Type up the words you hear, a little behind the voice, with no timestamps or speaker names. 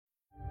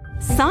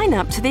Sign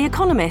up to The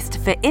Economist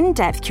for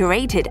in-depth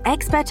curated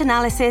expert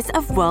analysis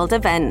of world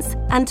events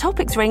and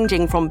topics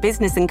ranging from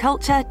business and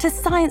culture to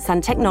science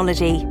and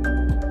technology.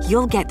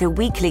 You'll get the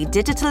weekly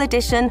digital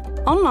edition,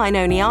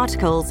 online-only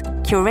articles,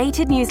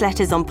 curated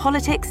newsletters on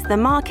politics, the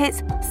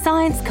markets,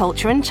 science,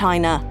 culture, and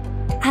China,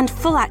 and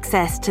full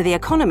access to The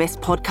Economist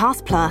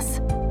Podcast Plus.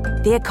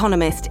 The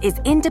Economist is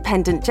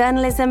independent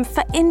journalism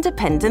for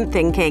independent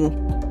thinking.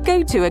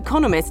 Go to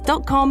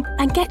economist.com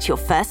and get your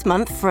first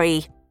month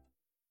free.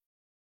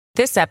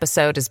 This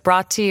episode is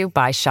brought to you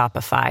by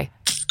Shopify.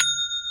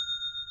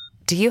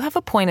 Do you have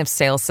a point of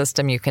sale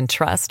system you can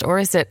trust, or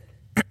is it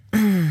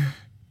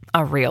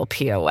a real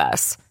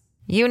POS?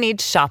 You need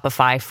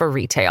Shopify for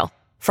retail.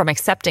 From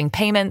accepting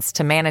payments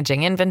to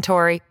managing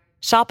inventory,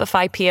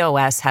 Shopify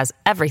POS has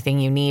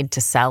everything you need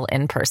to sell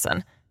in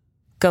person.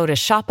 Go to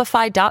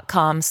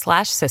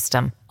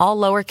shopify.com/system, all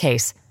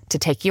lowercase, to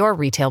take your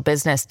retail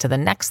business to the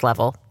next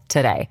level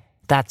today.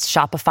 That's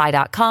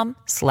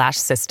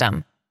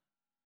shopify.com/system.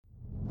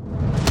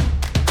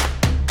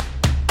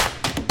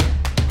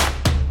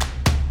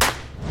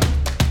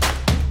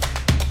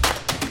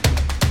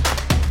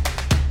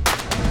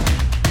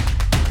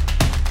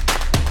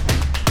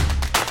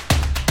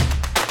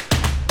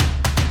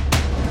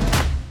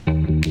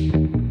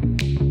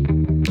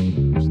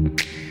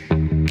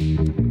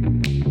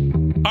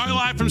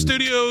 From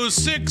Studio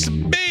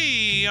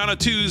 6B on a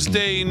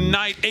Tuesday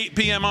night, 8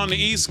 p.m. on the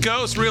East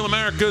Coast, Real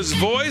America's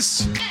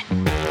Voice.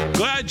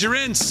 Glad you're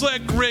in.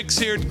 Slick Rick's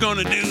here, going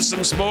to do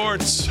some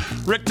sports.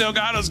 Rick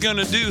Delgado's going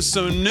to do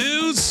some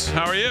news.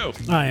 How are you?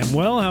 I am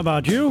well. How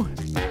about you?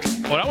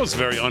 Well, that was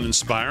very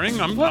uninspiring.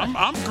 I'm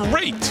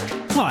great.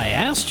 Well, I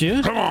asked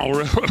you. Come on,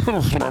 Rick.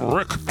 Come on,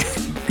 Rick.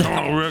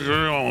 We're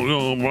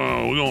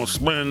gonna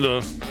spend.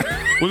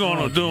 We're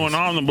gonna do an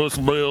omnibus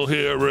bill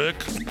here, Rick.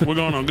 We're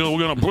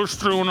gonna push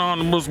through an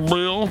omnibus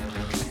bill.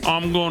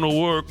 I'm gonna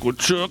work with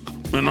Chuck,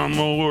 and I'm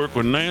gonna work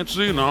with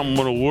Nancy, and I'm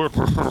gonna work.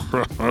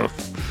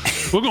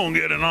 We're gonna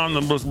get an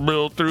omnibus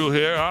bill through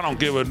here. I don't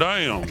give a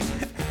damn.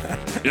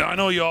 Yeah, I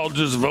know y'all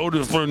just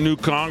voted for a new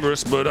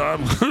Congress, but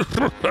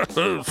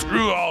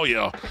screw all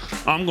y'all.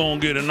 I'm gonna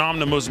get an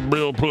omnibus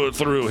bill put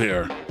through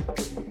here.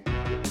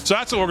 So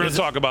that's what we're going to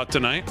talk about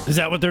tonight. Is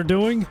that what they're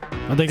doing?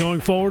 Are they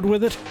going forward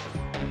with it?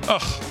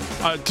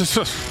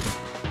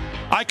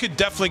 I could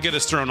definitely get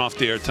us thrown off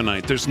the air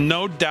tonight. There's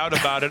no doubt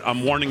about it.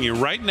 I'm warning you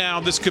right now.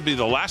 This could be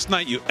the last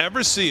night you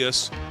ever see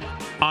us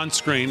on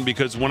screen,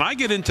 because when I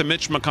get into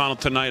Mitch McConnell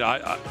tonight,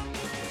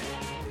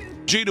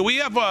 Gee, do we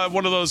have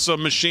one of those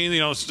machines,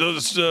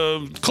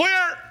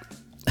 clear?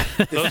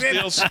 Those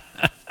deals?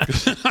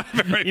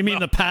 You mean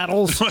the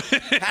paddles?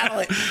 Paddle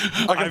it.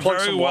 I can plug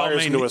some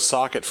wires into a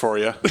socket for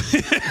you.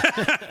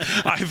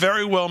 I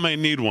very well may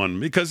need one,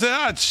 because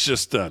it's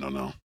just, I don't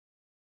know.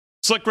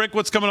 Slick Rick,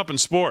 what's coming up in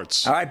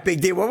sports? All right,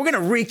 Big D. Well, we're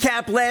going to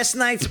recap last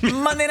night's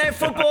Monday Night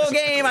Football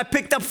game. I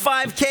picked up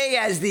 5K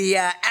as the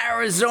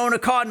Arizona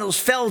Cardinals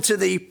fell to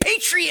the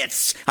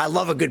Patriots. I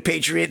love a good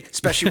Patriot,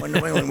 especially when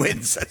New England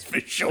wins, that's for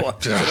sure.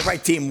 So the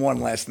right team won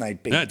last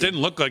night, Big D. It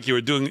didn't look like you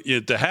were doing it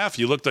at the half.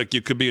 You looked like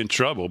you could be in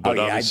trouble, but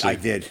obviously I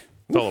did.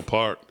 Fell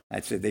apart.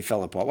 That's it. They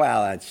fell apart.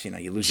 Well, that's,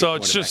 you lose so your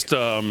it's just,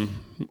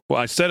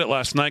 I said it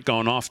last night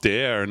going off the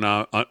air, and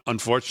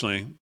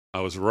unfortunately,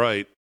 I was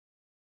right.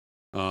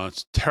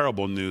 It's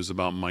terrible news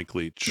about Mike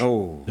Leach.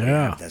 Oh,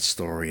 yeah. That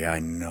story, I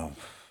know.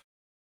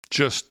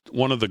 Just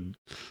one of the,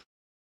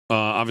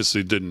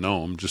 obviously didn't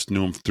know him, just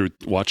knew him through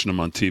watching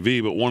him on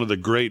TV, but one of the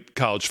great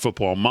college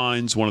football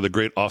minds, one of the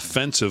great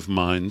offensive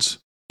minds.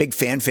 Big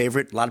fan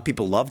favorite. A lot of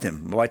people loved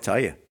him. Well, I tell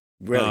you,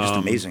 really just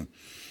amazing.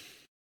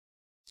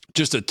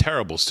 Just a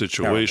terrible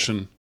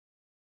situation.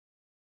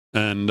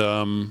 Terrible.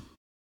 And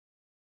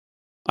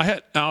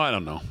I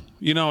don't know.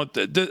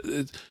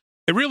 It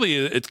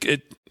really,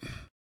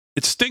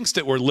 it stinks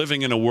that we're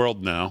living in a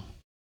world now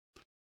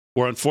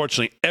where,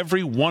 unfortunately,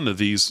 every one of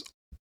these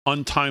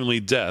untimely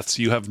deaths,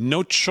 you have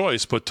no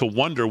choice but to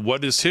wonder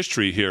what his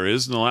history here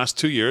is in the last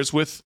 2 years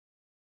with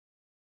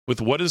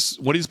what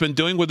he's been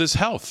doing with his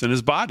health and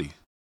his body.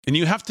 And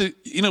you have to,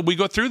 we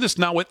go through this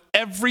now with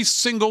every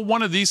single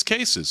one of these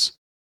cases.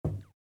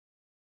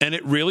 And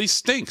it really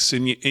stinks.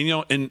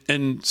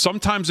 And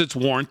sometimes it's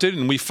warranted,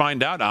 and we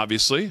find out,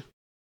 obviously.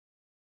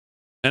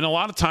 And a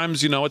lot of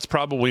times, it's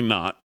probably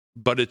not.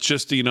 But it's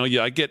just,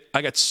 I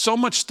got so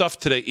much stuff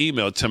today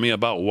emailed to me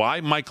about why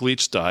Mike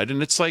Leach died,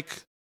 and it's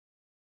like,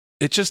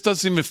 it just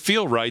doesn't even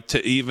feel right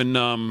to even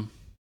to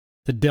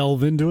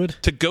delve into it,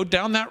 to go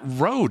down that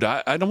road.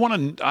 I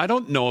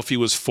don't know if he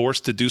was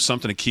forced to do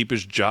something to keep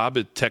his job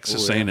at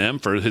Texas A&M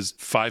for his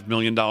 $5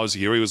 million a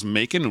year he was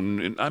making.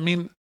 And I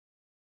mean,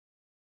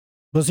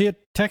 was he at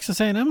Texas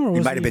A&M or was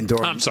he might have been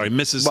Durham? I'm sorry,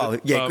 Mississippi. Well,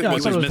 yeah, it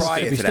was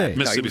Mississippi State.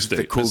 Mississippi State.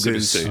 The Cougars.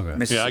 Mississippi State. Okay.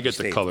 Mississippi I get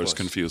State, the colors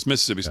confused.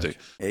 Mississippi State.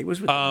 Yeah, he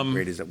was with the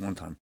Raiders at one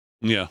time.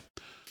 Yeah,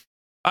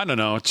 I don't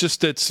know. It's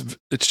just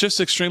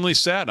extremely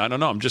sad. I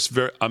don't know. I'm just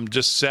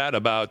sad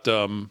about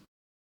a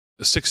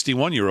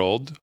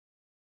 61-year-old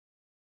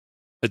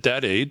at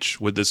that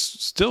age with this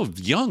still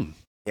young.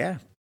 Yeah.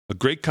 a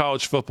great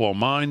college football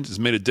mind, has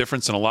made a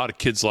difference in a lot of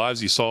kids'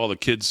 lives. You saw all the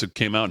kids who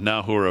came out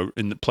now who are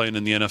playing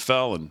in the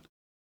NFL, and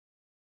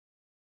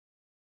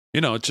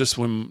it's just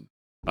when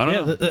I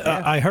don't know.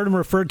 I heard him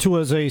referred to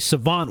as a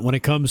savant when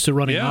it comes to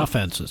running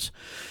offenses.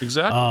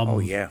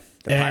 Exactly.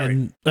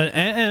 And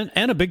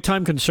a big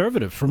time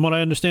conservative, from what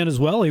I understand as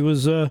well. He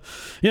was,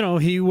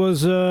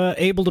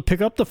 able to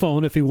pick up the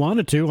phone if he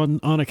wanted to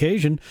on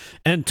occasion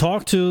and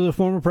talk to the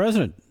former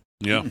president.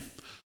 Yeah.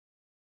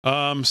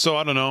 So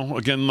I don't know.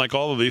 Again, like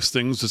all of these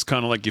things, it's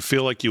kind of like you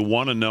feel like you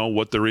want to know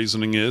what the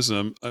reasoning is.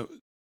 I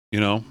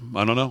don't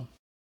know.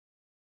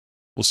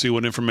 We'll see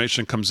what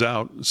information comes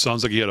out. It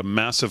sounds like he had a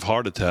massive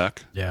heart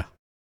attack. Yeah.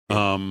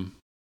 And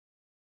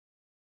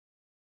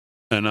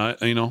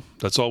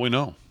that's all we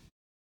know.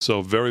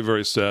 So very,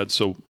 very sad.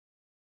 So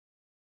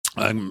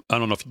I don't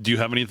know. Do you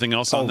have anything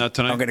else on that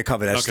tonight? I'm going to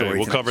cover that story. Okay,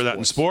 we'll cover that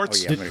in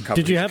sports. Oh, yeah,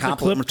 did you have the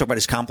clip? I'm going to talk about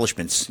his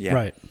accomplishments. Yeah.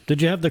 Right.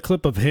 Did you have the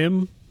clip of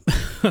him?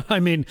 I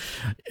mean,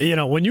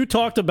 when you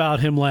talked about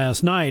him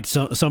last night,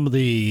 some of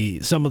the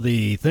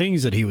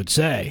things that he would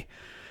say,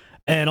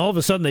 and all of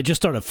a sudden they just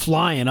started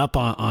flying up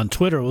on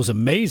Twitter. It was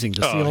amazing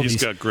to see all he's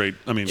these. Got great.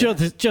 I mean,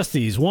 just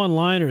these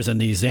one-liners and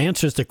these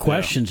answers to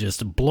questions just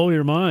to blow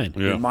your mind.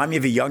 Yeah. Remind me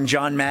of a young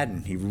John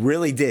Madden. He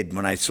really did.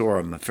 When I saw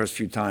him the first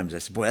few times, I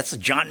said, "Boy, that's a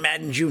John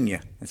Madden Jr."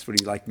 That's what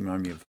he liked to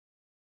remind me of.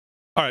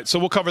 All right, so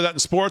we'll cover that in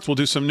sports. We'll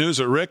do some news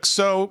at Rick.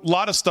 So a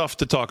lot of stuff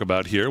to talk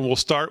about here. We'll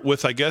start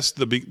with, I guess,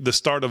 the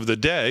start of the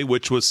day,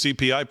 which was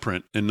CPI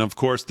print. And, of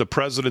course, the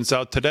president's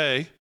out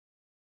today.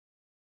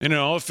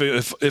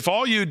 If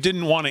all you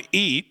didn't want to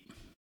eat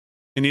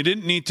and you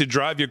didn't need to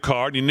drive your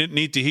car and you didn't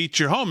need to heat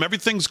your home,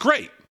 everything's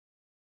great,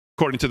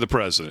 according to the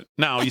president.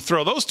 Now, you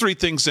throw those three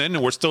things in,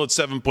 and we're still at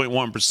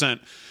 7.1%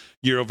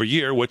 year over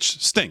year,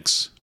 which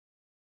stinks.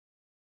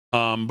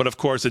 But, of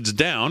course, it's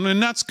down,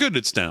 and that's good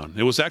it's down.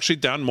 It was actually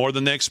down more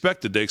than they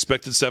expected. They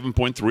expected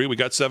 7.3. We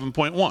got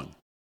 7.1.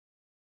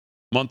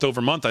 Month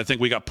over month, I think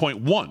we got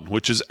 0.1,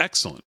 which is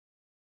excellent.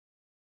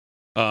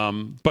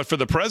 But for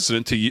the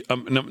president to,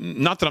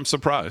 not that I'm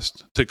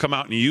surprised, to come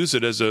out and use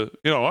it as a,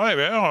 hey,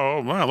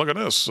 oh, man, look at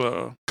this.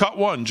 Cut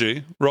one,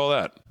 G. Roll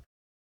that.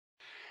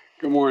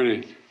 Good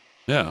morning.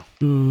 Yeah.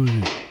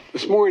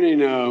 This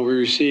morning, we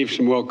received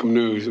some welcome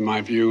news, in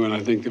my view, and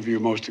I think the view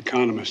of most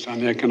economists on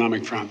the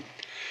economic front.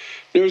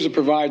 News that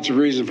provides a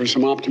reason for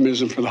some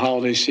optimism for the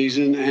holiday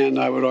season, and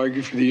I would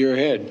argue for the year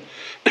ahead.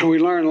 We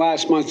learned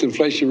last month the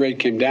inflation rate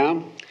came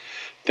down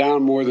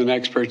more than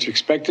experts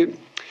expected.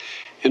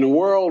 In a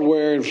world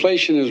where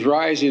inflation is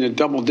rising at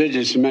double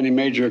digits in many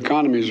major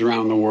economies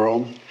around the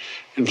world,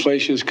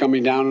 inflation is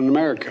coming down in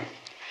America.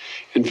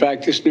 In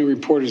fact, this new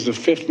report is the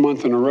fifth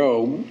month in a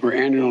row where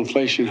annual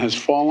inflation has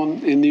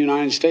fallen in the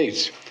United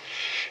States.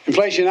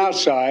 Inflation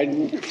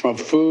outside from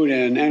food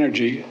and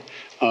energy,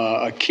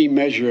 a key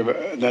measure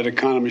that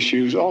economists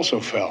use, also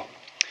fell.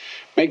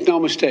 Make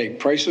no mistake,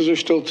 prices are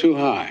still too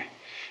high.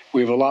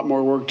 We have a lot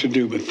more work to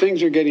do, but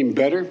things are getting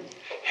better,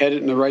 headed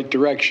in the right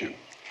direction.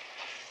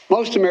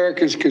 Most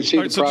Americans can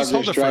see the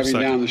progress driving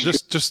down the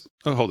street. Just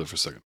hold it for a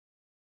second.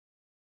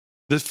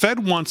 The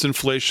Fed wants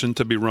inflation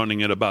to be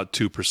running at about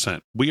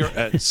 2%. We are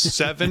at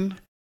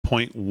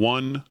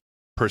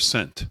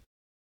 7.1%.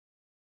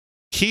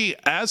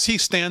 As he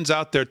stands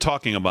out there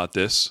talking about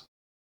this,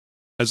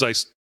 as I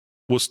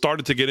was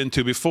started to get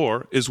into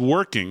before, is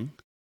working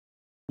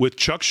with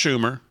Chuck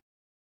Schumer,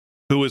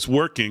 who is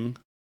working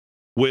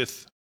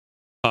with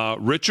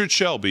Richard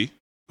Shelby,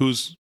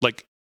 who's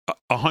like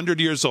 100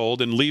 years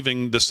old and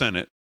leaving the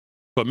Senate,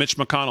 but Mitch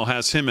McConnell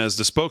has him as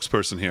the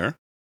spokesperson here,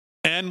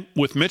 and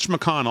with Mitch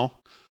McConnell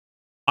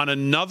on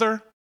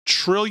another $1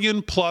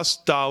 trillion+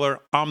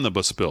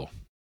 omnibus bill.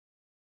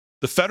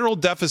 The federal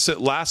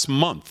deficit last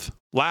month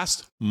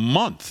was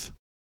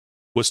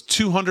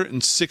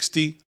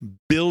 $260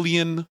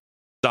 billion.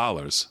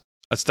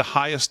 That's the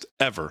highest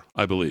ever,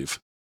 I believe.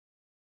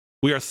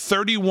 We are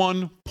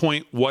 31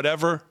 point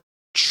whatever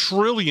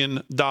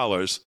trillion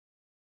dollars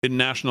in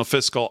national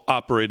fiscal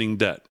operating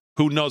debt.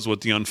 Who knows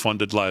what the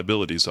unfunded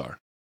liabilities are?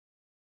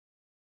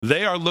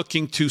 They are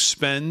looking to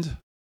spend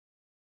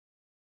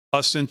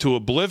us into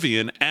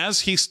oblivion.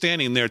 As he's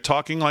standing there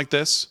talking like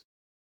this,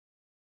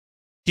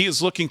 he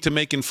is looking to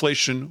make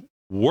inflation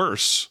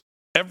worse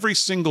every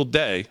single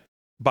day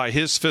by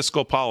his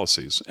fiscal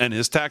policies and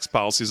his tax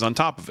policies on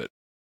top of it.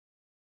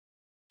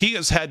 He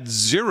has had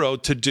zero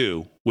to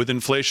do with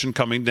inflation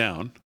coming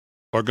down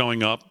or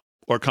going up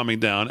or coming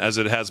down, as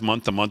it has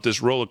month to month,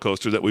 this roller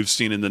coaster that we've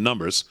seen in the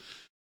numbers.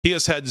 He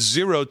has had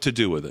zero to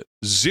do with it.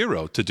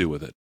 Zero to do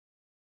with it.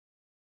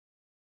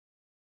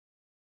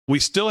 We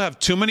still have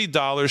too many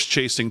dollars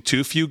chasing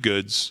too few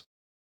goods.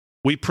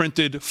 We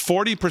printed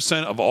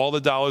 40% of all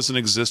the dollars in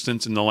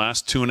existence in the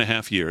last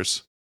 2.5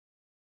 years.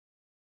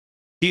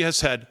 He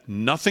has had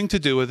nothing to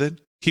do with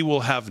it. He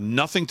will have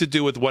nothing to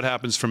do with what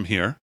happens from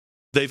here.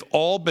 They've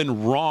all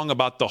been wrong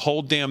about the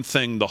whole damn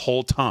thing the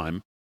whole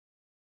time.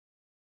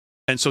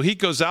 And so he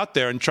goes out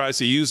there and tries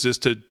to use this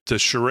to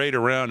charade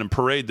around and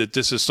parade that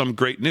this is some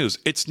great news.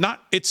 It's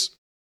not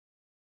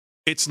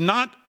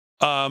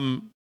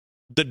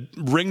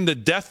ring the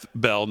death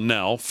bell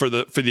knell for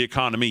the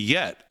economy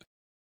yet.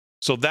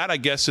 So that, I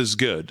guess, is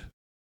good.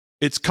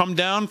 It's come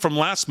down from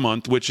last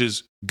month, which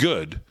is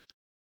good,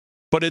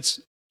 but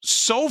it's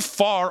so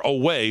far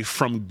away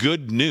from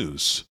good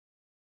news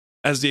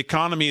as the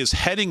economy is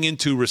heading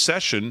into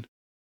recession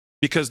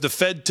because the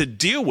Fed, to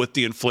deal with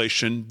the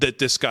inflation that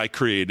this guy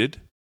created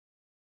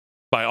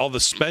by all the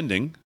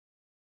spending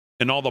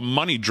and all the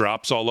money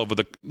drops all over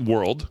the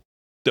world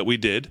that we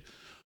did,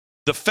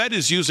 the Fed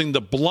is using the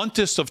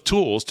bluntest of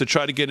tools to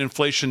try to get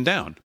inflation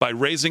down by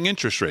raising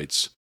interest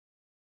rates.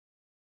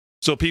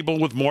 So people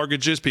with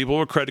mortgages, people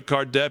with credit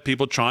card debt,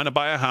 people trying to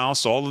buy a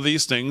house, all of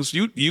these things,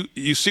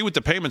 you see what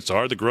the payments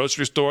are, the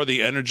grocery store,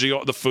 the energy,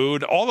 the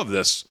food, all of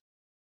this.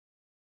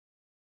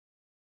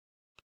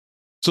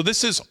 So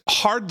this is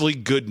hardly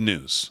good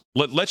news.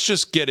 Let's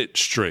just get it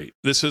straight.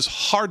 This is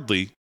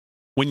hardly,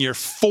 when you're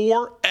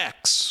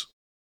 4x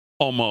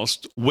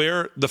almost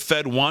where the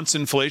Fed wants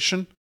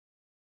inflation,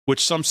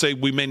 which some say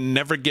we may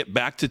never get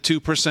back to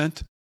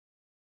 2%,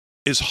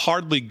 is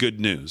hardly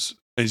good news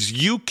as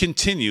you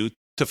continue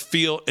to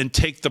feel and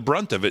take the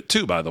brunt of it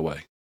too, by the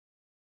way.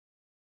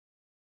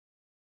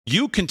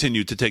 You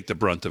continue to take the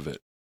brunt of it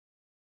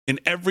in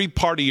every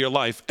part of your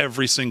life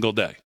every single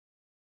day.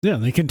 Yeah,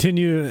 they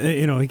continue,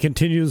 he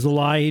continues the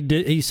lie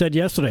he said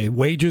yesterday.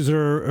 Wages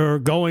are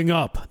going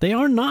up. They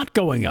are not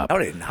going up. No,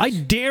 they're not. I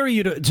dare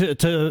you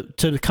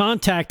to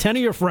contact 10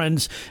 of your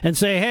friends and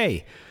say,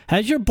 hey,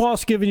 has your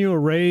boss given you a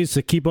raise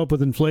to keep up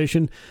with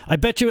inflation? I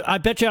bet you I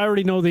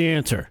already know the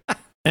answer.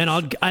 And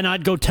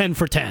I'd go 10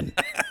 for 10.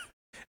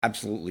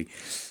 Absolutely.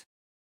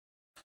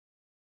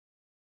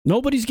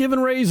 Nobody's giving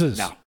raises.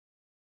 No.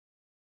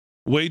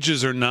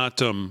 Wages are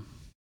not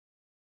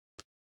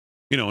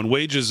and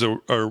wages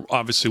are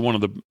obviously one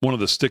of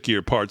the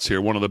stickier parts here,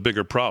 one of the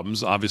bigger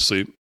problems,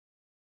 obviously.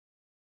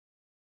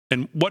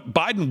 And what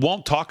Biden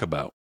won't talk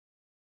about,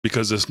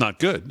 because it's not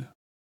good,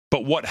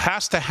 but what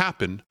has to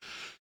happen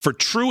for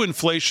true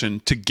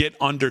inflation to get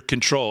under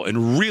control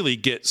and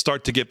really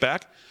start to get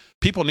back,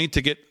 people need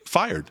to get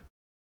fired.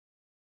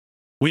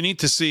 We need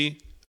to see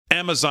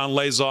Amazon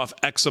lays off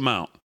X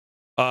amount.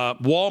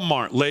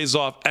 Walmart lays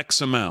off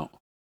X amount.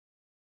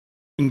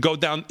 You can go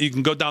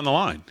down the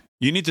line.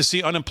 You need to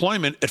see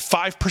unemployment at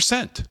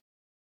 5%.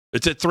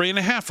 It's at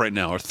 3.5 right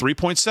now, or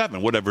 3.7,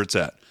 whatever it's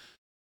at.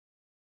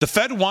 The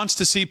Fed wants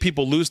to see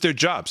people lose their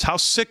jobs. How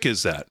sick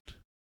is that?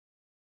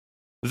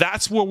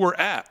 That's where we're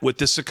at with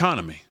this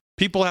economy.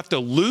 People have to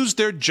lose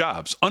their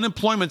jobs.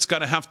 Unemployment's got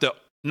to have to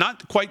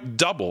not quite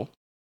double,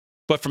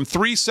 but from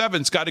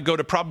 3.7, it's got to go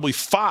to probably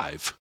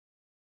 5,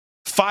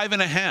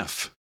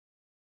 5.5,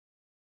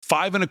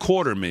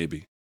 5.25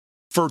 maybe,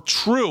 for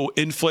true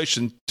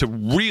inflation to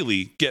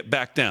really get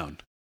back down.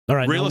 All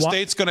right, real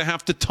estate's going to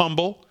have to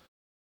tumble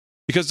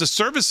because the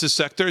services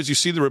sector, as you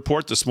see the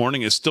report this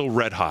morning, is still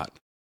red hot.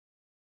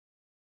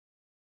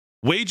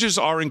 Wages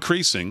are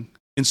increasing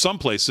in some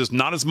places,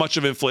 not as much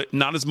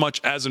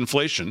as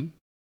inflation.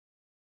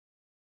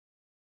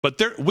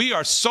 But we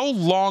are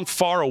so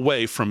far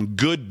away from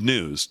good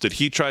news that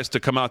he tries to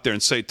come out there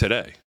and say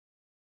today.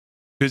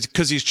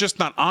 Because he's just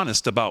not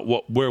honest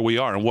about where we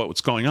are and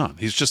what's going on.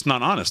 He's just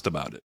not honest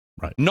about it.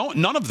 Right. No,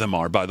 none of them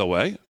are, by the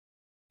way.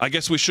 I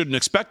guess we shouldn't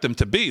expect them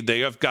to be. They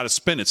have got to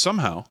spin it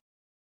somehow.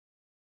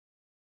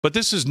 But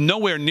this is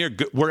nowhere near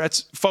good. We're at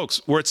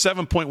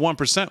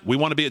 7.1%. We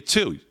want to be at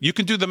 2%. You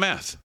can do the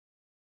math.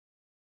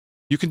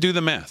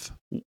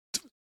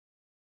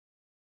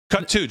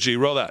 Cut 2, G.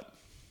 Roll that.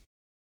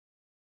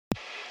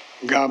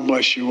 God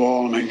bless you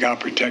all, and may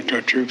God protect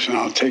our troops. And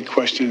I'll take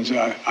questions.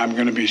 I'm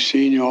going to be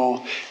seeing you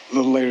all a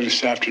little later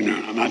this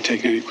afternoon. I'm not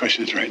taking any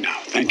questions right now.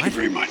 Thank you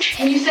very much.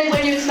 Can you say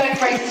when you expect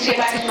prices to get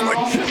back to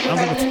normal? I'm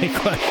going to take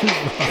questions,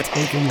 but I'll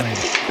take them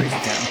later.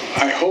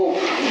 I hope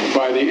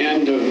by the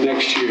end of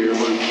next year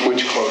we're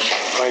much closer.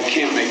 But I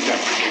can't make that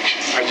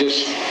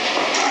prediction.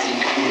 I'm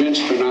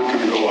convinced they're not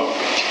going to go up.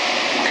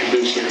 I'm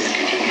convinced they're going to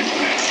continue from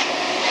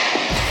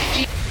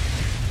there.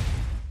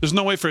 There's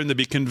no way for him to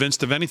be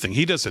convinced of anything.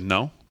 He doesn't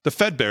know. The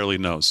Fed barely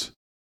knows.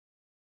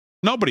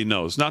 Nobody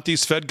knows. Not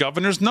these Fed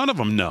governors. None of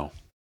them know.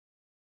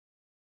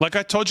 Like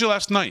I told you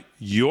last night,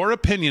 your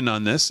opinion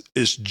on this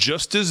is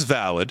just as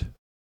valid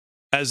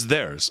as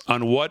theirs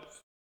on what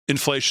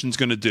inflation's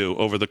going to do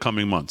over the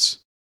coming months.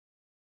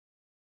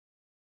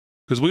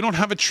 Because we don't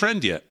have a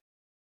trend yet.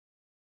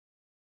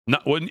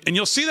 And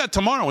you'll see that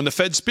tomorrow when the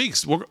Fed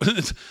speaks. We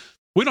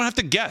don't have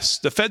to guess.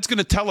 The Fed's going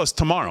to tell us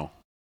tomorrow.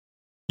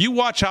 You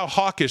watch how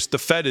hawkish the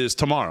Fed is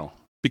tomorrow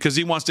because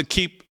he wants to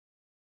keep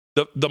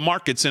the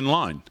markets in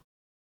line.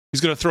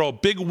 He's going to throw a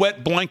big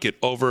wet blanket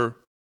over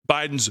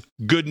Biden's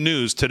good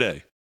news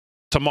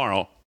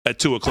tomorrow at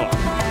 2 o'clock.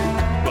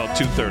 Well,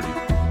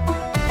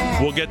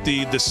 2:30. We'll get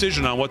the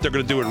decision on what they're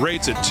going to do with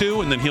rates at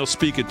 2, and then he'll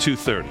speak at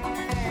 2:30.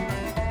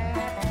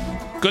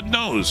 Good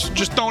news.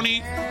 Just don't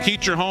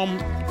heat your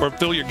home or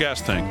fill your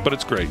gas tank, but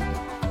it's great.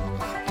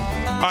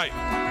 All right.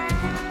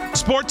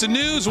 Sports and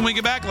news when we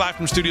get back live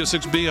from Studio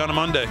 6B on a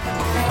Monday.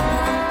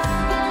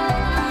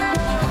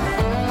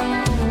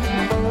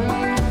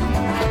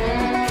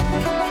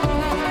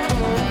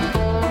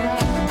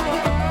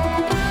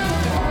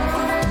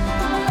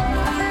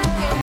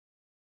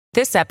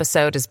 This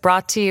episode is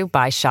brought to you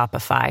by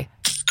Shopify.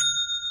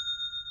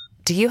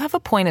 Do you have a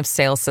point of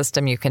sale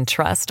system you can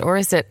trust, or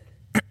is it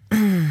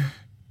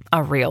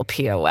a real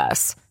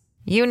POS?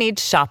 You need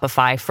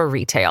Shopify for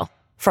retail.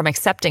 From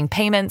accepting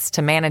payments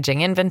to managing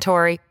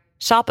inventory,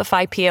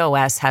 Shopify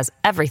POS has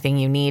everything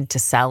you need to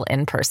sell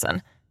in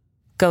person.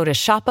 Go to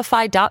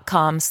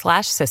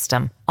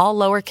shopify.com/system, all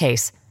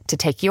lowercase, to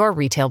take your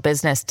retail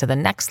business to the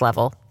next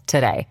level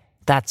today.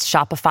 That's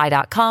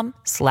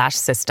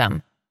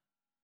shopify.com/system.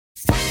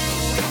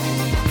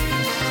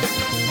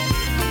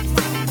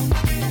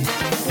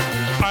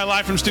 Hi,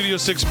 live from Studio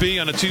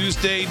 6B on a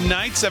Tuesday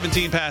night,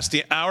 17 past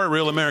the hour.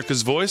 Real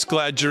America's Voice.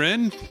 Glad you're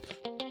in.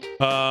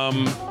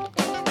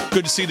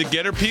 Good to see the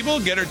Getter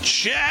people. Getter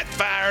chat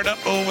fired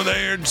up over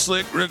there.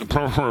 Slick Rick.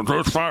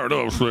 Fired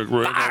up, Slick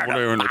Rick. Over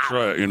there in the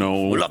chat, you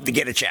know. We love to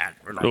get a chat.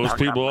 Those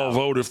people all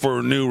voted for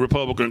a new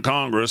Republican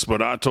Congress,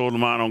 but I told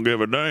them I don't give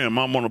a damn.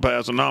 I'm going to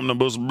pass an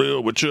omnibus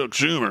bill with Chuck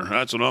Schumer.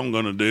 That's what I'm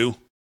going to do.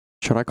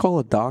 Should I call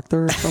a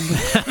doctor or something?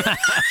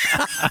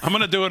 I'm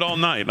going to do it all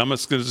night. I'm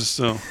just going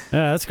to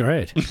Yeah, that's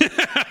great.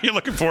 You're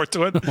looking forward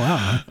to it?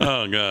 Wow.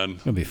 Oh, God.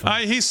 It'll be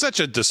fun. He's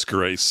such a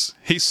disgrace.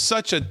 He's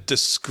such a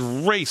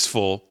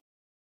disgraceful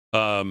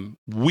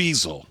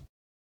weasel.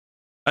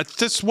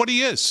 That's what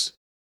he is.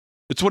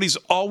 It's what he's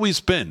always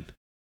been.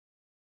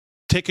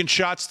 Taking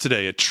shots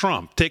today at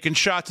Trump, taking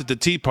shots at the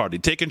Tea Party,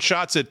 taking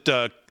shots at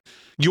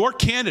your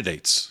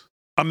candidates.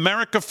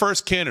 America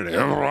First candidate.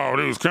 Oh,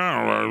 these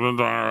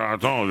candidates, I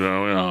told you,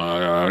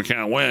 I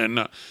can't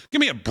win.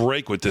 Give me a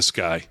break with this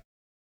guy.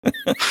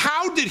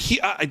 How did he...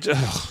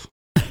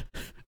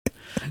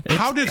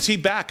 How did he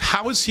back?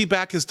 How is he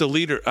back as the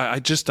leader? I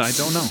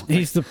don't know.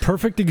 He's the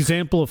perfect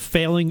example of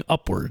failing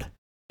upward.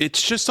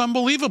 It's just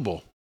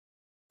unbelievable.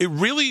 It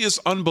really is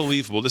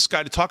unbelievable, this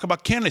guy, to talk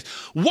about candidates.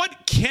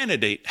 What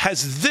candidate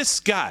has this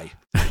guy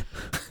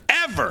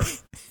ever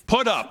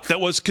put up that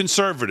was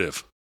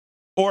conservative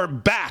or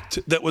backed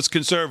that was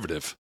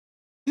conservative?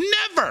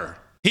 Never.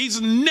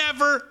 He's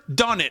never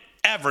done it,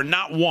 ever.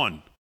 Not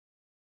one.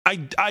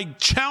 I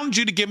challenge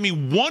you to give me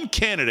one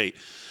candidate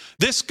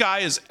this guy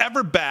has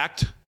ever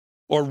backed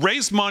or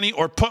raised money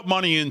or put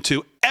money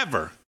into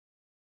ever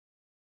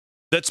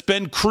that's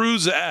been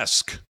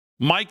Cruz-esque,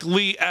 Mike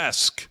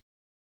Lee-esque.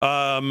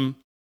 You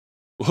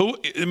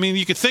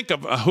could think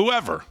of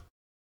whoever.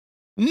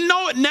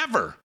 No,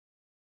 never.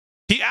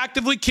 He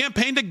actively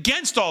campaigned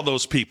against all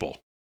those people.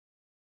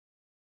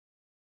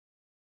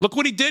 Look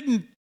what he did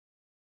in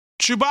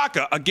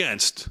Chewbacca,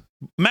 against.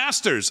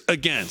 Masters,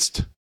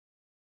 against.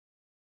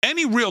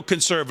 Any real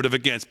conservative,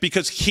 against,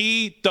 because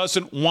he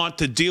doesn't want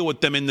to deal with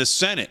them in the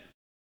Senate.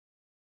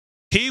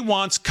 He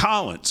wants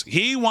Collins.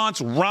 He wants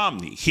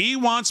Romney. He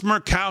wants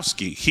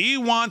Murkowski. He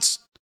wants...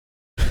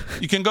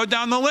 You can go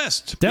down the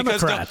list.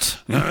 Democrats.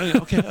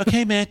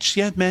 Okay, Mitch.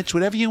 Yeah, Mitch.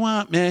 Whatever you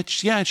want,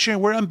 Mitch. Yeah, sure.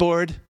 We're on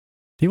board.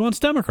 He wants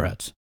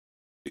Democrats.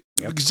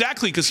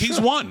 Exactly, because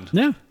he's won.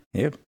 Yeah.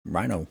 Yep,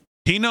 rhino.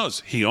 He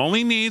knows. He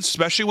only needs,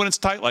 especially when it's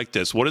tight like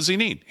this, what does he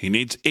need? He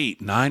needs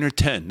 8, 9, or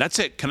 10. That's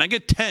it. Can I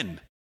get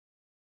 10?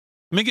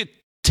 Let me get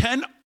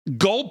 10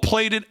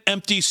 gold-plated,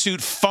 empty suit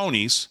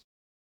phonies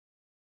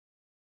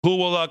who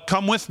will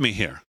come with me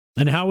here.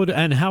 And how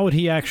would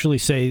he actually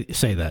say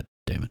that,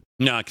 Damon?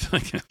 No, I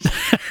can't.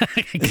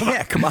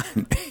 Come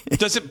on.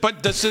 Does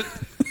it?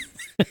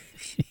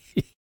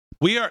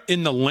 We are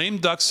in the lame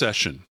duck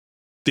session.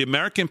 The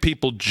American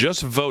people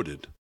just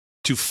voted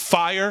to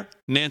fire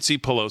Nancy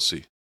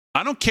Pelosi.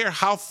 I don't care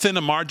how thin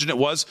a margin it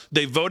was.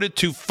 They voted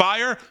to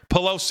fire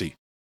Pelosi.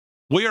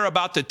 We are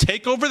about to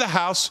take over the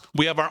House.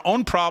 We have our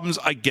own problems.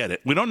 I get it.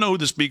 We don't know who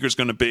the speaker is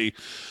going to be.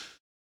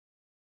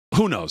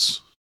 Who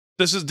knows?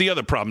 This is the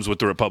other problems with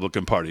the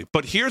Republican Party.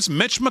 But here's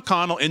Mitch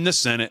McConnell in the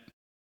Senate,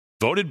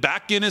 voted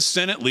back in as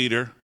Senate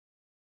leader.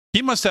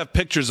 He must have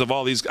pictures of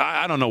all these.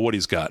 I don't know what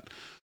he's got.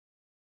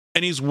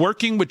 And he's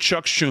working with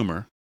Chuck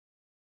Schumer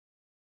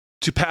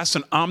to pass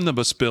an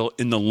omnibus bill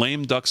in the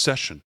lame duck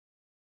session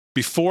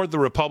before the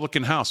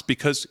Republican House,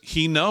 because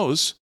he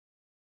knows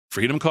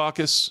Freedom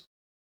Caucus,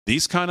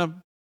 these kind of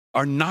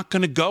are not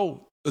going to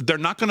go. They're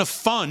not going to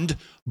fund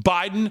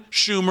Biden,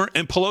 Schumer,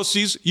 and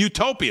Pelosi's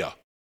utopia.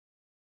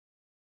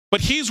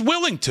 But he's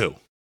willing to.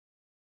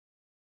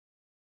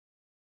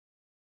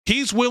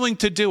 He's willing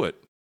to do it.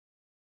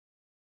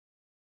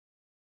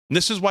 And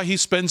this is why he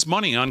spends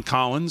money on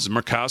Collins,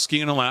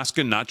 Murkowski in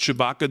Alaska, not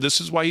Chewbacca. This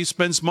is why he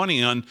spends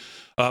money on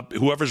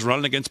whoever's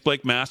running against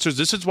Blake Masters.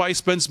 This is why he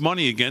spends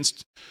money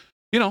against,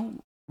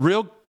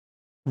 real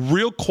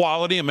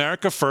quality,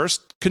 America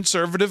First,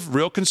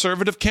 real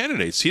conservative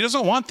candidates. He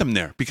doesn't want them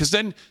there because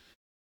then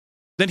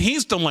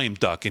he's the lame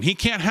duck, and he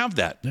can't have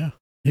that. Yeah,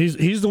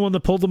 he's the one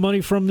that pulled the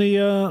money from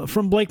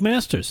Blake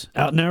Masters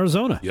out in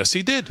Arizona. Yes,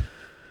 he did.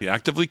 He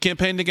actively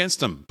campaiggned against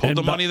them. Pulled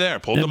the money there.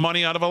 Pulled the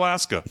money out of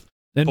Alaska.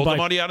 Pulled the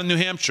money out of New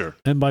Hampshire.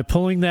 And by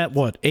pulling that,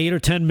 8 or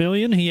 10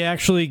 million, he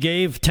actually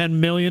gave 8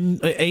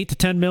 to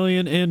 10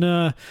 million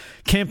in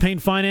campaign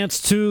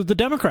finance to the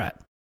Democrat.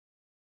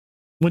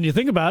 When you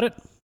think about it,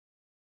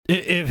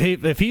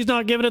 if he's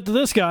not giving it to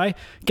this guy,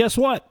 guess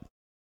what?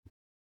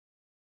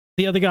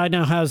 The other guy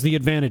now has the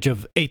advantage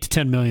of $8 to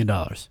 $10 million.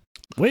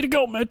 Way to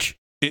go, Mitch.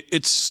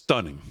 It's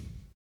stunning.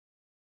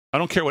 I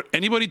don't care what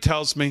anybody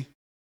tells me.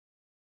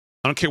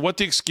 I don't care what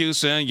the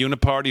excuse is,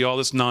 uniparty, all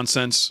this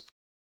nonsense.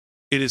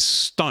 It is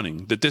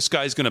stunning that this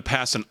guy is going to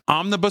pass an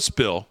omnibus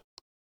bill.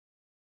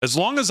 As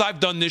long as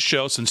I've done this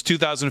show since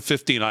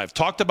 2015, I've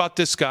talked about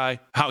this guy,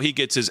 how he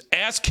gets his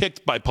ass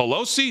kicked by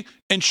Pelosi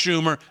and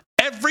Schumer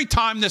every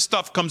time this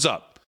stuff comes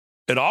up.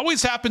 It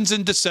always happens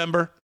in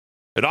December.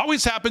 It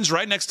always happens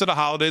right next to the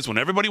holidays when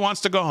everybody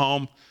wants to go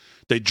home.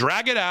 They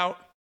drag it out.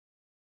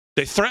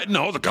 They threaten,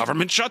 the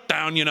government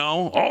shutdown,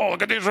 Oh,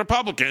 look at these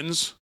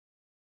Republicans.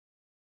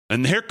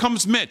 And here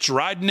comes Mitch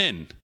riding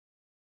in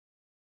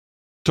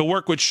to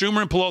work with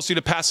Schumer and Pelosi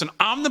to pass an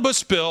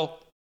omnibus bill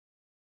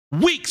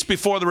weeks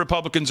before the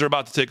Republicans are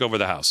about to take over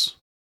the House.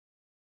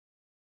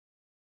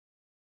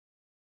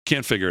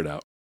 Can't figure it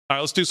out. All right,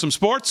 let's do some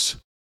sports.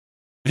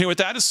 Here with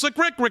that is Slick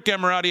Rick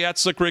Emirati at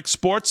Slick Rick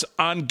Sports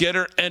on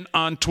Getter and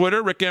on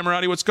Twitter. Rick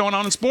Emirati, what's going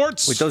on in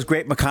sports? With those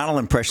great McConnell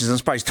impressions, I'm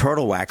surprised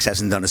Turtle Wax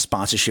hasn't done a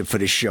sponsorship for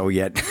this show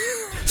yet.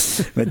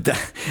 But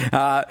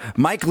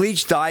Mike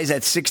Leach dies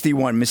at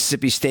 61.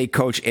 Mississippi State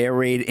coach, air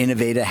raid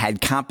innovator,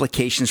 had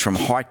complications from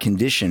heart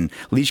condition.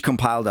 Leach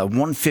compiled a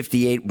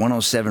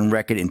 158-107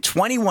 record in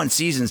 21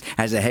 seasons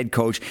as a head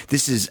coach.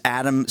 This is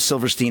Adam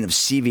Silverstein of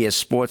CBS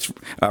Sports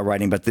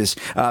writing about this.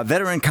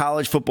 Veteran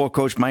college football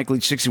coach Mike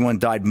Leach, 61,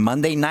 died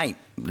Monday night.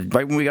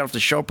 Right when we got off the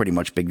show, pretty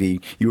much, Big D.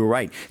 You were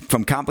right.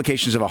 From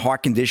complications of a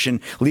heart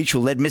condition, Leach, who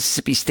led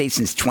Mississippi State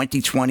since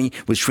 2020,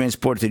 was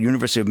transported to the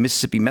University of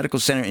Mississippi Medical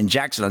Center in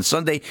Jackson on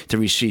Sunday to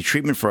receive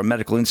treatment for a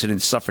medical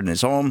incident suffered in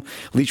his home.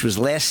 Leach was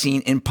last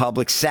seen in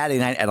public Saturday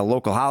night at a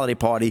local holiday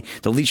party.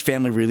 The Leach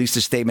family released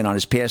a statement on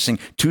his passing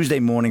Tuesday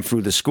morning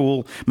through the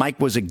school.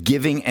 Mike was a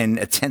giving and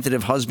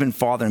attentive husband,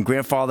 father, and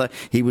grandfather.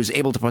 He was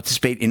able to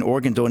participate in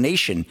organ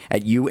donation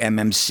at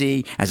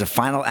UMMC as a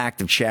final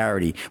act of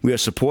charity. We are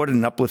supported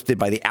and uplifted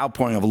by the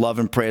outpouring of love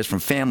and prayers from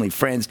family,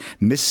 friends,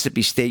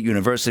 Mississippi State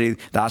University,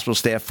 the hospital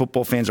staff,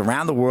 football fans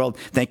around the world.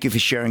 Thank you for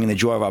sharing in the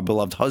joy of our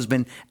beloved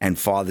husband and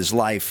father's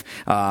life.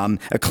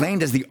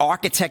 Acclaimed as the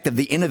architect of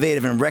the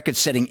innovative and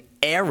record-setting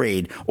air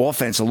raid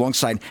offense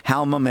alongside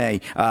Hal Mame,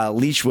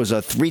 Leach was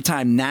a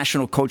three-time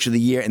National Coach of the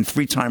Year and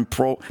three-time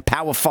Pro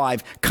Power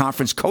 5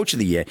 Conference Coach of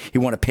the Year. He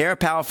won a pair of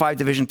Power 5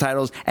 division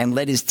titles and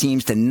led his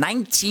teams to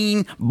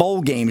 19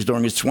 bowl games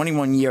during his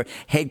 21-year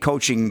head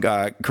coaching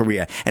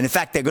career. And in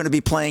fact, they're going to be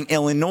playing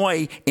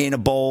Illinois in a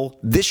bowl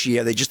this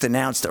year. They just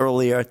announced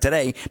earlier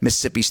today,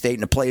 Mississippi State,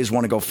 and the players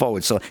want to go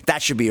forward. So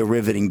that should be a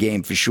riveting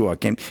game for sure.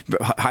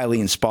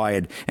 Highly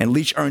inspired. And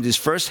Leach earned his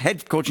first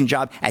head coaching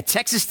job at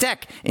Texas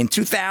Tech in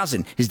 2000.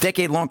 His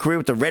decade-long career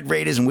with the Red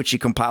Raiders, in which he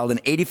compiled an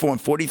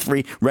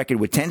 84-43 record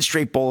with 10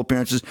 straight bowl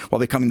appearances while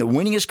becoming the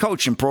winningest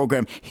coach in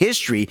program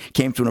history,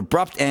 came to an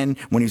abrupt end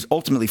when he was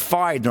ultimately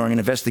fired during an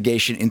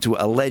investigation into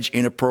alleged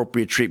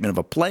inappropriate treatment of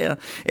a player.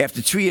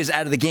 After 2 years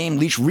out of the game,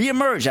 Leach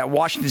reemerged at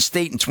Washington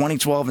State in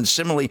 2012 and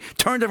similarly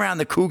turned around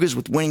the Cougars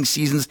with winning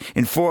seasons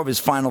in 4 of his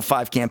final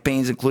 5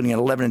 campaigns, including an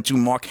 11-2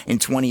 mark in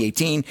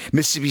 2018.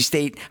 Mississippi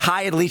State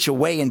hired Leach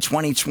away in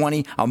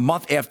 2020, a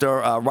month after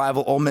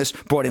rival Ole Miss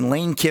brought in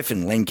Lane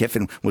Kiffin. Lane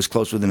Kiffin was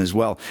close with him as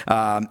well.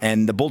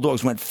 And the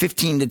Bulldogs went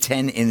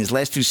 15-10 in his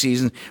last 2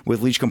 seasons,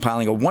 with Leach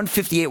compiling a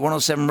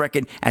 158-107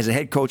 record as a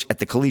head coach at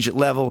the collegiate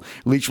level.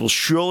 Leach will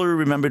surely be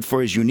remembered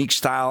for his unique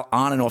style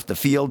on and off the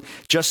field,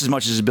 just as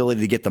much as his ability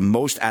to get the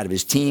most out of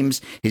his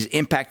teams. His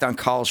impact on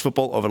college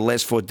football over the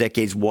last 4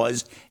 decades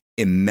was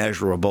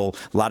immeasurable.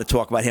 A lot of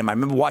talk about him. I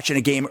remember watching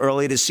a game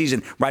earlier this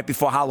season, right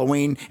before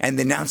Halloween, and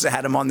the announcer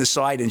had him on the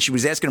side, and she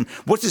was asking him,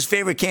 what's his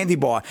favorite candy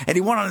bar? And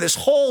he went on this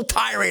whole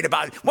tirade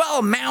about,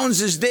 well,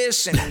 Mounds is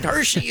this, and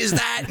Hershey is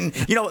that. And,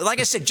 like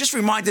I said, just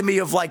reminded me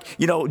of,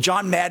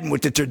 John Madden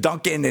with the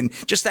Turduncan, and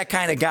just that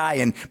kind of guy.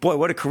 And, boy,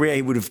 what a career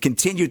he would have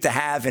continued to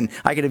have. And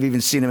I could have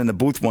even seen him in the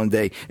booth one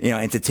day,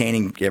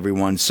 entertaining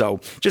everyone. So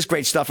just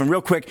great stuff. And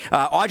real quick,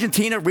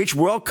 Argentina reached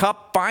World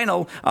Cup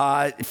final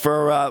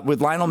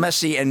with Lionel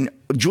Messi and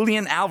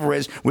Julian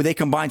Alvarez, where they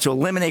combined to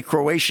eliminate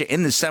Croatia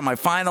in the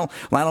semifinal.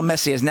 Lionel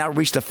Messi has now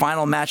reached the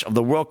final match of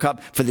the World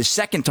Cup for the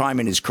second time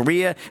in his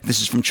career.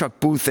 This is from Chuck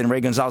Booth and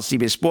Ray Gonzalez,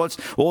 CBS Sports.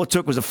 All it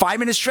took was a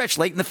 5-minute stretch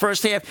late in the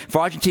first half for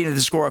Argentina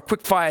to score a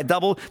quick-fire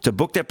double to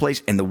book their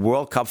place in the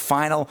World Cup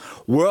final.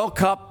 World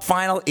Cup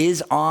final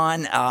is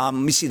on, let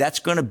me see, that's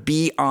going to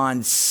be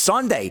on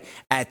Sunday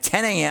at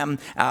 10 a.m.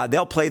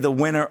 They'll play the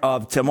winner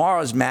of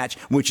tomorrow's match,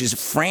 which is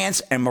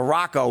France and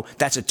Morocco.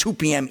 That's a 2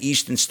 p.m.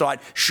 Eastern start.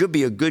 Should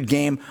be a good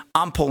game.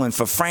 I'm pulling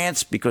for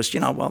France because,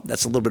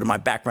 that's a little bit of my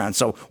background.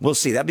 So we'll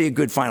see. That'd be a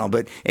good final.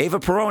 But Eva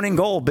Perón in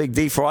goal, Big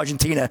D for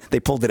Argentina.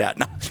 They pulled it out.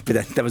 No,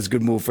 but that was a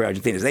good move for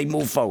Argentina. They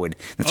move forward.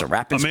 That's a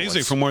rapid amazing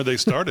sports. From where they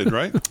started,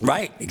 right?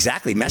 Right,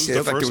 exactly. Messi.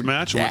 The first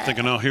match, we're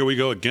thinking, here we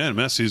go again.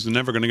 Messi's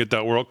never going to get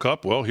that World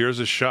Cup. Well, here's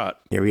his shot.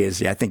 Here he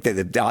is. Yeah, I think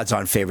they're the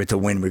odds-on favorite to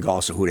win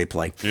regardless of who they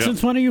play. Yeah.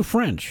 Since when are you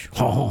French?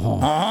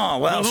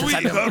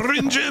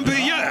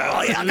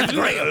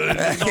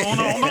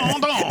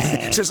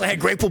 Since I had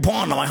Grey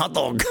Poupon on my hot hot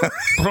dog.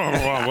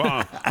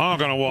 I'm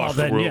going to watch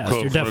the World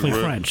Cup. You're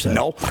definitely French. Then.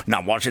 No,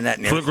 not watching that.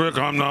 Rick,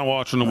 I'm not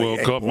watching the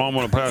World Cup. I'm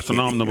going to pass an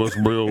omnibus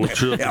bill with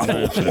Chip and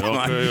Nancy.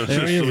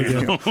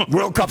 Okay?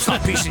 World Cup's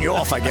not piecing you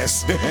off, I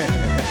guess.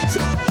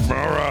 All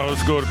right,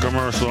 let's go to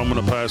commercial. I'm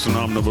going to pass an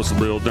omnibus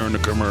bill during the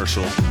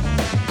commercial.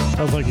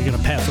 Sounds like you're going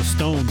to pass a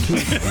stone, too.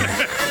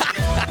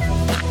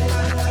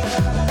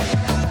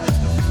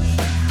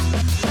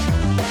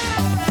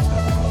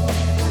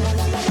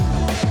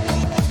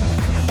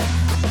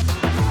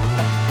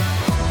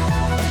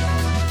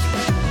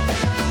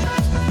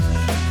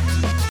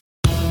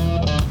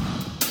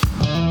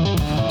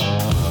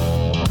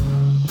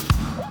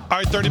 All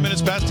right, 30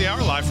 minutes past the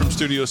hour, live from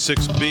Studio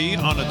 6B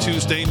on a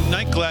Tuesday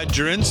night. Glad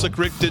you're in. Slick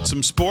Rick did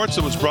some sports.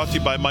 It was brought to you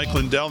by Mike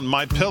Lindell and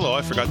MyPillow.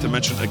 I forgot to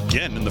mention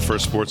again in the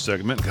first sports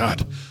segment.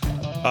 God.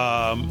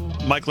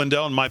 Mike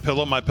Lindell and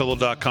MyPillow,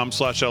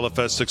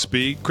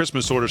 mypillow.com/LFS6B.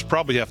 Christmas orders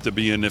probably have to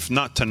be in, if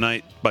not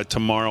tonight, by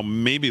tomorrow,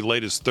 maybe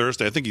latest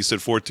Thursday. I think he said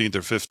 14th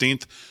or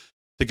 15th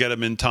to get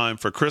them in time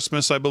for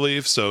Christmas, I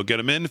believe. So get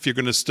them in if you're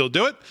going to still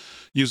do it.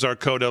 Use our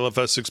code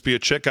LFS6B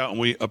at checkout, and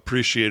we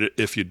appreciate it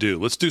if you do.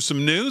 Let's do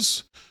some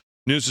news.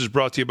 News is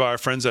brought to you by our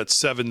friends at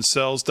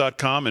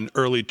 7cells.com and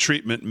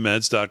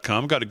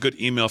earlytreatmentmeds.com. Got a good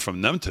email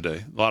from them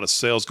today. A lot of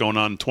sales going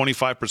on,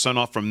 25%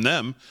 off from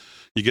them.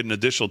 You get an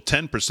additional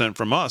 10%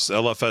 from us,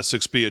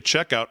 LFS6B at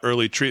checkout,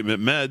 Early Treatment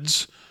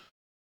Meds,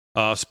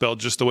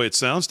 spelled just the way it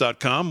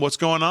sounds.com. What's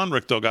going on,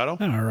 Rick Delgado?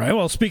 All right.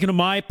 Well, speaking of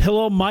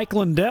MyPillow, Mike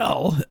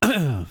Lindell,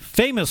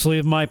 famously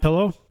of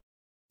MyPillow,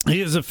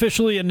 he has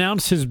officially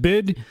announced his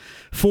bid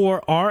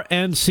for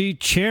RNC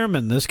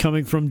chairman. This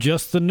coming from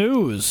Just the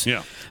News.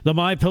 Yeah. The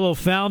MyPillow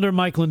founder,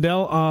 Mike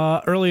Lindell,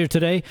 earlier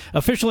today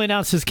officially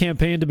announced his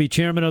campaign to be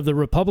chairman of the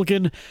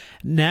Republican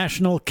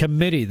National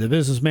Committee. The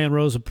businessman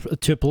rose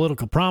to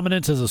political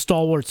prominence as a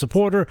stalwart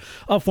supporter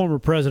of former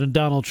President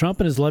Donald Trump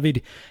and has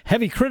levied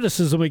heavy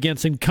criticism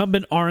against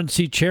incumbent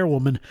RNC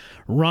chairwoman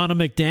Ronna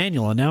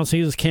McDaniel.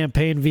 Announcing his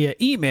campaign via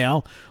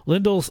email,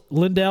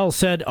 Lindell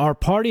said, "Our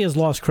party has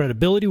lost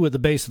credibility with the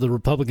base of the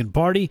Republican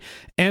Party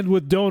and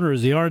with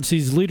donors. The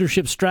RNC's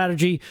leadership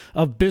strategy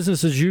of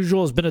business as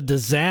usual has been a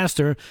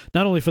disaster,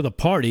 not only for the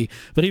party,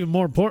 but even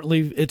more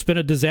importantly, it's been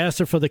a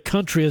disaster for the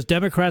country as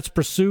Democrats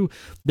pursue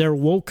their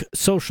woke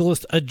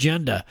socialist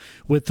agenda.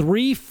 With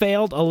 3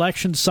 failed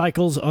election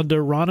cycles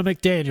under Ronna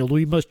McDaniel,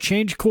 we must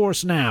change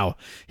course now."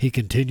 He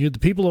continued, "The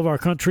people of our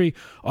country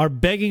are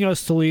begging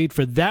us to lead.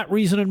 For that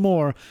reason and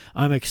more,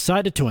 I'm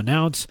excited to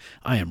announce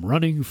I am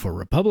running for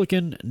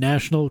Republican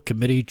National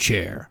Committee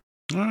chair."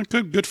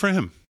 Good for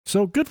him.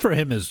 So good for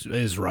him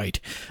is right.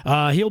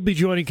 He'll be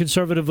joining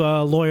conservative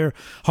lawyer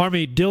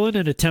Harmeet Dillon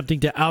in attempting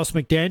to oust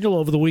McDaniel.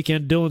 Over the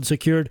weekend, Dillon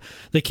secured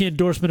the key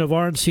endorsement of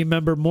RNC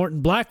member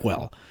Morton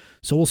Blackwell.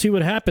 So we'll see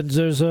what happens.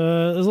 There's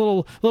a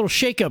little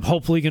shakeup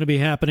hopefully going to be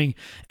happening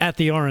at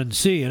the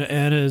RNC.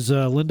 And as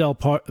Lindell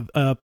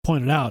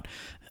pointed out,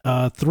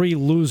 3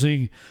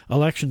 losing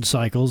election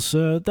cycles,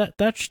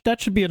 that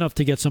should be enough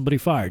to get somebody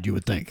fired, you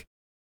would think.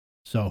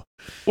 So,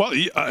 well,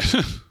 you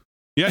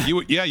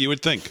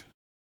would think.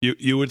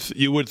 You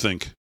would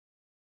think.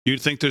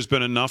 You'd think there's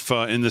been enough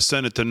in the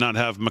Senate to not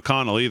have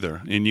McConnell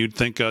either, and you'd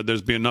think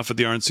there's been enough at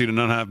the RNC to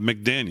not have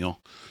McDaniel,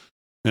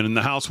 and in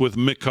the House with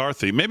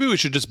McCarthy. Maybe we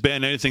should just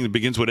ban anything that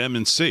begins with M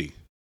and C.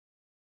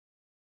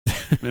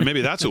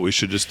 Maybe that's what we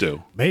should just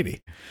do.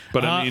 Maybe.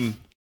 But I mean,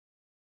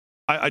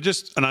 I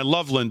I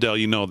love Lindell,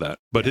 you know that.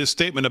 But his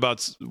statement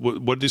about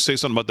what did he say?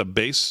 Something about the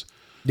base.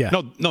 Yeah.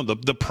 No.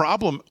 The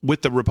problem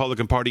with the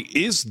Republican Party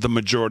is the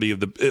majority of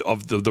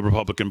the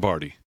Republican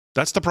Party.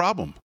 That's the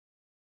problem.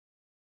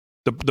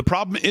 The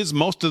problem is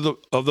most of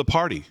the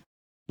party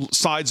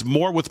sides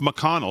more with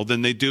McConnell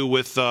than they do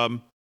with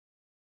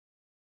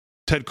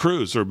Ted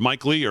Cruz or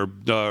Mike Lee or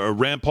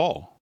Rand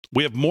Paul.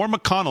 We have more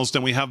McConnells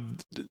than we have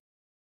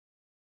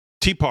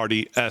Tea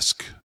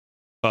Party-esque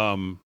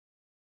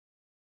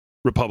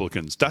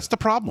Republicans. That's the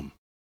problem.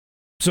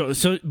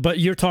 So, but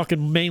you're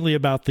talking mainly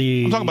about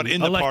the. I'm talking about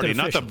in the party,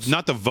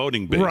 not the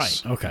voting base.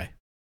 Right. Okay.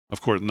 Of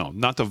course, no,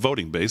 not the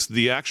voting base.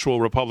 The actual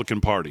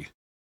Republican Party.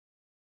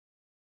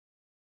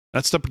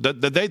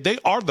 They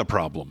are the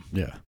problem.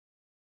 Yeah.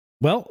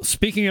 Well,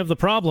 speaking of the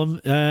problem,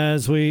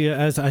 as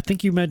I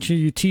think you mentioned,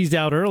 you teased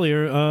out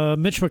earlier,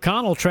 Mitch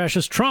McConnell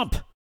trashes Trump.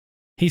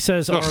 He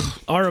says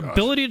our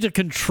ability to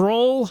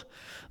control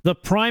the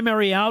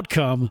primary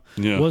outcome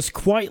was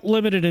quite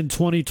limited in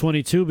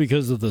 2022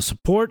 because of the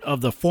support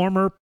of the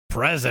former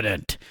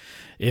president.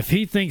 If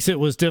he thinks it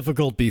was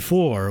difficult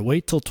before,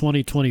 wait till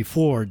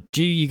 2024.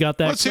 Gee, you got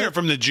that? Let's hear it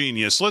from the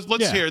genius. Let's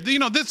hear.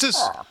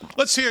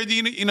 Let's hear.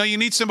 You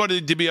need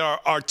somebody to be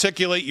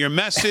articulate your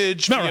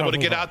message, be able to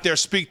get out there,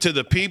 speak to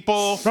the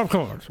people, of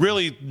course,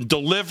 really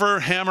deliver,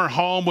 hammer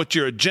home what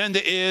your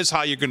agenda is,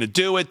 how you're going to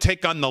do it.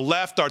 Take on the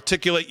left,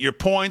 articulate your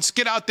points,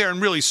 get out there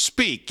and really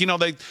speak.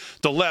 The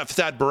left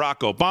had Barack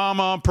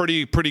Obama,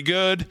 pretty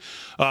good.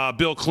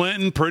 Bill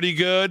Clinton, pretty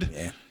good.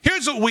 Yeah.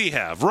 Here's what we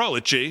have. Roll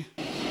it, G.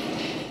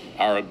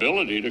 Our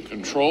ability to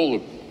control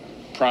the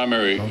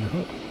primary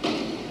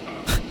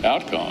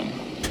outcome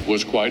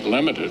was quite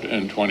limited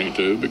in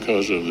 22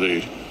 because of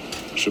the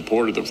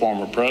support of the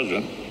former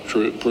president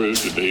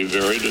proved to be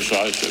very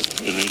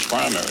decisive in these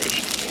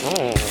primaries.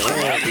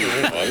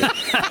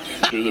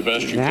 Do the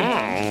best you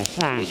can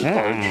with the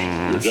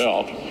cards you're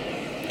dealt.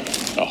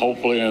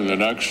 Hopefully in the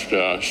next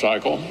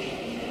cycle,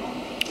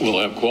 we'll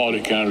have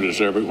quality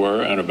candidates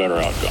everywhere and a better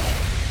outcome.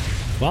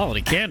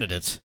 Quality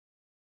candidates?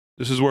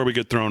 This is where we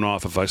get thrown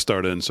off if I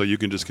start in, so you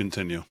can just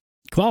continue.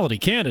 Quality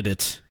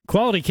candidates?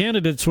 Quality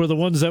candidates were the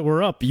ones that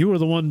were up. You were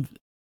the one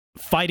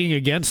fighting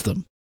against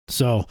them.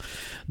 So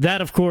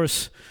that, of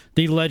course,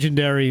 the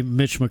legendary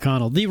Mitch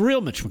McConnell, the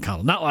real Mitch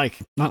McConnell, not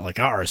like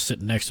ours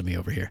sitting next to me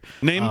over here.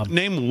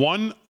 Name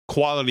one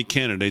quality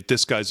candidate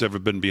this guy's ever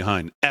been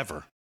behind,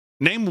 ever.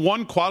 Name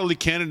one quality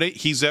candidate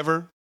he's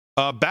ever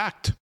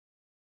backed.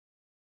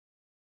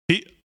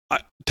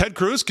 Ted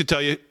Cruz could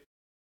tell you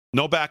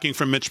no backing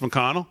from Mitch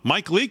McConnell.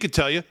 Mike Lee could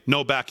tell you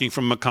no backing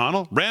from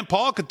McConnell. Rand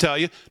Paul could tell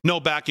you no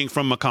backing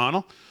from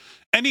McConnell.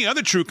 Any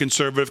other true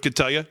conservative could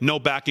tell you no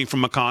backing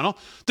from McConnell.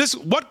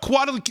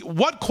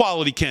 What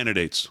quality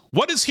candidates?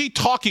 What is he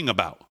talking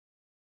about?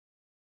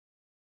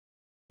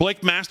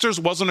 Blake Masters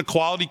wasn't a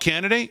quality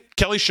candidate.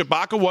 Kelly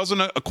Tshibaka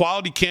wasn't a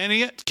quality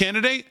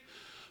candidate.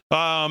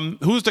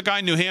 Who's the guy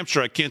in New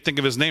Hampshire? I can't think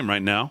of his name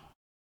right now.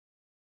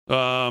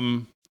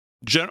 Bolduc,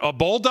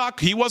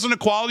 he wasn't a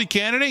quality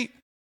candidate.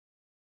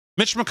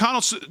 Mitch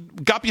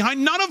McConnell got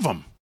behind none of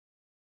them.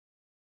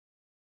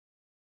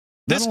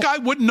 This guy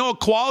wouldn't know a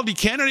quality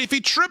candidate if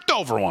he tripped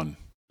over one.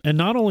 And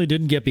not only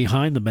didn't get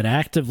behind them, but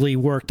actively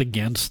worked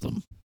against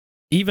them,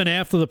 even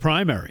after the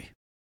primary.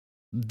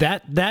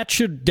 That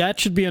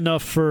should be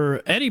enough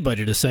for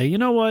anybody to say, you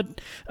know what,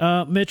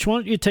 Mitch, why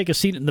don't you take a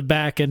seat in the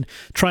back and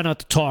try not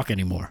to talk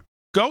anymore?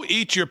 Go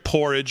eat your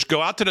porridge,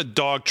 go out to the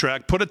dog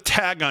track, put a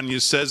tag on you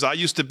that says, I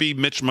used to be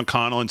Mitch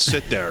McConnell, and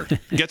sit there.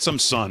 Get some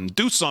sun.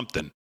 Do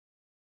something.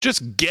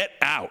 Just get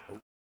out.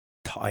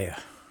 Tire.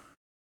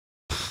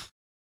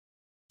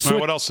 All right,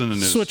 what else in the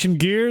news? Switching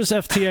gears,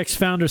 FTX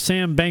founder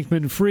Sam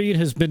Bankman-Fried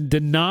has been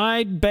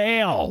denied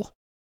bail.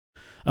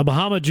 A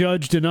Bahama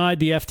judge denied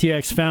the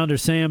FTX founder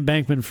Sam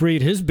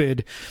Bankman-Fried his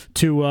bid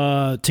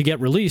to get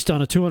released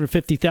on a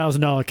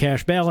 $250,000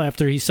 cash bail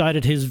after he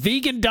cited his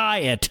vegan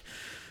diet.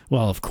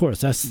 Well, of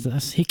course,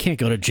 that's he can't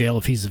go to jail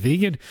if he's a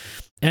vegan,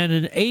 and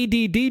an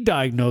ADD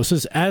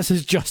diagnosis as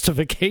his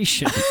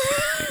justification.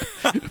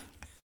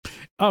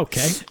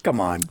 Okay.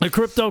 Come on. The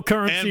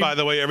cryptocurrency. And by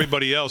the way,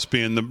 everybody else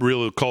being the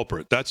real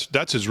culprit.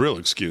 That's his real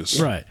excuse.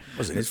 Right.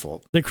 Wasn't his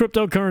fault. The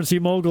cryptocurrency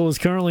mogul is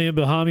currently in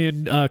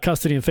Bahamian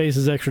custody and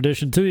faces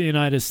extradition to the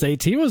United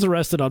States. He was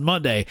arrested on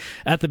Monday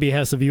at the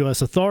behest of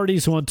U.S.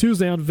 authorities, who on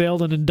Tuesday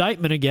unveiled an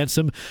indictment against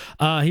him.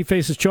 He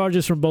faces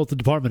charges from both the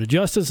Department of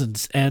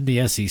Justice and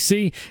the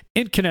SEC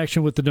in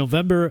connection with the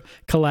November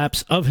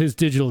collapse of his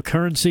digital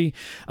currency.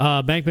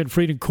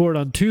 Bankman-Fried in court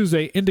on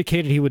Tuesday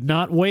indicated he would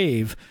not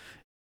waive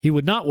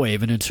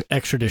an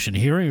extradition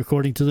hearing,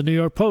 according to the New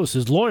York Post.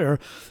 His lawyer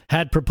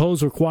had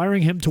proposed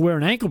requiring him to wear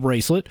an ankle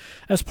bracelet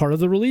as part of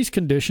the release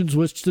conditions,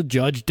 which the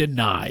judge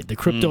denied. The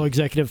crypto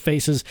executive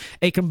faces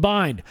a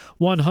combined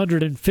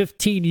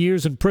 115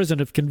 years in prison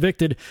if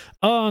convicted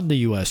on the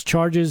U.S.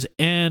 charges,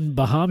 and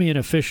Bahamian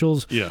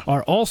officials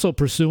are also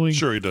pursuing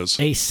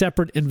a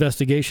separate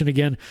investigation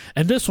again.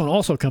 And this one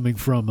also coming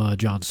from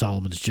John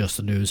Solomon's Just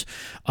the News.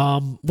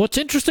 What's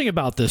interesting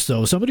about this,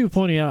 though, somebody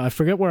pointing out, I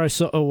forget where I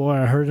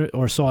heard it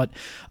or saw it.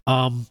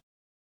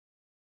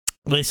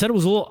 They said it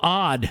was a little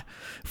odd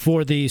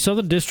for the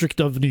Southern District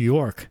of New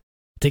York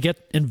to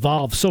get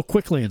involved so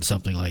quickly in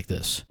something like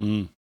this.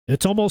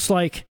 It's almost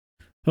like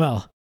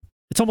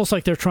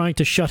they're trying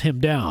to shut him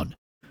down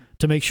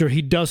to make sure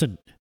he doesn't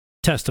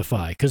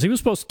testify, because he was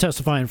supposed to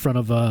testify in front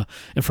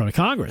of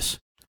Congress.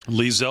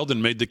 Lee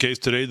Zeldin made the case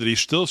today that he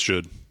still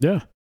should.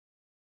 Yeah.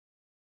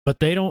 But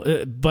they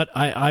don't. But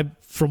I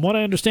from what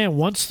I understand,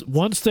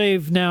 once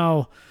they've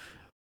now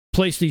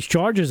place these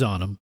charges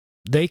on him,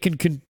 they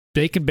can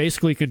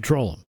basically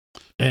control him,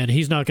 and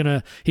he's not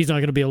gonna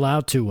be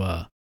allowed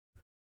to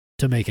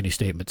make any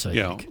statements. I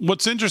think.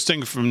 What's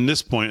interesting from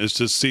this point is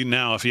to see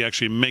now if he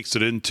actually makes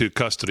it into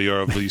custody,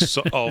 or if he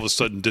all of a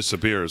sudden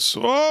disappears.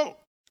 Oh,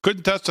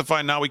 couldn't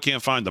testify. Now we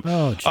can't find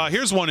him.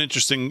 Here's one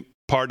interesting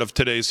part of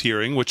today's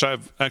hearing, which I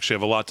actually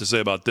have a lot to say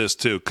about this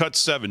too. Cut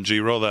 7,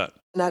 G, roll that.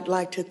 And I'd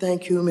like to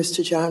thank you,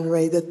 Mr. John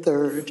Ray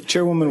III.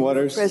 Chairwoman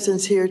Waters.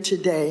 Presence here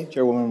today.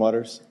 Chairwoman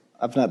Waters.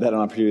 I've not had an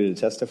opportunity to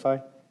testify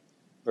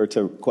or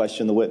to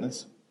question the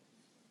witness.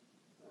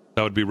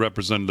 That would be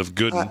Representative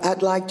Gooden.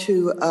 I'd like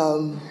to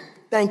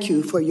thank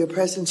you for your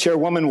presence.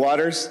 Chairwoman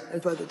Waters.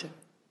 And for the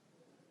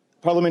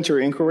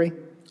parliamentary inquiry.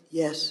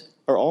 Yes.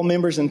 Are all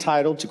members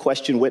entitled to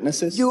question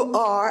witnesses? You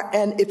are,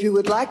 and if you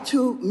would like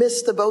to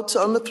miss the votes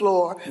on the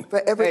floor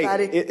for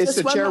everybody. Hey, it's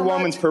the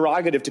chairwoman's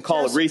prerogative to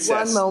call a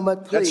recess. 1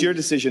 moment, please. That's your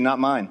decision, not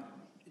mine.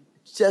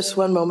 Just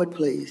 1 moment,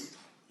 please.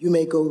 You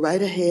may go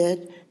right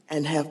ahead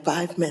and have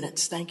 5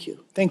 minutes. Thank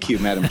you. Thank you,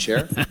 Madam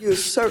Chair. You're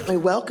certainly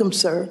welcome,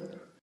 sir.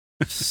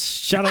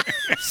 Shut up.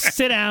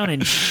 Sit down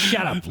and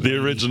shut up. The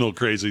original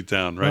Crazy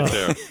Town right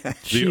there.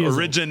 The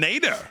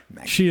originator.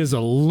 She is a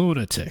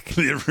lunatic.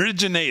 The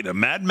originator,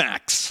 Mad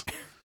Max.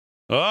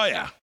 Oh,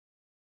 yeah.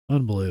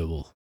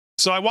 Unbelievable.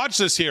 So I watched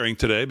this hearing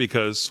today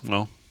because,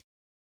 well,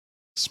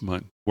 it's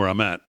where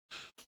I'm at.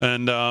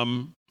 And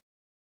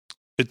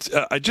it's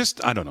I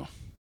don't know.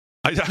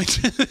 I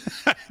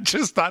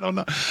don't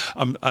know.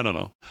 I don't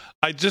know.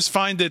 I just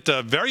find it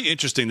very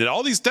interesting that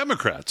all these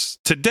Democrats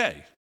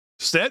today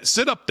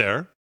sit up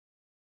there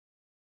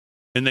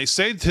and they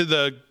say to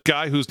the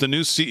guy who's the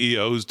new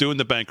CEO, who's doing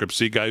the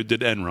bankruptcy, guy who did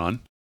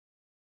Enron,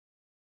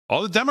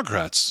 all the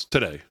Democrats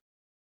today,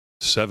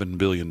 $7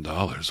 billion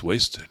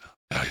wasted.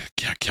 I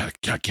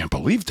can't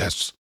believe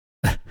this.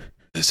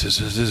 This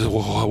is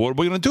what are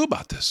we going to do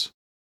about this?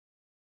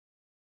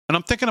 And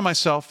I'm thinking to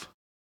myself,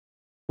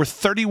 we're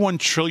 $31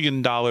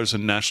 trillion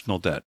in national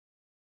debt.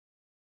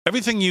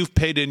 Everything you've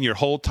paid in your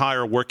whole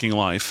entire working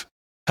life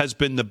has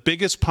been the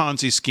biggest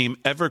Ponzi scheme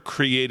ever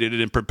created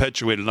and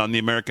perpetuated on the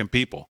American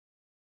people.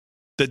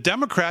 The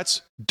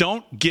Democrats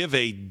don't give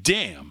a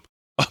damn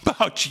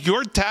about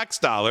your tax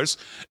dollars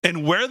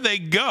and where they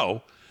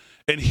go.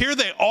 And here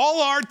they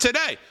all are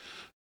today.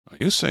 Are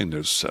you saying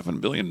there's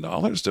 $7 billion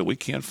that we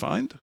can't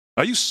find?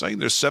 Are you saying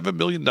there's $7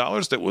 billion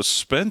that was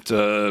spent?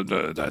 I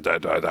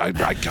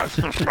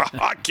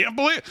can't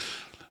believe it.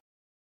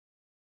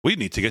 We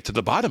need to get to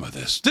the bottom of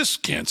this. This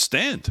can't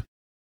stand.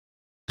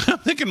 I'm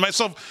thinking to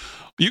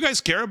myself, you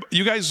guys care?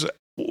 You guys,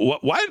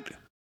 what?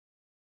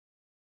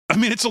 I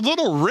mean, it's a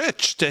little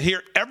rich to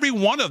hear every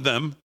one of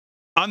them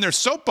on their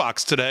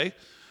soapbox today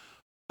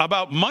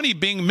about money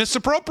being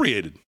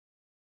misappropriated.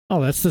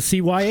 Oh, that's the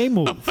CYA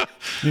move.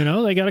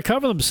 They got to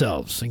cover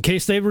themselves in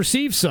case they've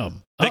received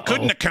some. They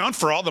couldn't account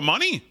for all the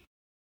money?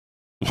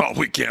 Well,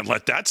 we can't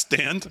let that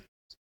stand.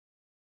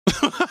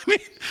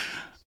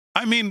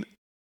 I mean,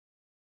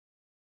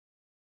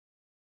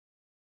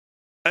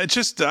 it's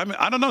just,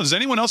 I don't know. Does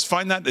anyone else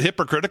find that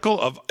hypocritical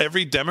of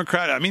every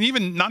Democrat? I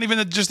mean, not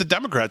even just the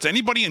Democrats.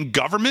 Anybody in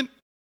government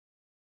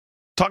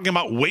talking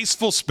about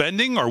wasteful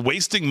spending or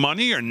wasting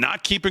money or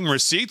not keeping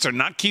receipts or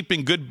not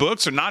keeping good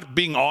books or not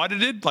being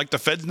audited like the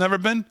Fed's never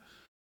been?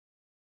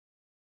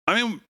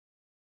 I mean,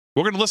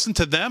 we're going to listen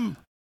to them?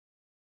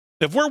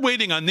 If we're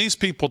waiting on these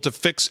people to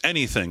fix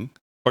anything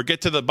or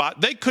get to the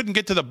bottom, they couldn't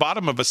get to the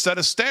bottom of a set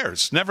of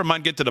stairs. Never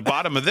mind get to the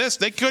bottom of this.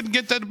 They couldn't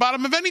get to the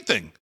bottom of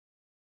anything.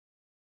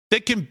 They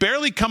can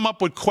barely come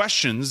up with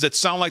questions that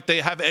sound like they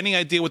have any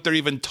idea what they're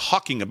even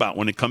talking about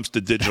when it comes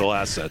to digital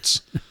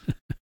assets.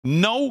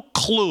 No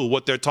clue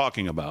what they're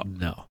talking about.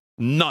 No.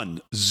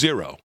 None.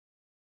 Zero.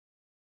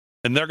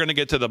 And they're going to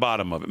get to the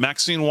bottom of it.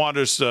 Maxine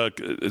Waters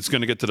is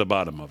going to get to the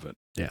bottom of it.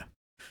 Yeah.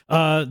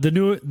 The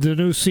new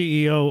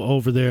CEO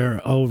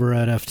over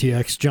at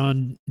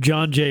FTX,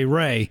 John J.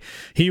 Ray,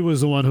 he was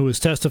the one who was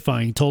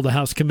testifying, told the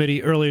House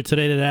committee earlier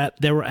today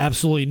that there were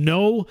absolutely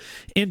no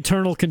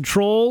internal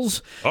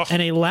controls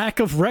and a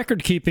lack of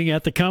record keeping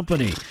at the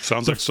company.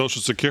 Sounds like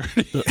Social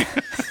Security.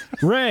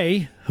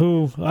 Ray,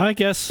 who I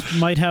guess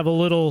might have a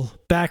little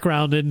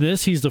background in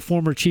this, he's the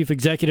former chief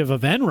executive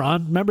of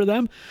Enron, remember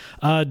them?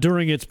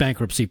 During its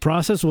bankruptcy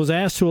process, was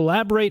asked to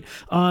elaborate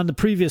on the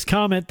previous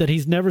comment that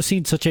he's never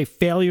seen such a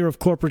failure of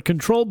corporate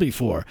control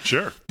before.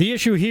 Sure. The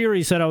issue here,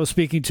 he said, I was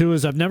speaking to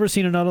is I've never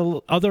seen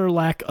another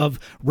lack of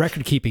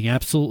record keeping,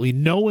 absolutely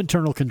no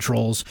internal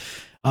controls.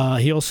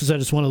 He also said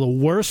it's one of the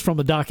worst from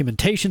a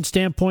documentation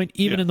standpoint.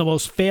 Even in the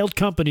most failed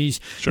companies,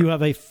 you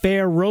have a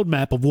fair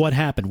roadmap of what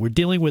happened. We're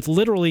dealing with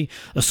literally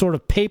a sort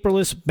of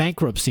paperless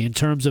bankruptcy in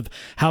terms of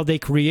how they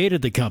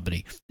created the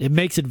company. It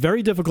makes it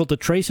very difficult to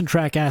trace and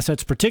track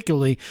assets,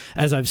 particularly,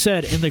 as I've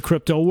said, in the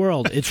crypto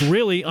world. It's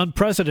really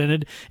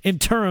unprecedented in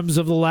terms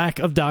of the lack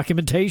of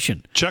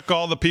documentation. Check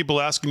all the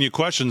people asking you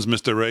questions,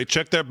 Mr. Ray.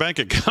 Check their bank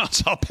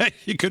accounts. I'll bet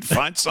you could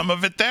find some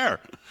of it there.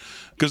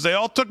 Because they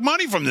all took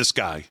money from this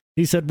guy.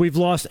 He said, we've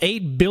lost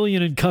 $8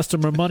 billion in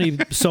customer money,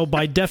 so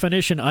by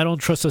definition, I don't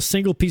trust a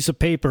single piece of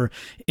paper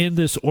in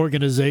this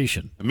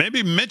organization.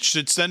 Maybe Mitch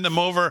should send him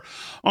over.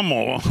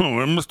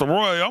 Mr.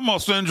 Roy, I'm going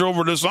to send you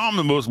over this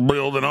omnibus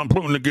bill that I'm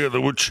putting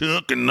together with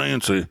Chuck and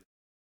Nancy.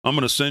 I'm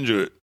going to send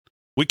you it.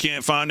 We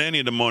can't find any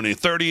of the money.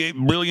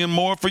 $38 billion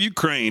more for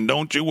Ukraine.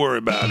 Don't you worry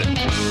about it.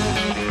 It's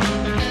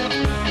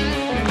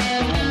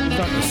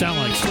starting to sound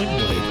like Sling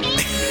Blade.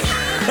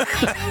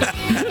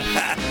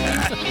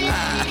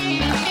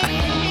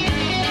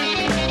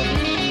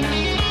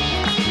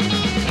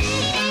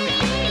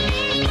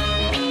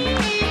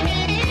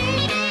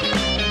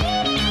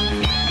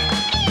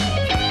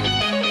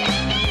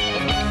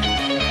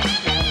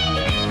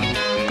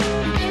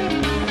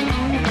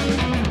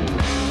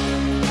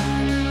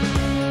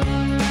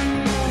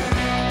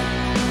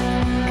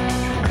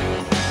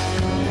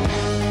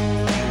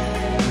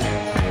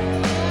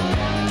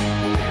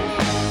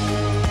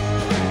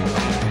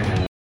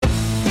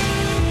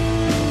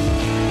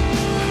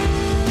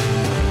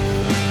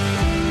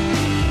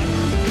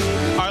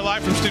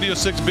 Studio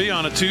 6B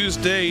on a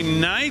Tuesday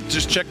night.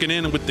 Just checking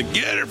in with the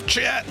Getter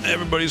chat.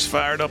 Everybody's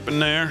fired up in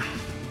there.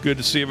 Good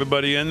to see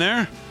everybody in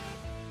there.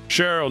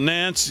 Cheryl,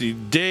 Nancy,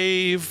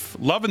 Dave.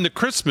 Loving the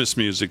Christmas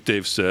music,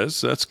 Dave says.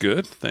 That's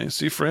good. Thanks.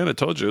 See, Fran, I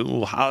told you, a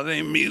little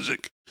holiday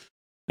music.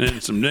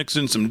 And some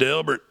Nixon, some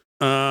Dilbert.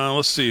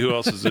 Let's see who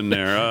else is in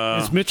there.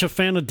 Is Mitch a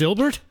fan of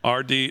Dilbert?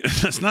 RD.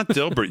 That's not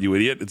Dilbert, you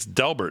idiot. It's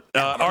Delbert.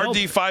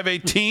 RD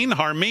 518,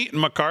 Harmeet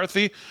and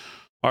McCarthy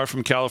are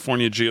from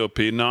California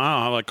GOP. No,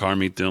 I like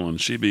Harmeet Dillon.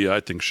 I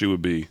think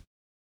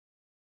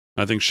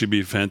she'd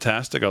be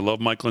fantastic. I love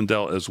Mike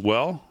Lindell as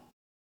well.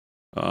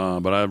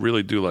 But I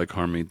really do like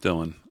Harmeet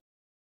Dillon.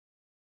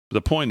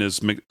 The point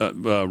is,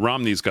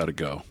 Romney's got to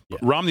go.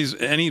 Yeah.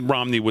 Any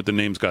Romney with the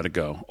name's got to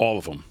go. All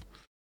of them.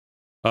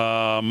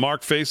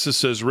 Mark Faces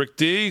says, Rick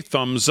D,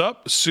 thumbs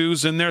up.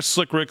 Sue's in there.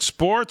 Slick Rick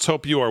Sports,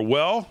 hope you are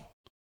well.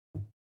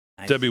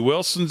 Nice. Debbie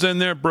Wilson's in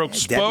there. Broke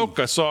Spoke.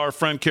 Debbie. I saw our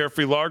friend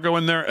Carefree Largo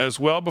in there as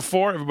well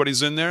before.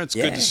 Everybody's in there. It's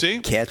good to see.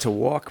 Care to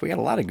Walk. We got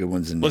a lot of good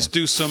ones in there. Let's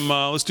do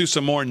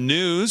some more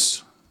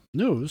news.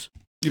 News?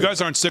 You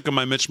guys aren't sick of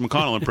my Mitch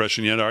McConnell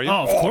impression yet, are you?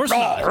 Oh, of course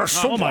not.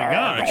 Oh, my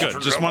God. All right,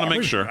 good. Just want to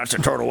make sure. That's a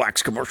Total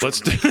Wax commercial.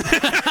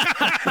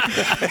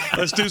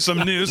 Let's do some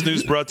news.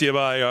 News brought to you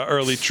by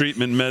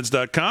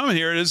earlytreatmentmeds.com.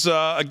 Here it is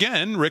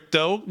again,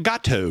 Ricto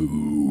Gatto.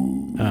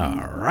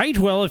 All right.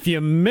 Well, if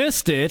you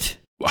missed it,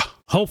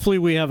 hopefully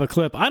we have a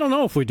clip. I don't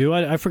know if we do.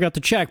 I forgot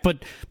to check. But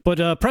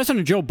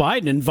President Joe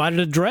Biden invited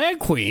a drag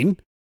queen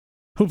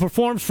who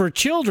performs for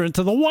children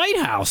to the White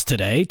House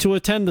today to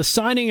attend the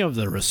signing of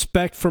the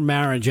Respect for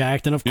Marriage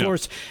Act. And, of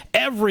course,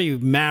 every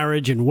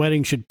marriage and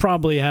wedding should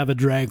probably have a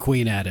drag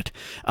queen at it.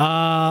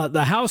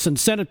 The House and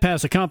Senate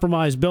passed a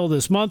compromise bill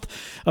this month,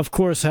 of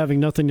course, having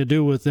nothing to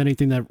do with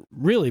anything that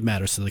really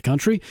matters to the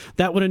country,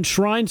 that would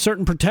enshrine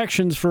certain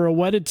protections for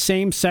wedded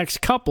same-sex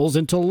couples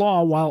into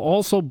law while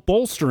also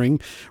bolstering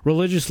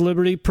religious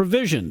liberty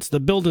provisions. The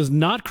bill does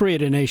not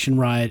create a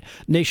nationwide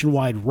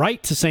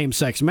right to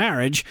same-sex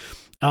marriage,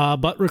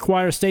 but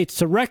require states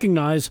to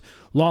recognize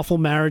lawful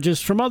marriages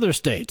from other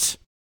states.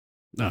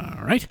 All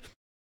right.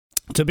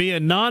 To be a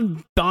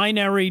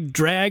non-binary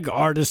drag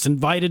artist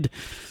invited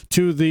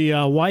to the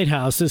White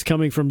House, this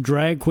coming from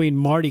drag queen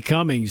Marty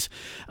Cummings,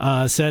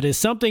 said, is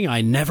something I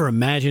never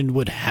imagined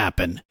would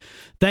happen.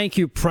 Thank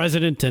you,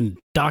 President and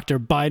Dr.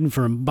 Biden,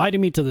 for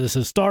inviting me to this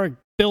historic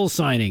bill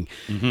signing.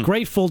 Mm-hmm.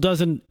 Grateful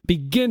doesn't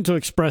begin to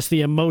express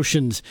the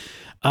emotions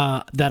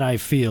that I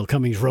feel,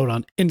 Cummings wrote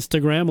on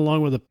Instagram,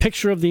 along with a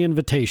picture of the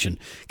invitation.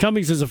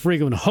 Cummings is a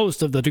frequent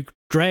host of the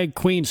Drag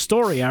Queen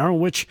Story Hour, in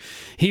which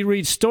he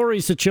reads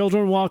stories to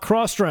children while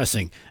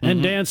cross-dressing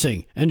and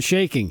dancing and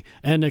shaking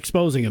and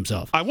exposing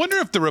himself. I wonder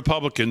if the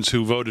Republicans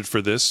who voted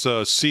for this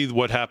see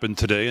what happened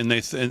today, and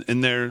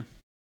they're,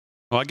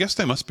 well, I guess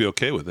they must be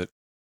okay with it.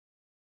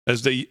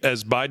 As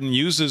Biden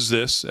uses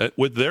this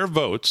with their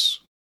votes,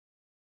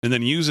 and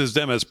then uses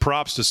them as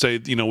props to say,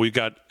 we've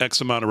got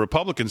X amount of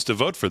Republicans to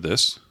vote for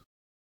this,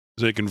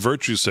 so they can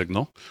virtue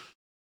signal.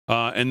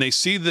 And they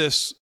see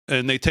this,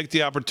 and they take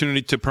the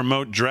opportunity to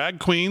promote drag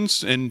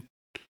queens and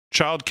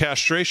child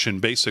castration,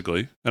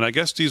 basically. And I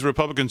guess these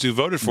Republicans who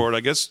voted for it, I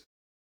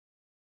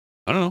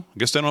don't know, I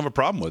guess they don't have a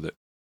problem with it.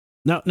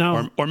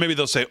 No. Or maybe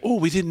they'll say,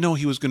 we didn't know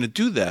he was going to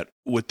do that,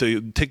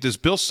 take this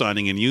bill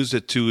signing and use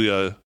it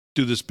to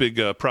do this big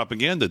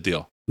propaganda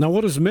deal. Now,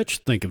 what does Mitch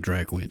think of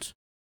drag queens?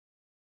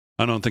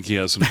 I don't think he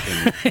has an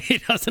opinion. He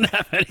doesn't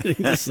have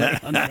anything to say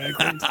on drag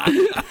queens.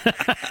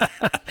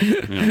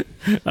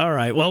 All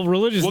right. Well,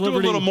 religious liberty.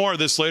 We'll do a little more of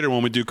this later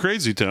when we do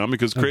Crazy Town,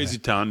 because Crazy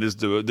Town is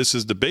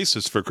the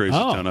basis for Crazy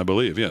Town, I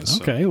believe. Yes.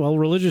 Okay. Well,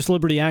 religious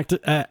liberty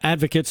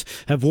advocates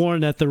have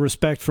warned that the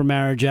Respect for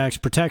Marriage Act's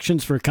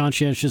protections for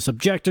conscientious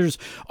objectors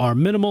are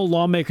minimal.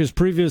 Lawmakers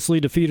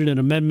previously defeated an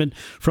amendment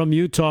from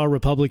Utah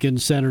Republican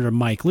Senator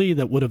Mike Lee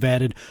that would have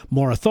added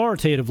more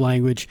authoritative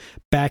language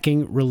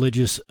backing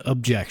religious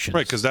objections.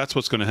 Right, because that's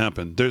what's going to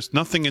happen. There's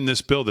nothing in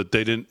this bill that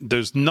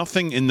there's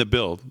nothing in the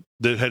bill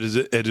that had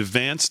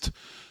advanced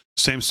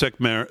same-sex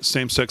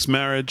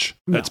marriage.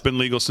 No. That's been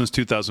legal since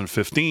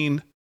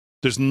 2015.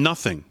 There's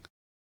nothing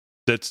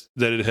that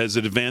it has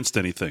advanced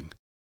anything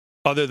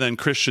other than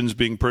Christians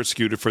being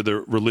persecuted for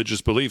their religious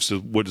beliefs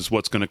is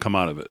what's going to come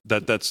out of it.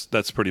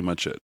 That's pretty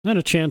much it. And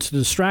a chance to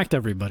distract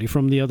everybody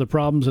from the other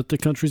problems that the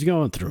country's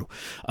going through.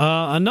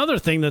 Another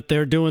thing that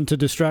they're doing to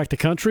distract the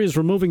country is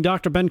removing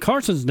Dr. Ben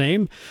Carson's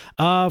name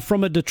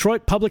from a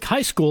Detroit public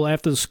high school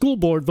after the school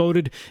board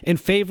voted in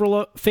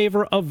favor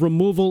of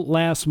removal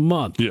last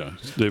month. Yeah,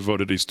 they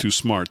voted he's too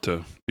smart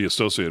to be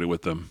associated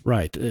with them.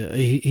 Right.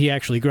 He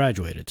actually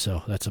graduated,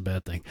 so that's a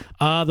bad thing.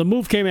 The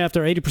move came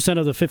after 80%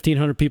 of the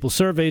 1,500 people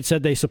surveyed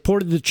said they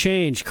supported the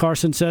change.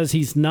 Carson says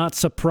he's not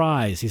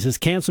surprised. He says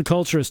cancel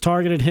culture has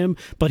targeted him,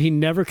 but he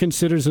never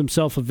considers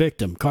himself a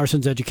victim.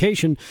 Carson's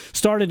education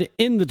started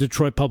in the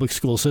Detroit public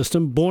school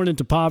system. Born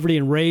into poverty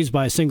and raised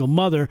by a single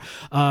mother,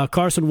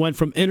 Carson went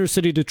from inner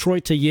city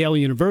Detroit to Yale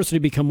University to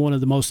become one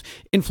of the most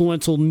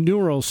influential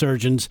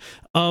neurosurgeons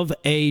of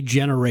a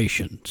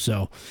generation.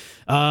 So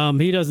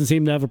he doesn't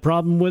seem to have a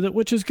problem with it,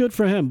 which is good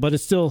for him, but it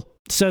still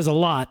says a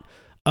lot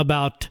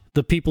about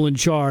the people in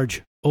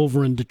charge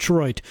over in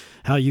Detroit,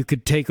 how you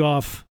could take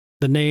off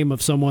the name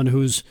of someone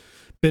who's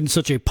been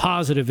such a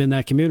positive in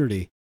that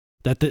community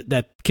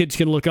that kids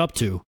can look up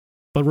to,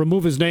 but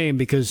remove his name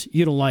because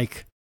you don't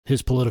like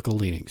his political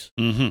leanings.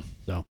 Mm-hmm.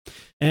 So,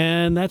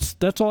 and that's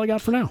all I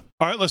got for now.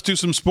 All right, let's do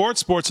some sports.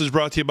 Sports is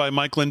brought to you by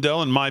Mike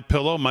Lindell and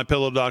MyPillow,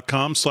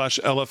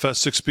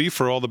 mypillow.com/LFS6B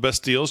for all the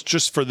best deals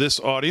just for this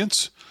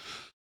audience.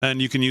 And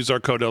you can use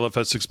our code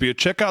LFS6B at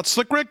checkout.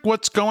 Slick Rick,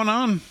 what's going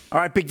on? All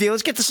right, big deal.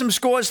 Let's get to some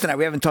scores tonight.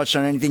 We haven't touched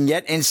on anything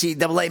yet.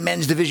 NCAA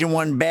Men's Division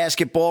I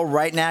basketball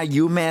right now.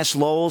 UMass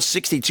Lowell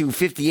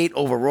 62-58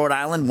 over Rhode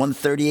Island.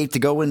 1:38 to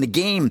go in the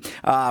game.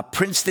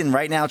 Princeton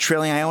right now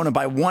trailing Iona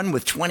by 1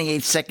 with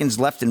 28 seconds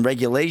left in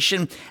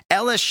regulation.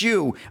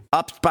 LSU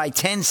up by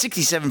 10,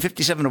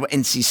 67-57 over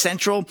NC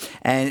Central.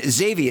 And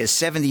Xavier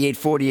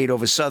 78-48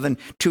 over Southern.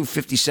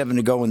 2:57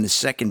 to go in the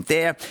second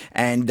there.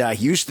 And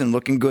Houston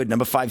looking good.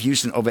 Number 5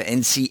 Houston over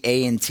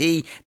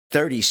NC-A&T,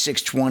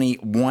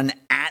 36-21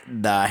 at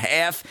the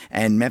half.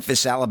 And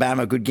Memphis,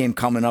 Alabama, good game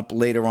coming up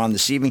later on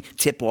this evening.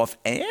 Tip-off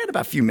in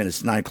about a few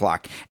minutes, 9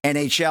 o'clock.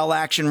 NHL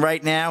action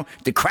right now.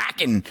 The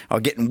Kraken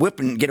are get a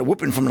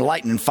whipping from the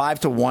Lightning,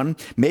 5-1.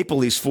 Maple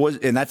Leafs 4,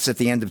 and that's at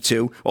the end of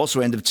 2. Also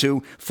end of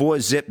 2,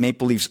 4-0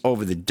 Maple Leafs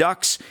over the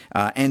Ducks.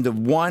 End of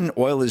 1,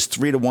 Oilers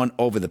 3-1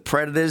 over the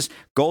Predators.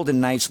 Golden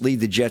Knights lead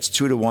the Jets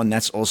 2-1.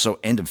 That's also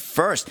end of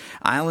first.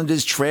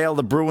 Islanders trail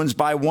the Bruins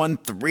by 1,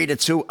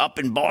 3-2 up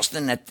in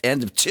Boston at the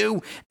end of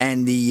 2.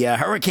 And the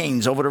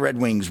Hurricanes over the Red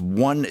Wings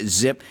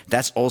 1-0.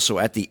 That's also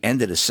at the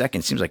end of the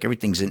second. Seems like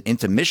everything's in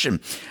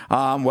intermission.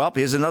 Well,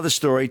 here's another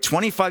story.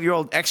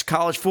 25-year-old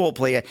ex-college football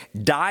player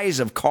dies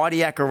of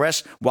cardiac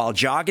arrest while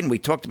jogging. We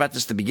talked about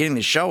this at the beginning of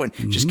the show and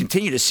just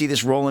continue to see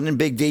this rolling in.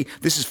 Big D.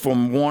 This is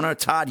from Warner.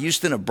 Todd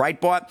Houston of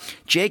Breitbart.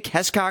 Jake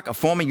Hescock, a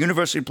former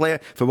university player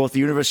for both the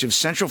University of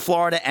Central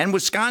Florida and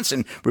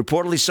Wisconsin,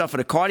 reportedly suffered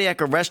a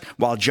cardiac arrest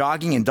while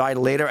jogging and died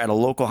later at a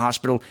local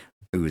hospital.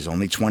 He was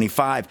only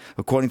 25.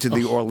 According to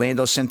the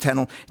Orlando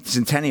Centennial,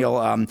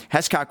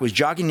 Hescock was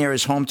jogging near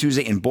his home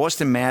Tuesday in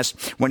Boston, Mass.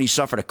 when he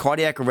suffered a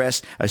cardiac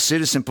arrest. A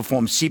citizen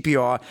performed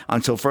CPR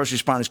until first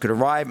responders could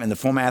arrive, and the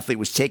former athlete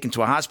was taken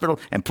to a hospital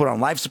and put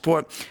on life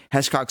support.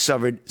 Hescock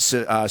suffered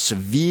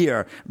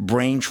severe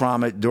brain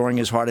trauma during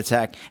his heart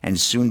attack and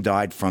soon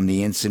died from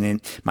the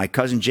incident. My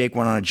cousin Jake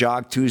went on a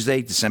jog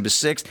Tuesday, December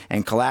 6th,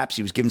 and collapsed.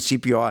 He was given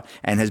CPR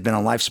and has been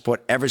on life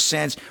support ever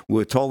since. We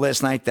were told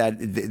last night that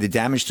the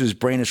damage to his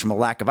brain is from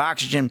a lack of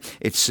oxygen.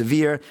 It's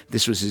severe.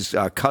 This was his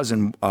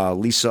cousin,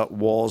 Lisa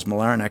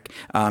Walls-Malarnik.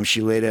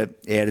 She later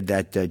added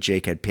that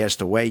Jake had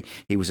passed away.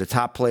 He was a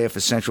top player for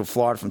Central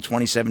Florida from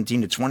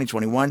 2017 to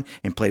 2021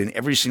 and played in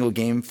every single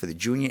game for the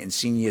junior and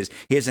senior years.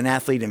 Here's an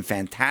athlete in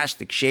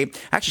fantastic shape.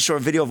 I actually saw a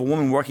video of a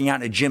woman working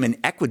out in a gym in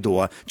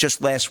Ecuador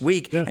just last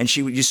week. Yeah. And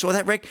you saw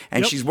that, Rick?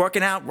 And she's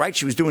working out, right?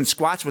 She was doing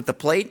squats with the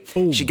plate.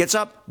 Ooh. She gets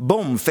up,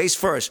 boom, face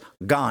first,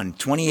 gone,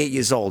 28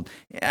 years old.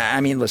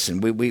 I mean,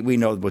 listen, we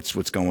know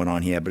what's going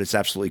on here, but it's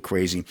absolutely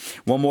crazy.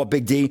 One more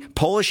big D.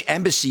 Polish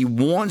embassy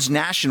warns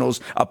nationals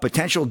of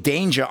potential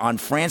danger on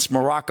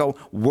France-Morocco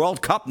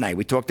World Cup night.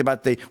 We talked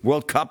about the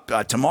World Cup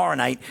tomorrow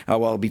night.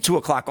 Well, it'll be 2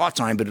 o'clock our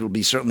time, but it'll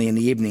be certainly in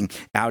the evening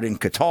out in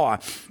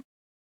Qatar,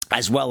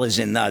 as well as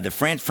in the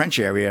French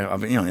area of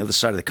the other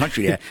side of the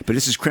country there. But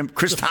this is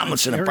Chris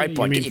Tomlinson of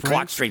Breitbart. Get your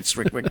clock straight,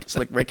 Slick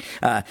Rick.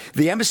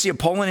 The Embassy of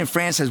Poland in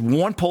France has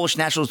warned Polish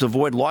nationals to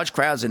avoid large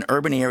crowds in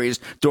urban areas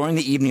during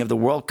the evening of the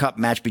World Cup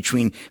match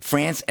between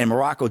France and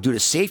Morocco due to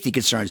safety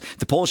concerns.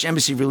 The Polish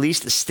Embassy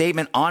released a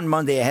statement on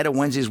Monday ahead of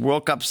Wednesday's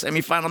World Cup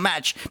semifinal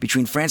match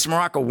between France and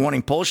Morocco,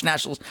 warning Polish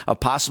nationals of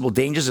possible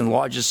dangers in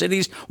larger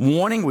cities.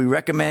 Warning, we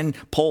recommend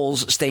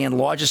Poles stay in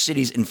larger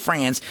cities in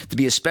France to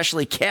be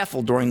especially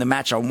careful during the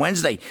match on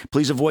Wednesday.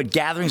 Please avoid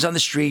gatherings on the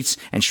streets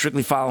and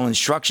strictly follow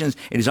instructions.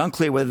 It is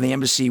unclear whether the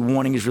embassy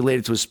warning is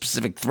related to a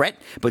specific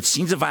threat, but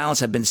scenes of violence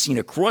have been seen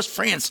across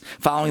France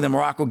following the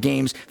Morocco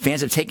games.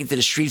 Fans have taken to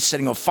the streets,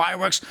 setting off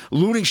fireworks,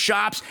 looting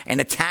shops, and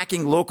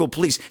attacking local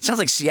police. Sounds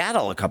like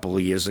Seattle a couple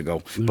of years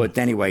ago. But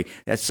anyway,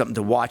 that's something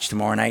to watch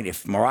tomorrow night.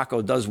 If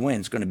Morocco does win,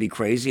 it's going to be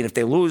crazy. And if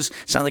they lose,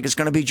 sounds like it's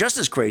going to be just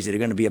as crazy. They're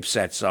going to be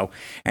upset.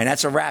 And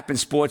that's a wrap in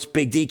sports.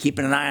 Big D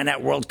keeping an eye on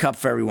that World Cup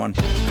for everyone.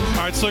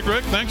 All right, Slick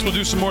Rick, thanks. We'll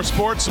do some more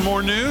sports, some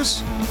more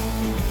news.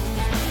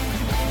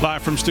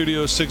 Live from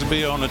Studio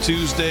 6B on a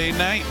Tuesday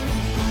night.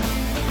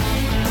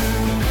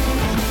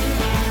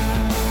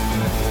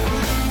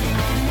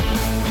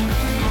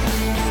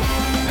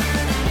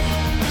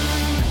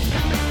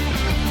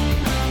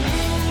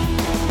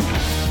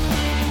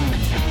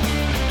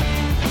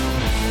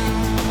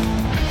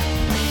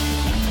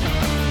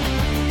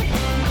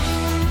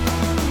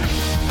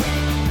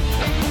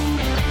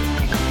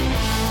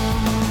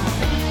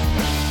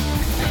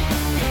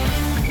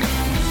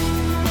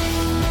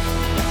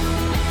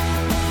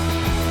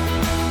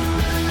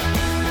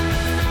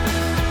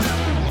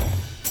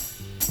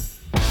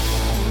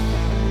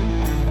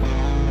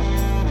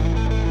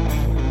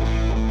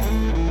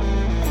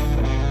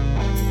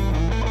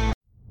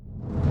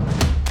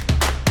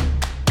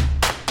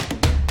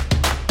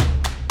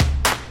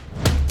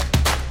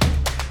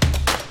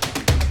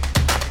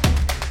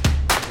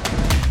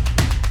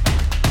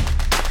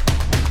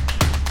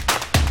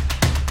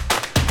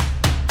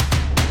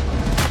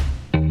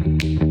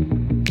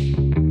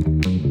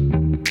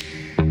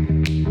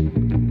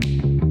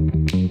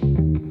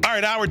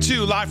 hour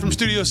 2, live from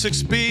Studio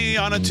 6B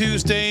on a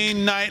Tuesday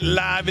night,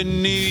 live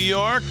in New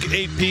York,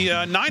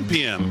 9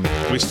 p.m.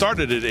 We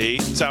started at 8.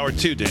 It's hour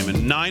 2,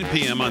 Damon. 9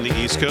 p.m. on the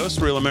East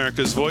Coast. Real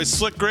America's Voice.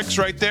 Slick Rick's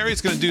right there.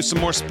 He's going to do some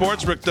more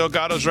sports. Rick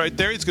Delgado's right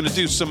there. He's going to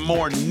do some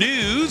more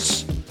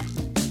news.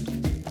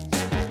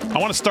 I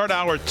want to start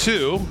hour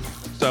 2.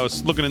 So I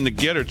was looking in the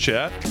Getter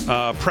chat.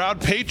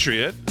 Proud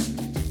Patriot.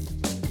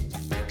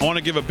 I want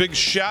to give a big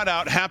shout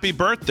out, happy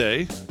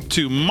birthday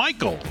to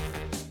Michael.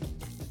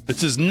 It's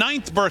his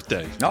 9th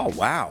birthday. Oh,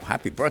 wow.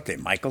 Happy birthday,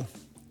 Michael.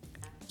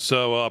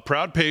 So,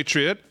 Proud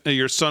Patriot,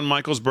 your son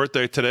Michael's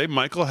birthday today.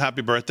 Michael,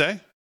 happy birthday.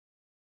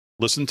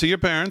 Listen to your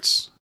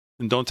parents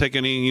and don't take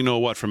any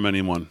you-know-what from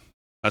anyone.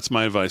 That's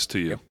my advice to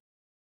you. Yep.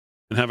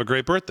 And have a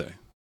great birthday.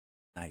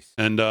 Nice.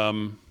 And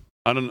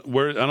I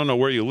don't know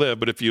where you live,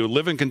 but if you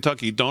live in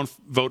Kentucky, don't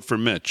vote for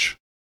Mitch.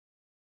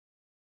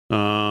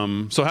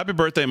 So happy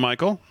birthday,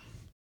 Michael.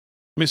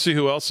 Let me see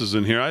who else is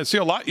in here. I see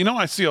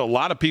a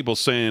lot of people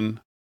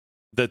saying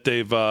that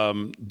they've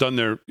done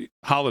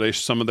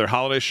some of their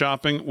holiday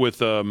shopping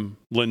with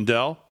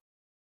Lindell.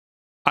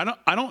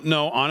 I don't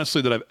know,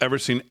 honestly, that I've ever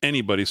seen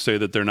anybody say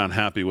that they're not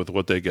happy with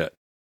what they get.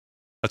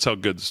 That's how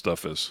good the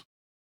stuff is.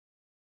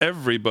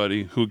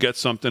 Everybody who gets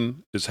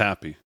something is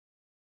happy.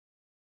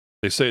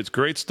 They say it's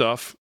great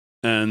stuff,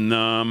 and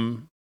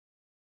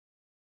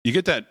you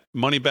get that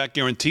money-back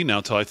guarantee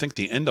now till I think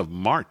the end of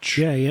March.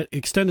 Yeah, you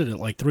extended it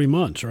like 3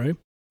 months, right?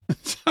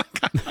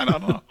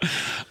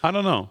 I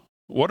don't know.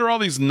 What are all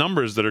these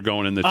numbers that are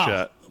going in the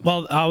chat?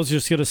 Well, I was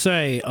just going to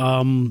say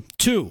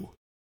 2.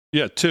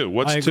 Yeah, 2.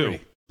 What's 2?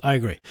 I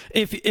agree.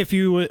 If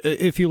you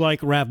like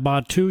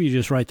RavMod 2, you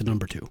just write the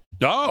number 2.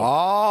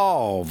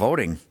 Oh,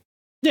 voting.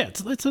 Yeah,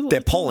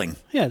 they're polling.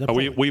 Yeah, are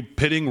we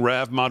pitting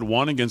RavMod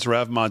 1 against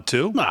RavMod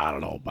 2? I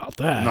don't know about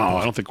that. No,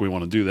 I don't think we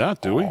want to do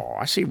that, do we?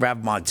 I see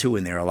RavMod 2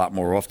 in there a lot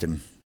more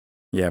often.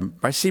 Yeah,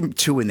 I see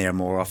 2 in there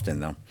more often,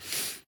 though.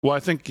 Well,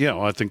 I think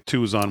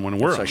 2 is on when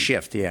we're on. It's a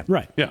shift, yeah.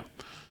 Right. Yeah.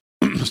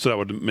 So that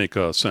would make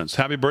sense.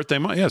 Happy birthday,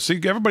 Mike. Yeah, see,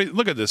 everybody,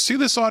 look at this. See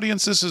this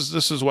audience? This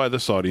is why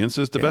this audience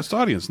is the best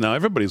audience. Now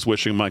everybody's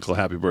wishing Michael a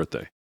happy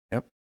birthday.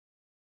 Yep.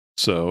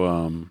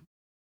 So,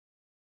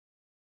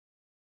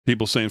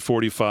 people saying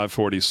 45,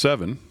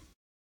 47.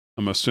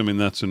 I'm assuming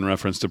that's in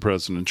reference to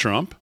President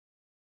Trump.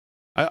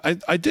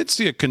 I did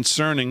see a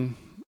concerning,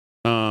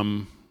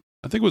 I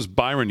think it was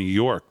Byron, New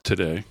York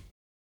today.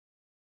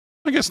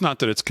 I guess not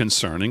that it's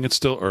concerning. It's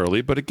still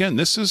early. But again,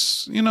 this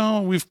is,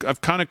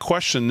 I've kind of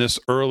questioned this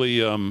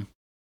early.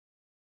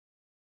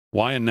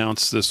 Why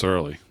announce this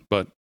early?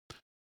 But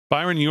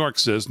Byron, New York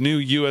says new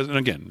U.S. And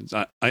again,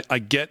 I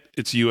get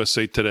it's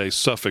USA Today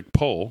Suffolk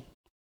poll.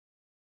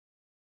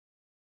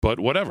 But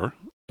whatever.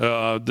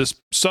 This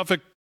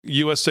Suffolk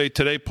USA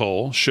Today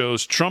poll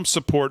shows Trump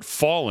support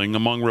falling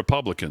among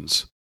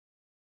Republicans.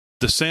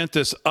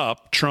 DeSantis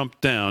up,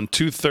 Trump down.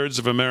 2/3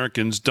 of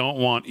Americans don't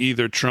want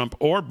either Trump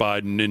or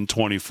Biden in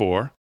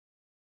 24.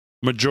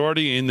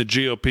 Majority in the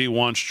GOP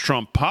wants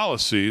Trump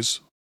policies,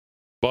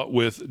 but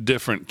with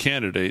different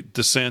candidate,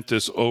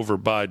 DeSantis over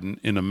Biden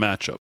in a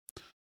matchup.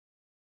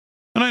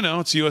 And I know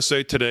it's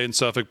USA Today and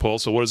Suffolk poll,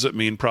 so what does it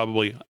mean?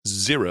 Probably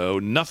 0,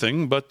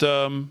 nothing. But,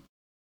 when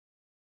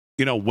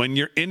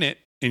you're in it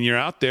and you're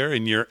out there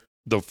and you're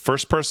the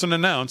first person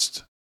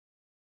announced,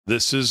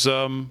 this is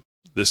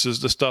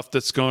the stuff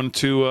that's going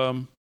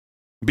to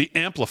be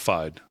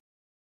amplified.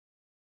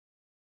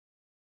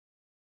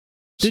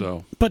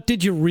 But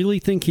did you really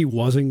think he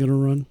wasn't going to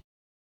run?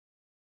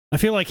 I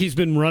feel like he's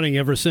been running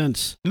ever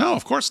since. No,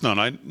 of course not.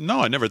 I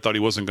never thought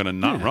he wasn't going to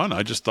not run.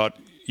 I just thought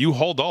you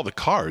hold all the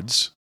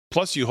cards,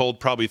 plus you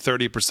hold probably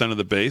 30% of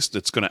the base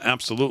that's going to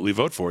absolutely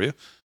vote for you.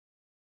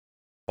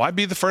 Why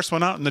be the first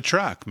one out in the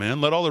track, man?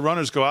 Let all the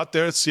runners go out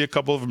there, see a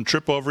couple of them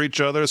trip over each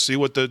other, see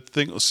what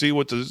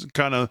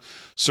kind of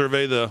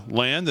survey the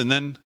land, and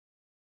then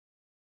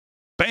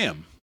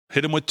bam,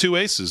 hit them with 2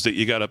 aces that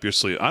you got up your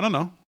sleeve. I don't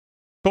know.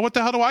 But what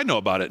the hell do I know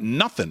about it?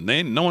 Nothing.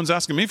 No one's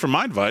asking me for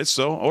my advice,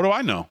 so what do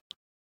I know?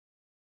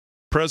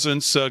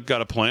 President's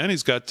got a plan.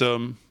 He's got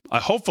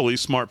hopefully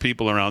smart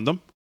people around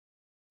him.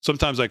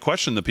 Sometimes I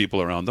question the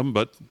people around them,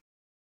 but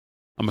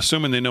I'm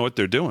assuming they know what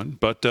they're doing.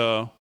 But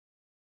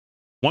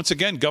once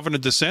again, Governor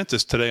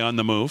DeSantis today on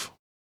the move.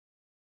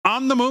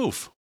 On the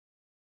move.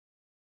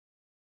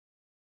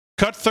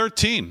 Cut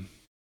 13.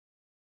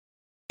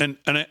 And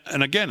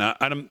again,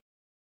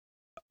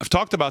 I've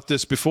talked about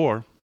this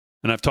before,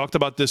 and I've talked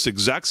about this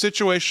exact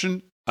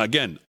situation.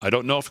 Again, I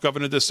don't know if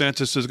Governor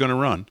DeSantis is going to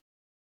run,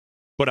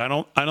 but I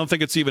don't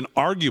think it's even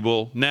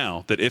arguable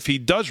now that if he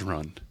does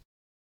run,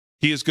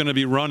 he is going to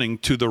be running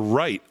to the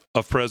right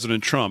of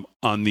President Trump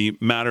on the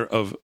matter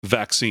of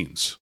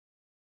vaccines.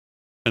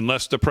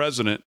 Unless the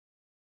president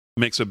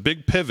makes a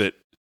big pivot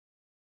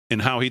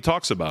in how he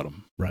talks about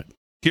them. Right.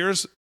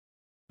 Here's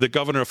the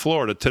governor of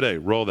Florida today.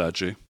 Roll that,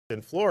 G.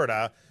 In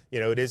Florida,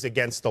 it is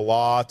against the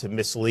law to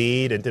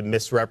mislead and to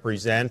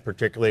misrepresent,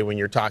 particularly when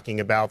you're talking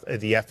about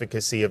the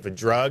efficacy of a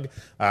drug.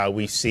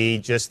 We see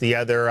just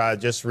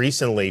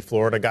recently,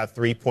 Florida got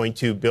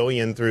 $3.2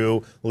 billion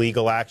through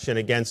legal action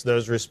against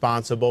those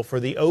responsible for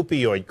the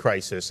opioid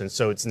crisis. And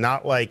so it's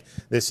not like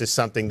this is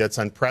something that's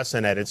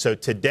unprecedented. So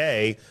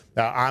today,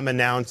 I'm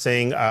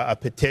announcing a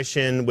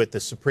petition with the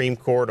Supreme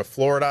Court of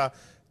Florida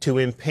to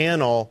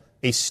impanel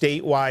a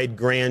statewide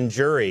grand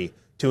jury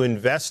to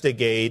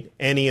investigate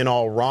any and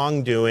all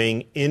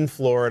wrongdoing in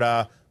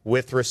Florida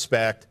with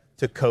respect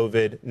to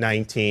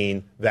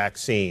COVID-19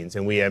 vaccines.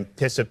 And we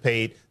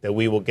anticipate that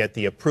we will get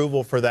the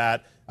approval for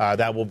that.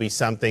 That will be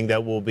something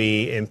that will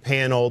be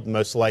impaneled,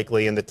 most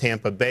likely in the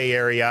Tampa Bay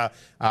area,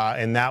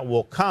 and that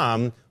will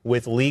come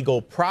with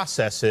legal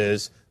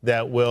processes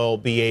that will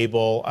be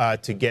able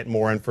to get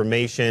more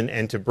information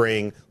and to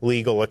bring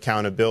legal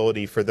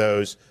accountability for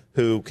those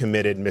who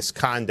committed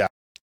misconduct.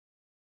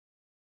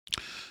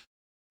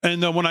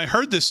 And when I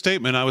heard this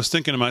statement, I was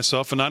thinking to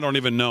myself, and I don't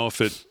even know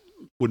if it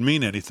would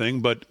mean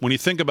anything, but when you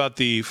think about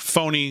the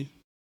phony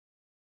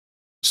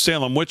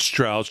Salem witch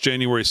trials,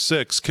 January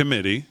 6th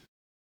committee,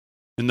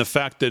 and the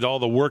fact that all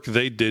the work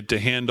they did to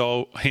hand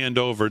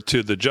over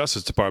to the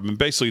Justice Department,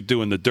 basically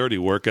doing the dirty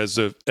work as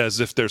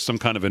if there's some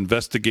kind of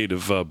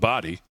investigative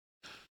body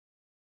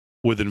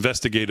with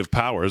investigative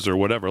powers or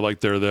whatever, like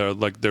they're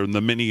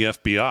the mini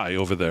FBI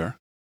over there.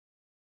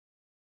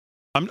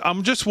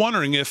 I'm just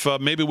wondering if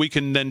maybe we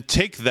can then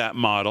take that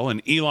model and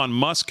Elon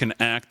Musk can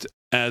act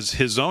as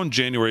his own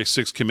January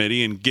 6th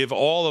committee and give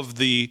all of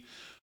the,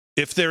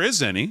 if there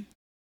is any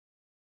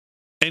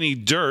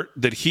dirt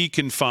that he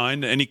can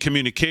find, any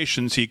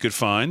communications he could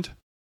find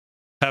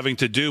having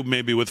to do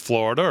maybe with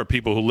Florida or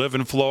people who live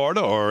in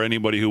Florida or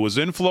anybody who was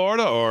in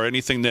Florida or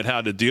anything that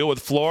had to deal with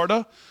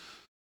Florida.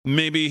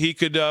 Maybe he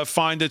could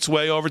find its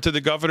way over to the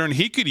governor and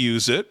he could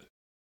use it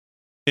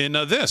in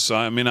this.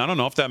 I mean, I don't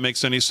know if that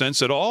makes any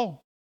sense at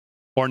all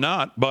or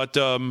not, but,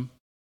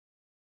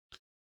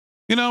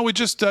 we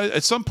just,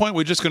 at some point,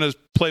 we're just going to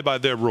play by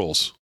their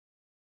rules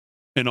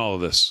in all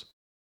of this.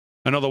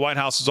 I know the White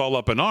House is all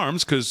up in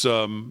arms because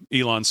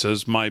Elon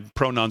says my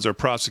pronouns are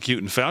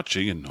prosecuting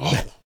Fauci, and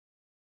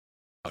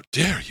how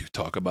dare you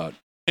talk about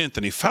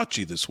Anthony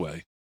Fauci this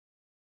way?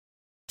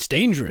 It's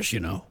dangerous,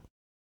 Well,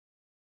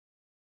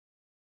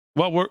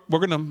 we're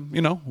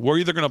we're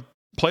either going to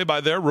play by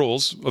their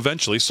rules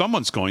eventually.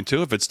 Someone's going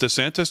to. If it's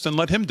DeSantis, then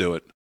let him do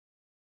it.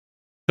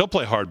 He'll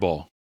play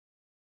hardball.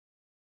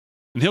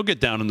 And he'll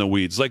get down in the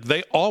weeds like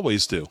they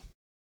always do.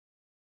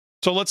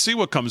 So let's see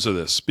what comes of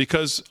this,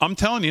 because I'm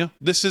telling you,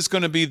 this is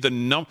going to be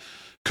the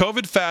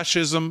COVID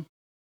fascism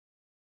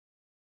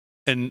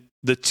and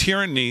the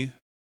tyranny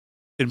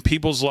in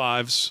people's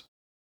lives,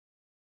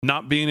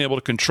 not being able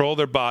to control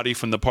their body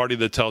from the party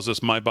that tells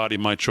us my body,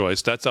 my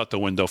choice. That's out the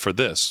window for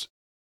this.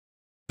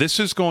 This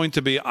is going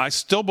to be, I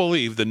still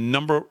believe, the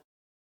number,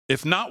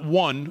 if not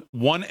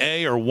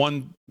 1A or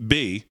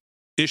 1B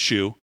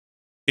issue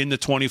in the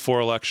 24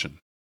 election.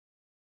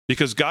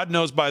 Because God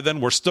knows by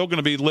then we're still going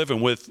to be living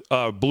with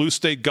blue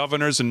state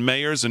governors and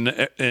mayors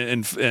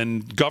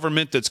and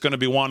government that's going to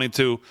be wanting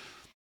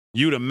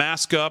you to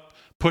mask up,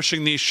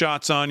 pushing these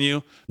shots on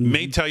you,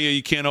 may tell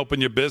you can't open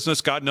your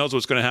business. God knows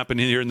what's going to happen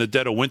here in the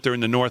dead of winter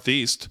in the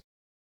Northeast.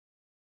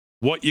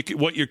 What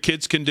your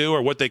kids can do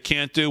or what they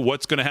can't do,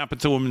 what's going to happen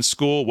to them in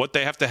school, what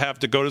they have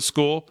to go to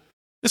school.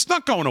 It's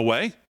not going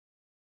away.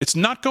 It's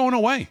not going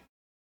away.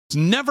 It's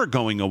never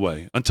going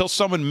away until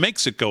someone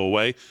makes it go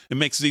away and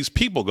makes these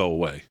people go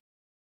away.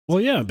 Well,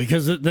 yeah,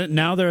 because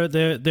now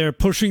they're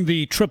pushing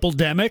the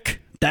triple-demic.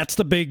 That's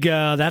the big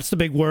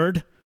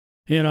word.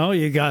 You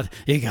got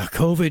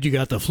COVID, you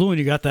got the flu, and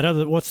you got that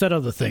other. What's that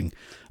other thing?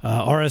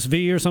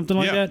 RSV or something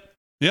like that.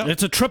 Yeah,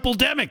 it's a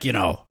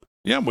triple-demic.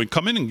 Yeah, we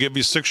come in and give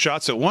you 6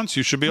 shots at once.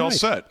 You should be all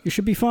set. You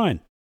should be fine.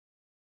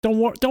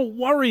 Don't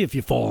worry if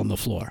you fall on the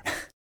floor.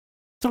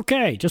 It's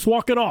okay. Just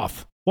walk it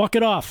off. Walk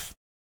it off.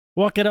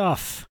 Walk it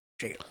off.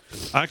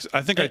 I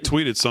think I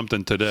tweeted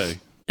something today.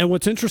 And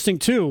what's interesting,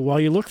 too, while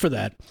you look for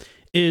that,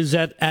 is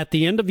that at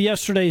the end of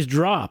yesterday's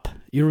drop,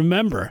 you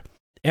remember,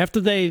 after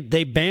they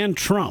banned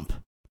Trump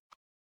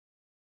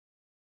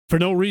for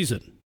no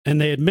reason,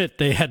 and they admit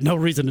they had no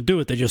reason to do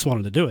it, they just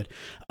wanted to do it.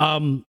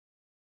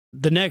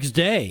 The next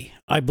day,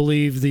 I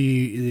believe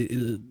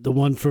the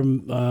one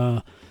from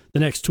the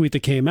next tweet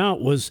that came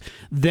out was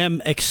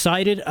them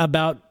excited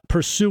about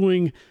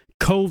pursuing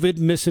COVID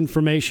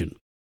misinformation.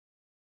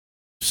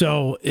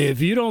 So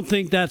if you don't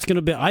think that's going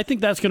to be, I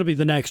think that's going to be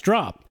the next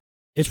drop.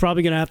 It's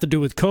probably going to have to do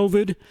with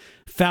COVID,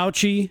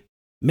 Fauci.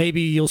 Maybe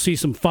you'll see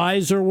some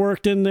Pfizer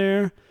worked in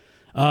there.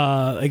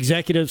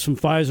 Executives from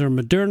Pfizer and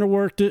Moderna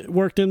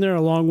worked in there,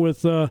 along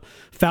with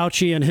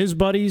Fauci and his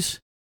buddies,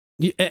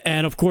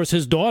 and of course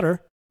his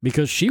daughter,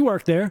 because she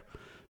worked there.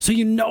 So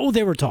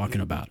they were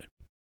talking about it.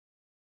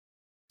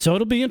 So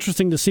it'll be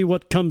interesting to see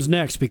what comes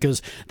next,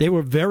 because they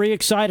were very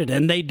excited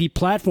and they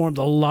deplatformed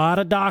a lot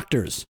of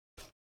doctors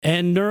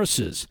and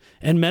nurses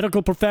and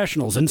medical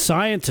professionals and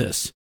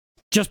scientists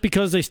just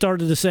because they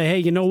started to say, hey,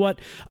 you know what?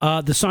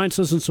 The science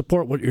doesn't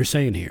support what you're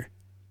saying here.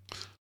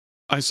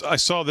 I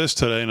saw this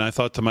today, and I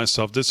thought to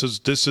myself, this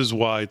is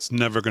why it's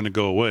never going to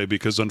go away,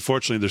 because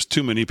unfortunately, there's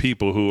too many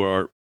people who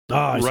are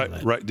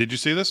right. Did you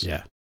see this?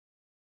 Yeah.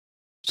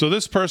 So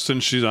this person,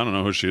 I don't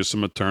know who she is,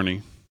 some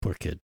attorney. Poor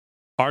kid.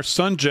 Our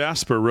son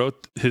Jasper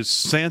wrote his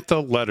Santa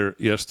letter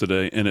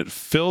yesterday, and it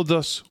filled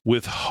us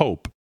with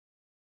hope.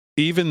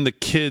 Even the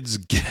kids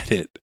get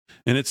it.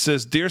 And it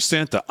says, "Dear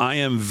Santa, I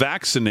am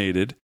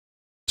vaccinated,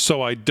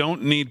 so I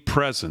don't need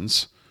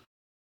presents.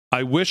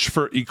 I wish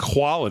for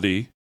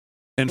equality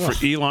and for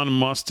Elon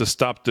Musk to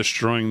stop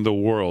destroying the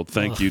world.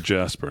 Thank you,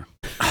 Jasper."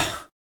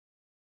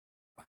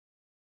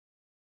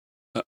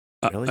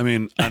 Really? I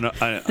mean,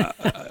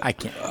 I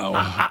can't.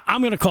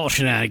 I'm going to call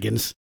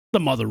shenanigans. The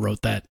mother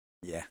wrote that.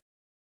 Yeah.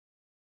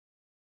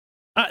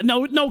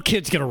 No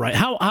kid's going to write.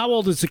 How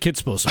old is the kid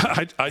supposed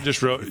to be? I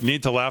just wrote,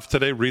 need to laugh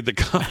today, read the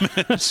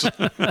comments.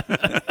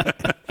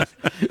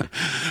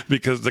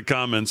 Because the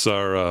comments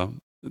are,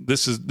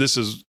 this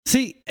is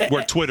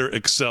where Twitter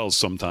excels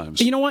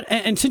sometimes. You know what?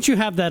 And since you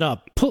have that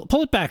up,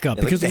 pull it back up,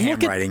 because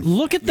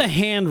look at the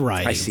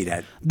handwriting. I see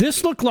that.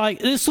 This looks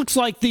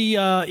like the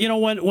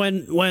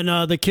when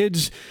the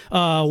kids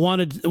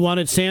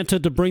wanted Santa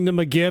to bring them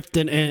a gift,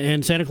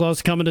 and Santa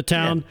Claus coming to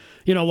town. Yeah.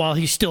 While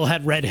he still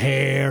had red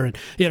hair, and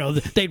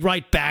they'd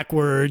write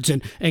backwards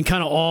and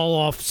kind of all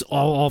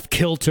off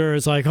kilter.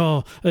 It's like,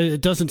 oh,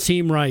 it doesn't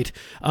seem right.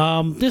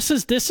 This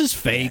is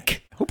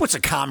fake. Who puts a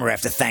comma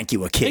after thank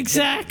you, a kid?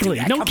 Exactly.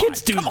 No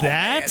kids do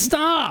that.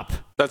 Stop.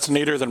 That's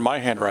neater than my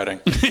handwriting.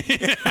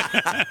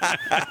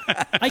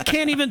 I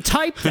can't even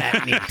type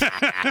that neat.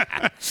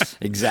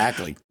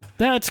 Exactly.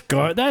 That's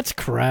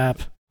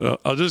crap.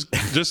 I'll just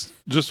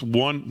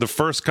the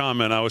first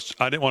comment I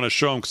didn't want to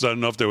show him because I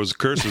didn't know if there was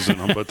curses in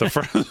them, but the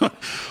first,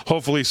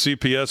 hopefully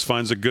CPS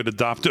finds a good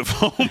adoptive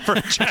home for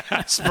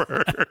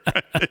Jasper.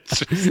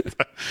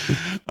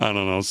 I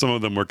don't know. Some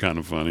of them were kind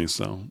of funny,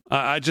 so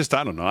I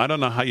don't know. I don't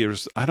know how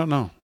I don't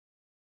know.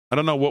 I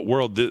don't know what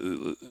world. I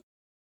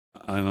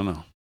don't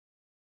know.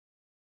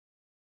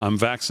 I'm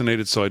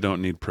vaccinated, so I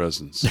don't need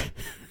presents. Okay.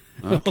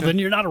 Well, then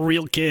you're not a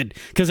real kid,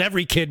 because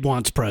every kid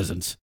wants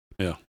presents.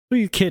 Yeah. Who are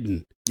you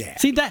kidding? Yeah.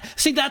 See,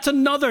 that's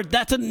another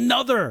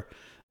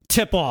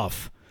tip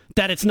off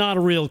that it's not a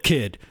real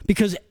kid,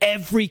 because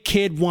every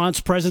kid wants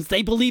presents.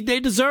 They believe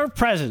they deserve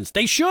presents.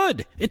 They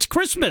should. It's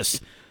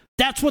Christmas.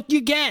 That's what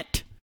you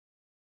get.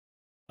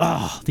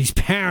 Oh, these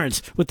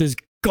parents with this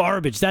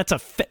garbage. That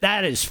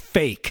is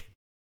fake.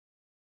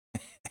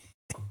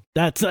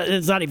 It's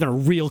not even a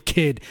real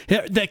kid.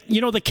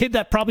 The kid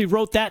that probably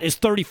wrote that is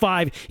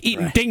 35,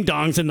 eating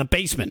ding-dongs in the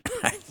basement.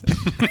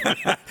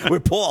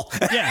 With Paul.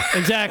 Yeah,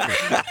 exactly.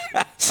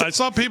 I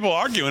saw people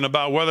arguing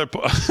about whether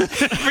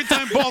every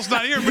time Paul's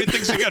not here, everybody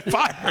thinks he got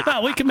fired.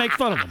 Well, we can make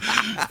fun of him.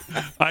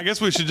 I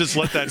guess we should just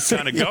let that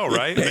kind of go,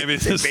 right? Maybe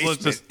let's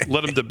just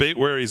let him debate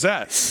where he's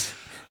at.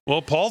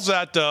 Well, Paul's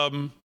at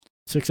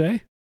 6A.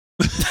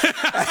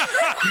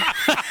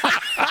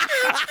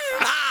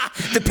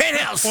 The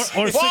penthouse.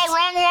 Or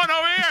wrong one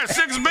over here,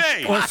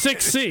 6B. Or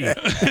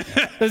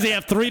 6C. Does he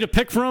have 3 to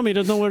pick from? He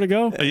doesn't know where to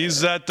go?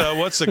 He's at,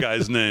 what's the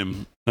guy's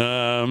name?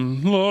 Bocelli.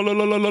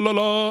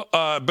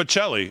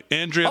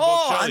 Andrea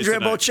Bocelli. Andrea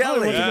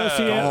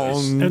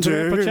Bocelli.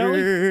 Andrea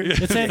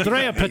Bocelli? It's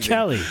Andrea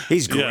Bocelli.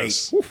 He's great.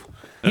 Yes.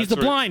 He's the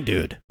blind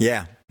dude.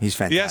 Yeah, he's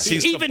fantastic.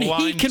 Yes, he's the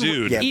blind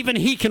dude. Even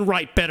he can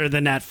write better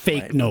than that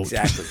fake note.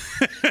 Exactly.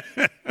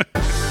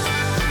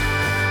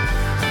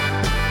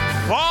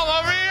 All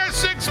over here,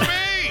 6B.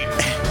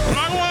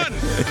 Wrong one.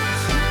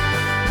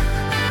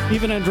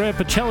 Even Andrea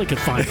Bocelli could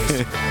find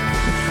this.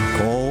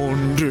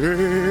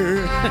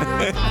 Conde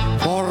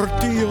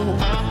Portillo.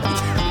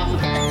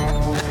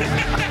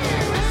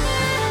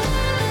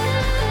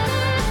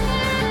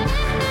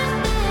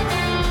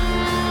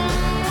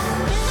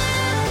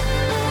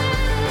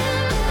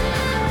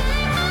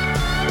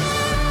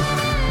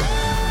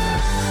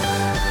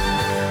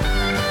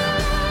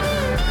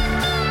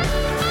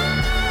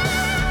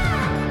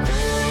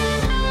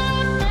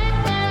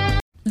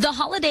 The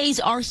holidays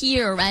are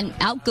here, and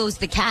out goes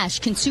the cash.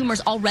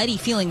 Consumers already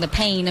feeling the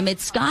pain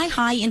amid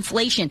sky-high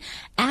inflation.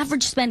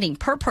 Average spending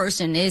per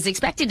person is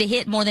expected to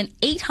hit more than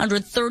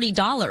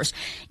 $830.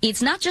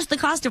 It's not just the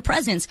cost of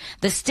presents,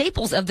 the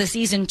staples of the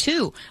season,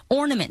 too.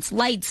 Ornaments,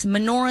 lights,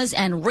 menorahs,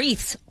 and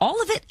wreaths,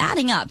 all of it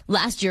adding up.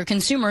 Last year,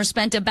 consumers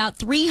spent about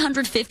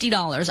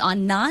 $350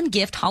 on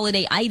non-gift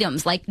holiday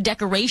items like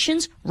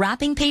decorations,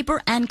 wrapping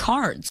paper, and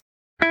cards.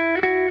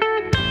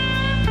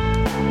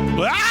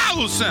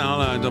 Wow,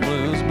 sound like the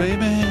blues,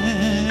 baby.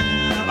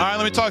 All right,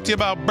 let me talk to you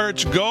about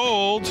Birch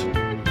Gold.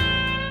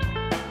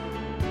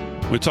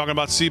 We're talking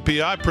about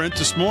CPI print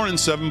this morning,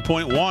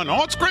 7.1.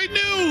 Oh, it's great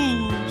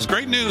news.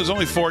 Great news.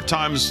 Only 4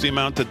 times the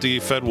amount that the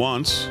Fed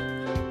wants.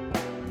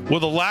 Will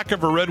the lack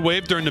of a red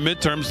wave during the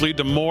midterms lead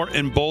to more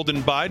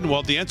emboldened Biden?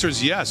 Well, the answer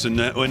is yes, and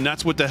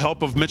that's with the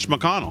help of Mitch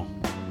McConnell.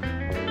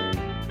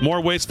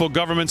 More wasteful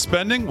government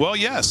spending? Well,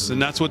 yes,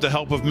 and that's with the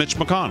help of Mitch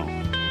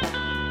McConnell.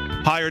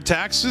 Higher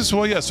taxes?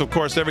 Well, yes, of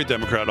course, every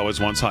Democrat always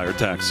wants higher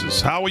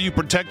taxes. How will you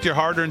protect your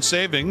hard-earned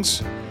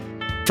savings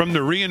from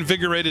the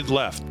reinvigorated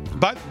left.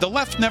 But the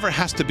left never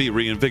has to be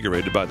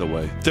reinvigorated, by the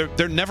way.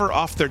 They're never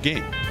off their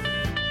game.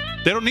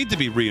 They don't need to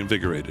be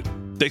reinvigorated.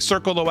 They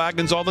circle the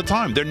wagons all the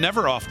time. They're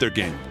never off their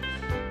game.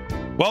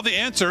 Well, the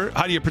answer,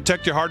 how do you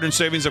protect your hard-earned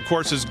savings, of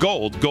course, is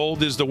gold.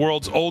 Gold is the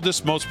world's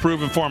oldest, most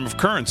proven form of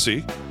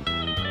currency.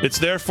 It's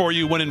there for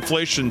you when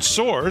inflation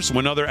soars,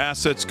 when other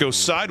assets go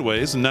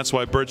sideways, and that's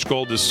why Birch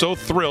Gold is so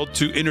thrilled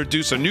to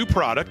introduce a new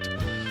product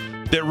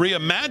that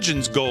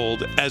reimagines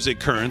gold as a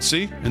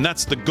currency, and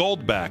that's the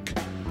Gold Back.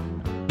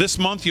 This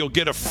month, you'll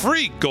get a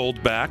free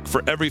Gold Back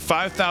for every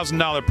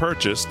 $5,000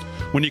 purchased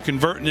when you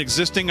convert an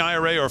existing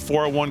IRA or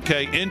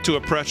 401k into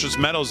a precious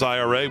metals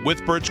IRA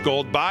with Birch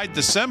Gold by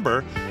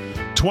December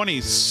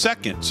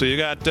 22nd. So you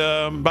got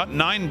about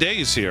 9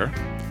 days here.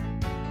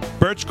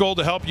 Birch Gold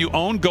to help you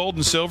own gold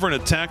and silver in a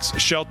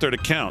tax-sheltered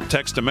account.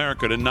 Text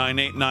America to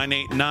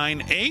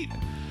 989898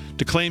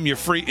 to claim your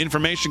free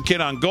information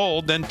kit on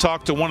gold, then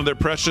talk to one of their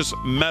precious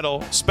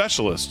metal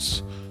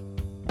specialists.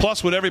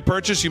 Plus, with every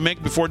purchase you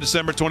make before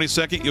December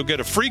 22nd, you'll get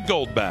a free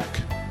Gold Back.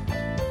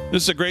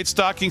 This is a great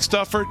stocking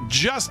stuffer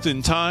just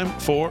in time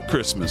for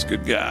Christmas.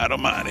 Good God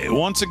Almighty.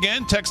 Once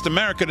again, text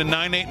America to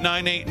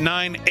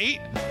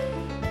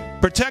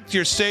 989898. Protect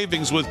your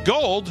savings with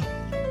gold.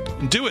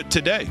 Do it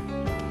today.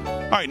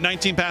 All right,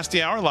 19 past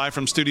the hour, live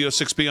from Studio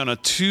 6B on a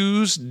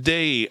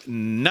Tuesday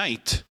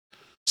night.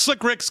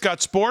 Slick Rick's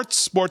got sports.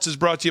 Sports is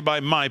brought to you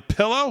by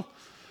MyPillow.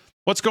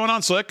 What's going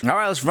on, Slick? All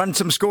right, let's run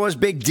some scores.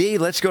 Big D,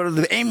 let's go to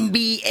the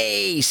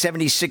NBA.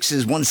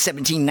 76ers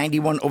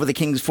 117-91 over the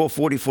Kings,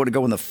 4:44 to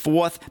go in the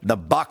fourth. The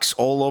Bucks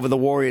all over the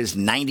Warriors,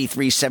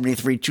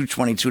 93-73,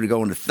 2:22 to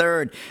go in the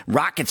third.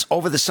 Rockets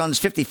over the Suns,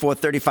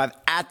 54-35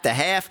 at the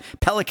half.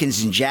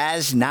 Pelicans and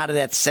Jazz knotted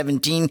at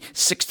 17,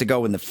 6 to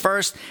go in the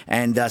first.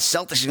 And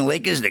Celtics and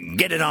Lakers to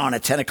get it on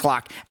at 10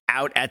 o'clock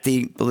out at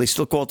will they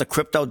still call it the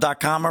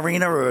Crypto.com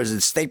arena, or is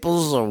it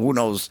Staples, or who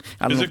knows?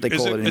 I don't know if they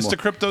call it anymore. It's the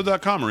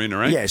Crypto.com arena,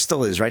 right? Yeah, it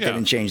still is, right? Yeah. They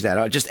didn't change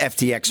that. Just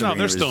FTX arena. No,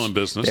 they're still in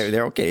business.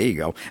 They're okay. There you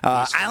go.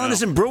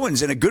 Islanders and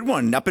Bruins in a good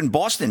one up in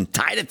Boston.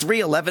 Tied at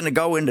 3:11 to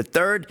go into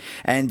third.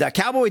 And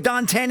Cowboy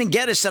Don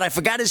Tannengettis said, I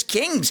forgot his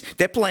Kings.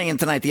 They're playing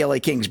tonight, the LA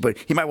Kings, but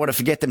he might want to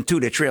forget them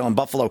too. They're trailing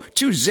Buffalo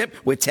 2-0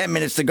 with 10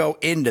 minutes to go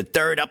into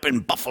third up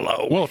in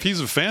Buffalo. Well, if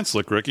he's a fan,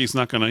 Slick Rick, he's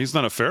not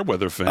a fair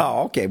weather fan.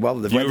 Oh, okay. Well,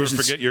 you ever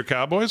forget your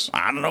Cowboys?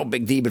 I don't know,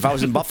 Big D, but if I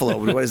was in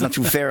Buffalo, it's not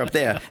too fair up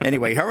there.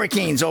 Anyway,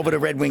 Hurricanes over the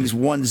Red Wings,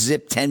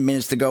 1-0, 10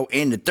 minutes to go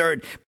into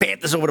third.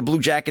 Panthers over the Blue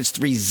Jackets,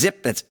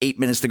 3-0. That's 8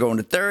 minutes to go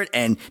into third.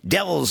 And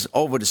Devils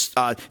over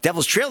the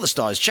Devils trail the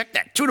Stars. Check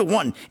that,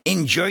 2-1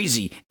 in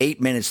Jersey.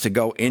 8 minutes to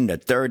go into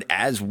third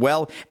as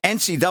well.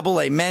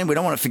 NCAA men, we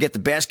don't want to forget the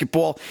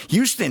basketball.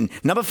 Houston,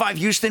 number 5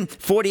 Houston,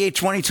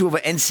 48-22 over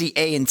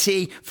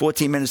NC-A&T.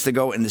 14 minutes to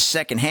go in the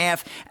second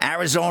half.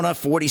 Arizona,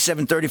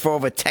 47-34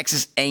 over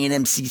Texas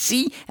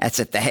A&M-CC. That's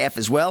at the half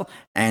as well.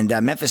 And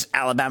Memphis,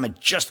 Alabama,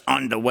 just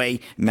underway.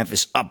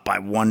 Memphis up by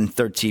 1,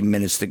 13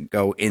 minutes to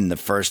go in the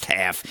first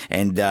half.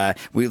 And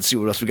we'll see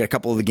what else. We got a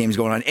couple of the games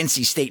going on.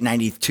 NC State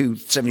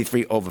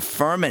 92-73 over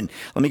Furman.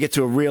 Let me get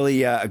to a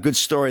really a good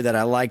story that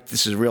I like.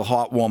 This is a real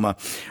heart warmer.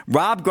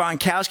 Rob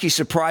Gronkowski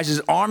surprises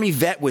Army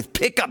vet with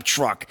pickup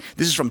truck.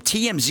 This is from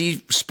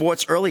TMZ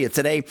Sports earlier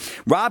today.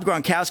 Rob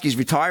Gronkowski is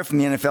retired from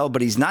the NFL,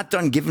 but he's not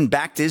done giving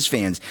back to his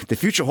fans. The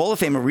future Hall of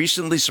Famer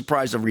recently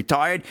surprised a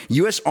retired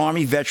U.S.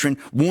 Army veteran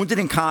wounded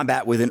in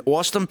combat with an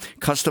awesome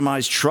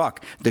customized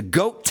truck. The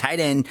GOAT tight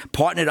end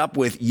partnered up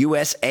with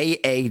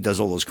USAA, does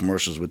all those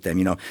commercials with them,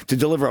 to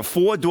deliver a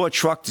 4-door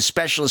truck to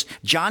specialist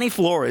Johnny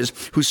Flores,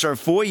 who served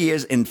 4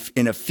 years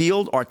in a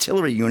field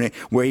artillery unit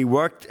where he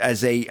worked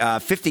as a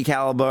 .50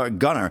 caliber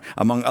gunner,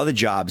 among other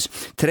jobs.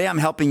 Today, I'm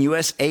helping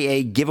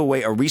USAA give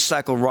away a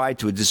recycle ride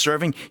to a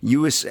deserving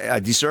U.S.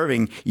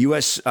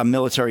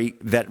 Military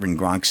veteran,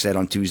 Gronk said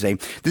on Tuesday.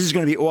 This is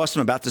going to be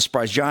awesome. About to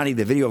surprise Johnny.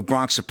 The video of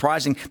Gronk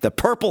surprising the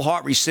Purple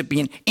Heart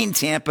recipient in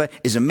Tampa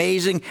is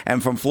amazing.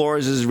 And from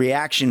Flores'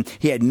 reaction,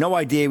 he had no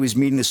idea he was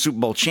meeting the Super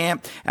Bowl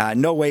champ.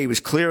 No way. He was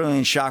clearly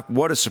in shock.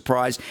 What a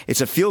surprise. It's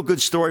a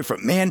feel-good story for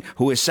a man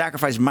who has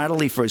sacrificed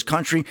mightily for his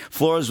country.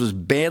 Flores was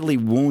badly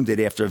wounded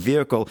after a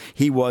vehicle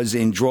he was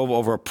in drove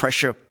over a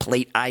pressure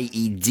plate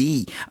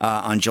IED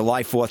on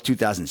July 4th,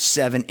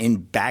 2007 in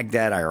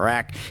Baghdad,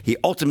 Iraq. He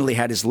ultimately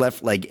had his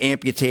left leg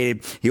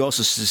amputated. He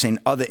also sustained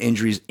other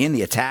injuries in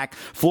the attack.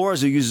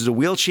 Flores, who uses a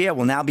wheelchair,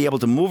 will now be able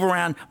to move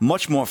around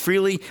much more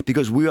freely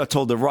because we are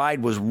told the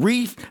ride was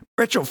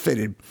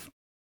retrofitted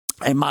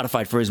and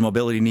modified for his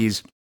mobility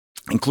needs,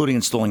 including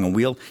installing a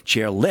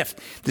wheelchair lift.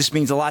 This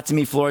means a lot to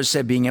me, Flores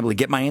said, being able to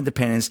get my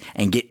independence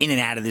and get in and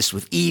out of this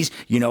with ease,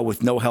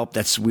 with no help.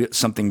 That's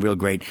something real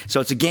great. So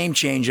it's a game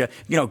changer.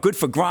 Good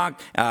for Gronk,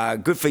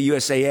 good for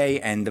USAA,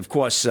 and, of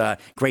course,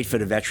 great for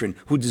the veteran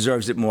who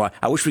deserves it more.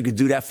 I wish we could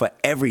do that for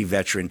every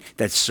veteran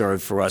that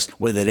served for us,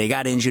 whether they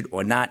got injured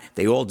or not.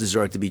 They all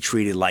deserve to be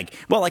treated like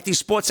these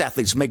sports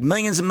athletes who make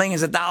millions and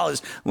millions of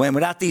dollars, when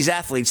without these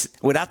athletes,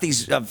 without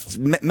these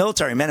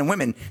military men and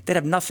women, they'd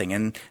have nothing.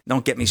 And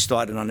don't get me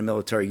started on the military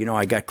military. You know,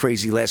 I got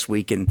crazy last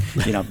week, and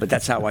but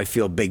that's how I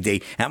feel, Big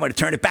D. I'm going to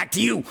turn it back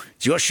to you.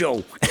 It's your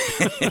show.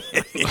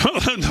 It's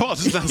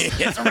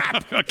a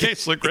wrap. Okay,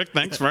 Slick Rick,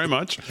 thanks very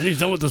much. And he's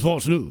done with the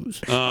sports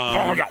news.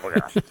 All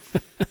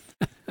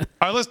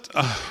right, let's.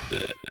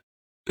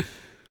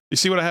 You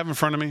see what I have in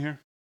front of me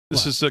here?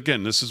 This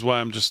is why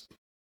I'm just.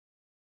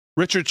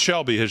 Richard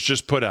Shelby has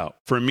just put out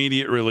for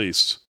immediate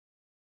release.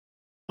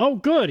 Oh,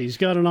 good. He's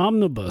got an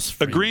omnibus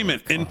framework.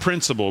 Agreement in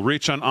principle.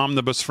 Reach on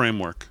omnibus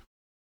framework.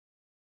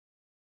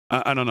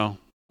 I don't know.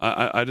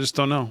 I just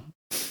don't know.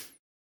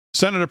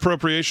 Senate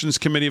Appropriations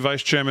Committee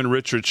Vice Chairman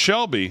Richard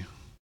Shelby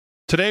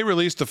today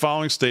released the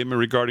following statement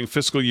regarding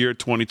fiscal year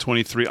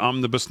 2023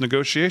 omnibus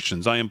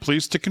negotiations. I am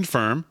pleased to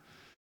confirm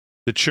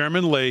that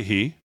Chairman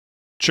Leahy,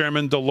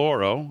 Chairman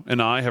DeLauro,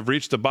 and I have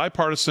reached a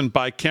bipartisan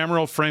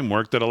bicameral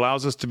framework that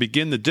allows us to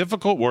begin the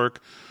difficult work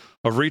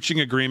of reaching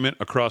agreement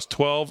across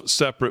 12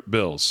 separate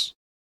bills.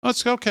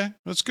 That's okay.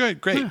 That's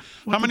good. Great. Yeah,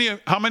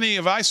 how many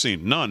have I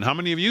seen? None. How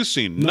many have you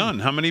seen? None.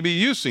 How many have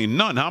you seen?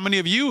 None. How many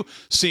have you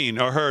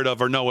seen or heard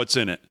of or know what's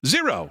in it?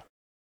 Zero.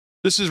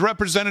 This is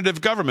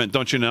representative government,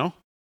 don't you know?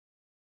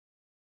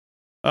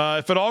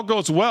 If all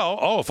goes well,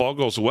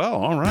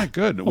 all right,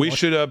 good. We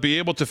should be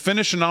able to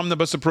finish an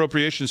omnibus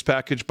appropriations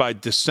package by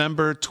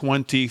December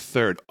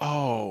 23rd.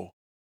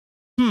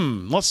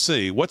 Let's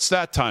see. What's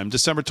that time?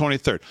 December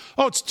 23rd.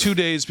 Oh, it's 2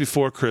 days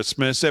before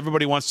Christmas.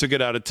 Everybody wants to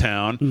get out of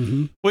town.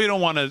 Mm-hmm. We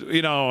don't want to,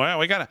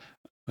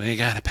 we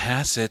gotta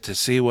pass it to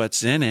see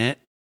what's in it.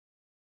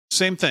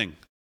 Same thing.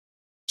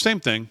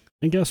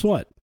 And guess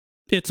what?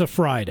 It's a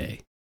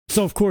Friday.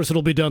 So, of course,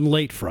 it'll be done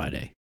late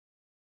Friday.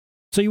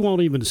 So you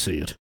won't even see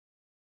it.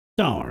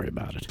 Don't worry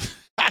about it.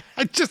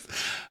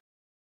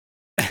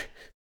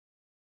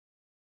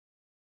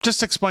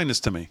 Just explain this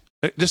to me.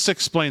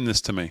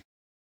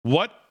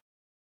 What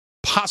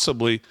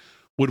possibly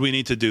would we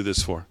need to do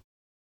this for?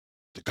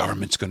 The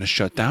government's going to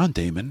shut down,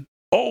 Damon.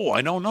 Oh,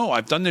 I don't know.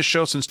 I've done this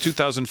show since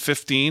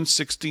 2015,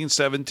 16,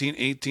 17,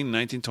 18,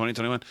 19, 20,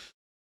 21.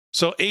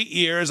 So 8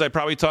 years. I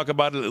probably talk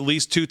about it at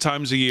least 2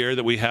 times a year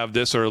that we have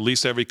this, or at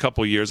least every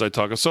couple of years I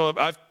talk. So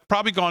I've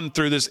probably gone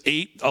through this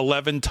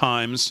 11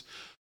 times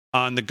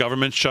on the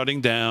government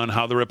shutting down,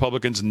 how the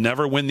Republicans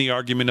never win the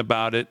argument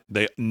about it.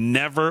 They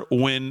never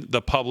win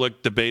the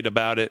public debate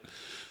about it.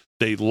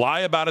 They lie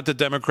about it to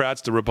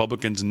Democrats. The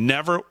Republicans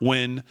never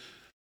win.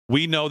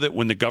 We know that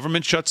when the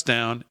government shuts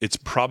down, it's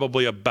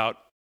probably about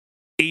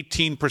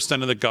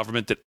 18% of the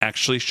government that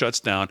actually shuts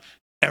down.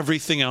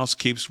 Everything else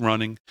keeps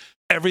running.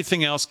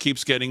 Everything else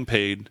keeps getting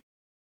paid.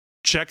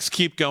 Checks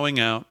keep going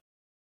out.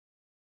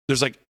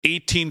 There's like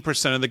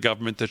 18% of the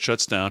government that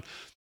shuts down.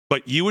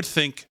 But you would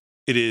think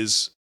it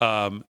is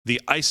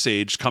the ice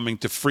age coming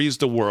to freeze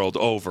the world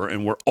over,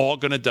 and we're all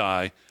going to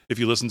die if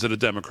you listen to the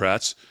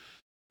Democrats.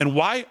 And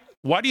why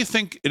do you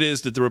think it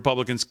is that the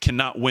Republicans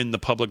cannot win the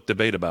public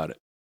debate about it?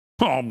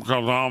 Oh,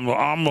 because I'm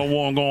the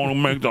one going to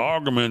make the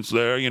arguments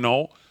there,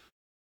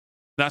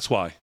 That's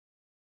why.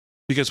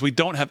 Because we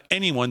don't have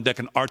anyone that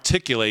can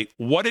articulate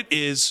what it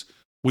is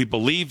we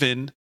believe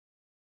in,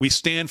 we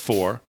stand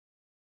for,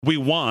 we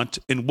want,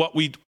 and what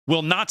we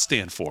will not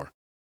stand for,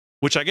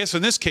 which I guess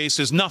in this case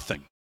is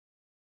nothing.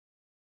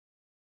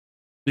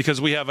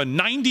 Because we have a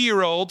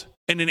 90-year-old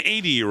and an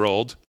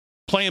 80-year-old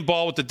playing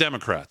ball with the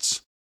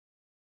Democrats.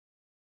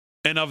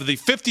 And of the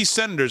 50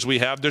 senators we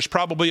have, there's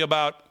probably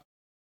about,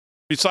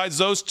 besides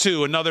those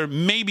 2, another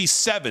maybe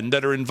 7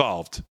 that are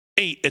involved.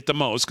 8 at the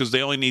most, because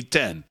they only need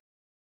 10.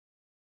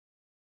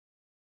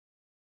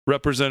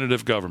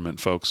 Representative government,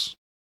 folks.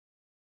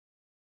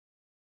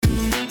 All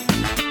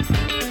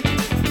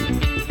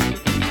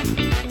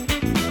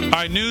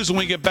right, news when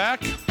we get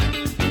back.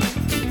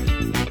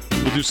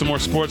 We'll do some more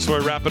sports before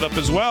we wrap it up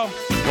as well.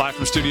 Live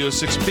from Studio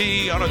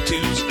 6B on a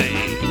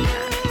Tuesday.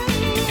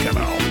 Come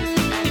on.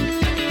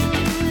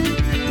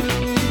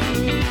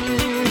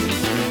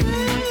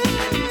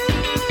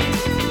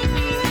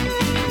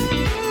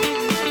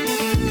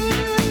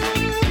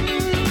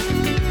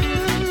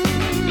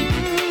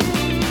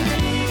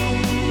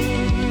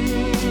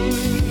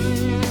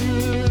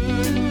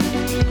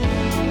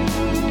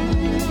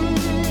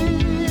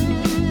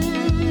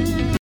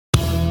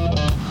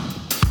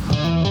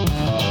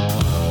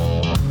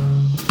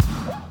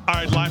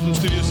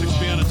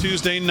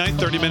 Tuesday night,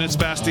 30 minutes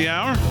past the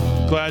hour.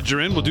 Glad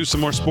you're in. We'll do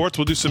some more sports.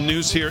 We'll do some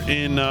news here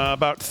in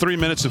about 3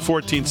 minutes and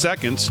 14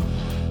 seconds.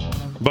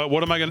 But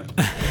what am I going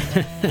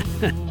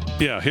to...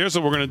 Yeah, here's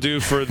what we're going to do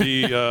for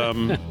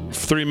the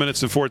 3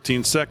 minutes and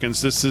 14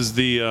 seconds. This is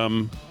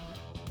the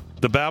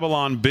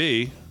Babylon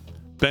Bee.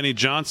 Benny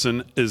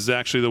Johnson is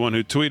actually the one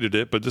who tweeted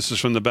it, but this is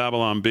from the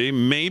Babylon Bee.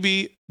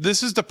 Maybe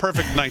this is the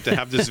perfect night to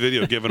have this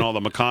video, given all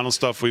the McConnell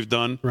stuff we've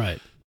done. Right.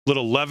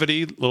 Little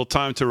levity, little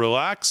time to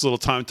relax, little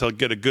time to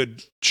get a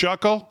good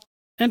chuckle,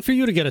 and for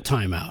you to get a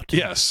timeout.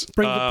 Yes,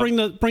 bring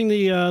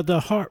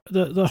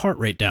the heart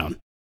rate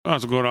down.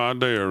 That's a good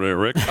idea, there,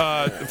 Rick.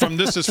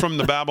 This is from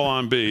the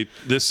Babylon Bee.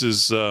 This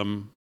is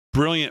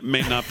brilliant.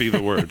 May not be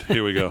the word.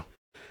 Here we go.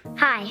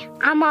 Hi,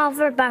 I'm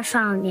Oliver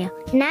Bartholomew,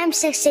 and I'm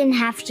 16 and a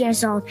half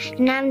years old,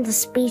 and I'm the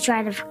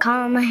speechwriter for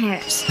Kamala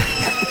Harris.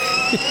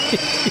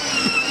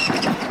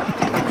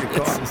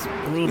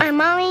 My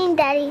mommy and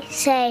daddy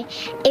say,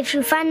 if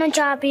you find a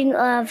job you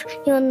love,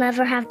 you'll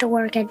never have to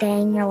work a day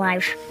in your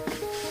life.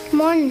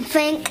 Morning,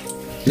 Frank.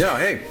 Yeah,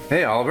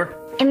 hey, Oliver.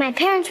 And my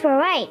parents were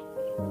right.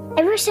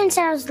 Ever since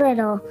I was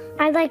little,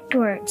 I liked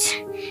words.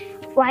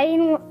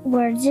 Writing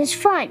words is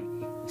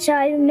fun, so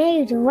I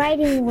made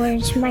writing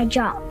words my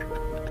job.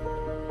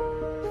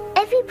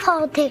 Every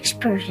politics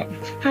person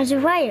has a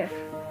writer,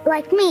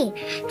 like me,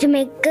 to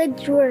make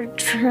good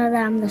words for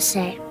them to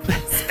say.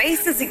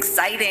 Space is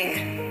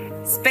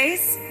exciting.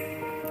 Space,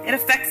 it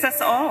affects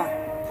us all.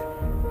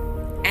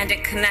 And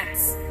it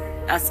connects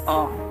us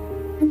all.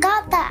 I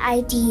got that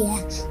idea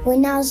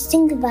when I was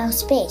thinking about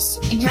space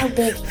and how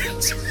big it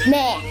is.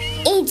 Man,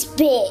 it's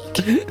big.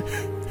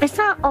 It's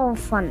not all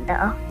fun,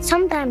 though.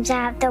 Sometimes I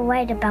have to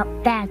write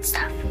about bad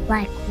stuff,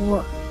 like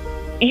war.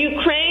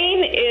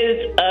 Ukraine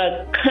is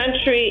a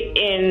country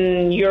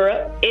in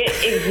Europe. It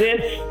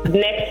exists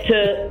next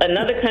to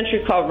another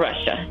country called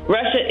Russia.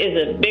 Russia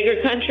is a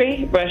bigger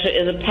country. Russia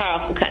is a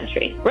powerful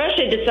country.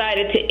 Russia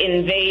decided to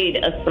invade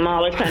a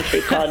smaller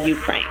country called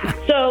Ukraine.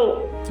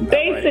 So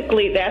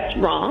basically, that's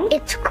wrong.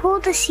 It's cool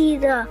to see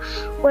the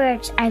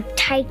words I've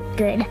typed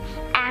good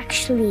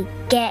actually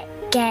get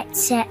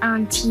set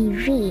on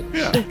TV.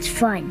 Yeah. It's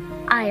fun.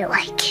 I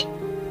like it.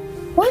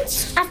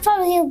 Once I thought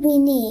it would be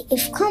neat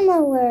if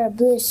Kamala wore a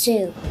blue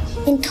suit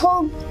and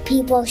told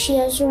people she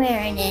was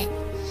wearing it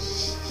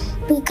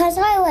because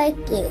I like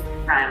blue.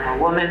 I'm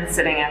a woman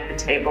sitting at the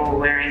table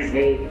wearing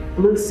a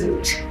blue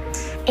suit.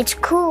 It's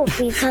cool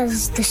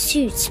because the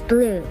suit's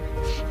blue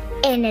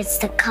and it's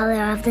the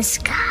color of the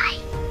sky.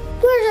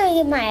 Where do I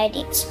get my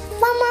ideas?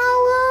 From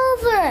all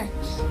over.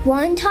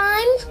 One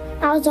time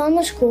I was on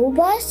the school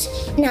bus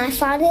and I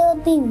thought it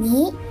would be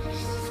neat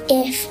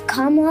if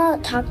Kamala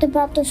talked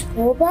about the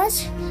school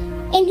bus.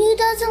 And who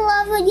doesn't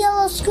love a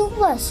yellow school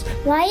bus,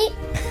 right?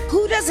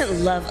 Who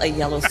doesn't love a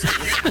yellow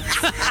school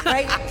bus,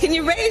 right? Can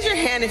you raise your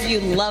hand if you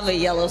love a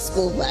yellow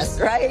school bus,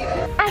 right?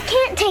 I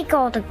can't take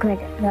all the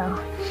credit, though.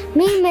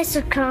 Me and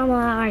Mr. Kamala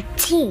are a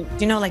team.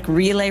 You know, like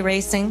relay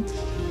racing?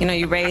 You know,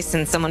 you race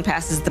and someone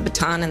passes the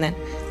baton and then,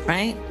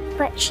 right?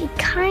 But she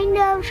kind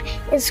of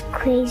is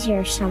crazy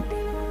or something.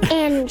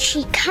 And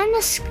she kind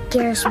of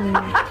scares me.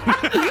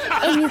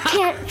 And you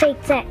can't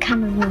fake that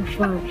kind of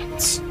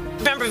influence.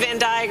 Remember Venn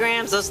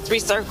diagrams, those 3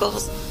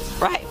 circles,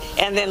 right?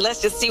 And then let's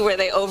just see where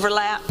they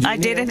overlap. I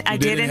didn't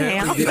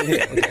help.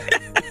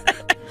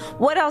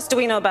 What else do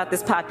we know about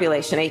this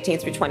population, 18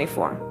 through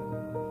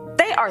 24?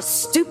 They are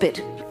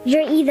stupid.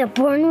 You're either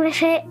born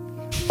with it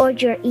or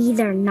you're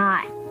either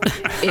not.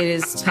 It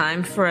is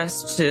time for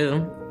us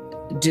to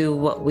do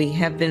what we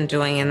have been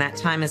doing, and that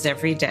time is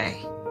every day.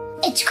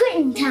 It's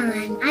quitting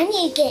time. I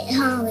need to get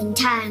home in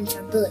time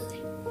for Blue.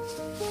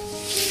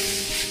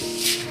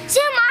 See you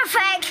tomorrow,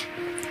 Frank.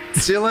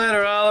 See you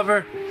later,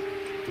 Oliver.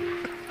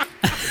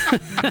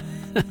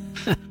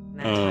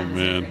 Oh,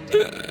 man.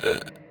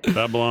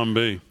 Babylon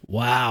Bee.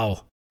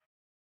 Wow.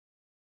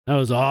 That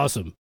was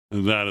awesome.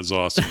 That is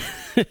awesome.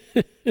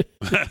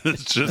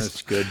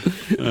 That's good.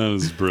 That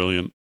was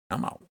brilliant.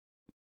 I'm out.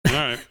 All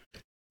right.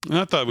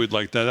 I thought we'd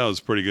like that. That was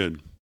pretty good.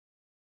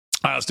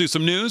 All right, let's do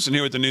some news. And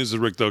here with the news is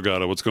Rick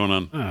Delgado. What's going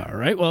on? All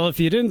right. Well,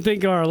 if you didn't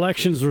think our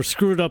elections were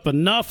screwed up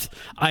enough,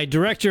 I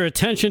direct your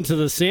attention to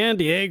the San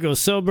Diego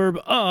suburb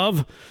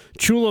of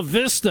Chula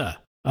Vista.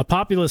 A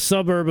populous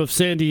suburb of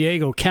San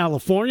Diego,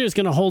 California, is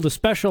going to hold a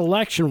special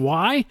election.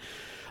 Why?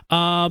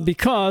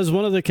 Because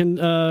one of the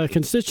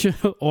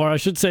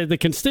the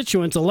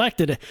constituents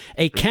elected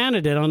a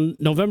candidate on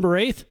November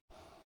 8th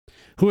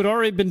who had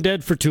already been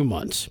dead for 2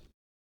 months.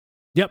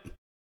 Yep.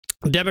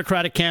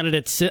 Democratic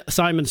candidate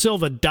Simon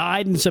Silva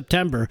died in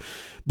September,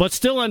 but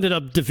still ended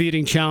up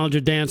defeating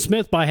challenger Dan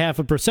Smith by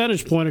 0.5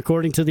 percentage point,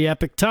 according to the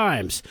Epoch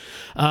Times.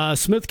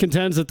 Smith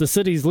contends that the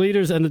city's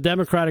leaders and the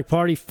Democratic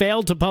Party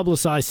failed to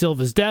publicize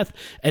Silva's death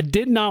and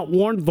did not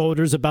warn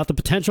voters about the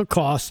potential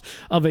costs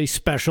of a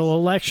special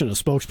election. A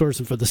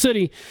spokesperson for the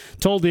city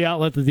told the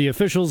outlet that the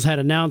officials had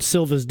announced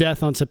Silva's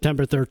death on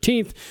September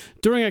 13th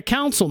during a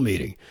council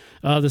meeting.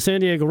 The San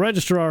Diego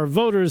Registrar of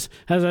Voters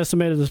has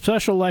estimated the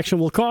special election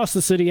will cost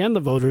the city and the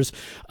voters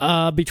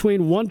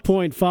between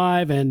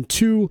 $1.5 and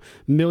 $2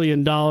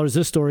 million.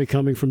 This story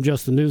coming from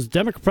Just the News. The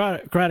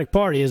Democratic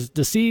Party has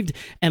deceived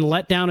and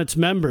let down its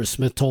members,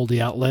 Smith told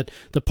the outlet.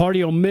 The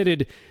party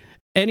omitted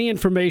any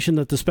information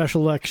that the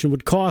special election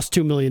would cost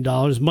 $2 million,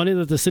 money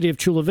that the city of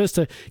Chula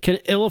Vista can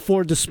ill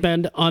afford to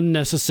spend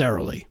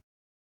unnecessarily.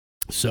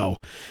 So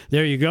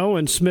there you go.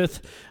 And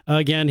Smith,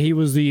 again, he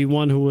was the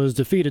one who was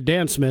defeated,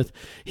 Dan Smith.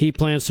 He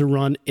plans to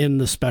run in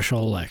the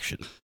special election.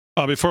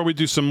 Before we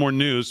do some more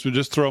news, we'll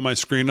just throw my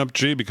screen up,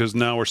 G, because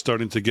now we're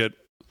starting to get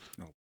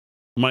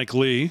Mike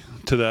Lee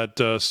to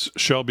that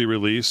Shelby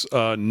release.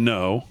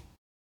 No.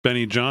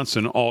 Benny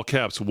Johnson, all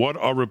caps. What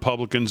are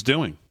Republicans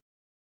doing?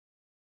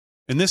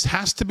 And this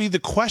has to be the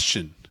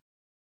question.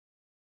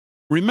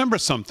 Remember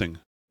something.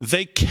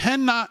 They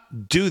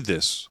cannot do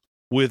this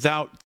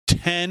without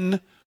 10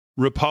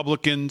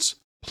 Republicans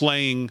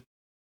playing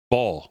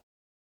ball.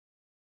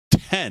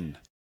 10.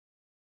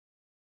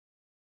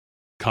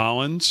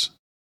 Collins,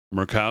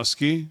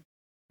 Murkowski,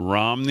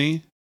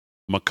 Romney,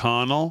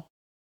 McConnell,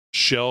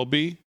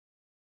 Shelby.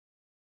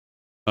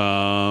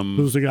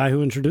 Who's the guy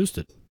who introduced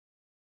it?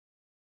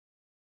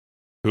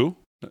 Who?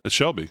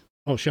 Shelby.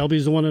 Oh,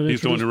 Shelby's the one that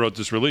He's the one who wrote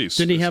this release.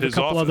 Didn't he have a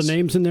couple other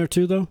names in there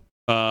too, though?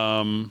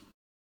 Well,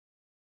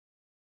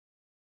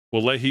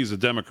 Leahy's a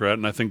Democrat,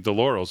 and I think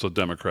DeLaurel's a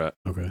Democrat.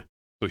 Okay.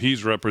 So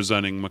he's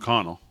representing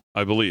McConnell,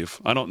 I believe.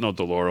 I don't know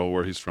DeLaurel,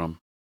 where he's from.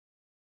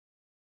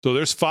 So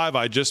there's 5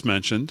 I just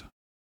mentioned.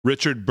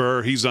 Richard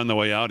Burr, he's on the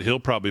way out. He'll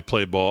probably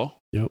play ball.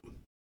 Yep.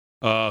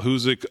 Who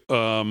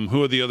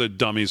are the other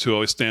dummies who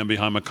always stand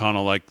behind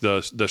McConnell, like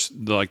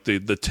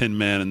the Tin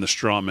Man and the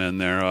Straw Man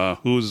there?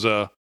 Who's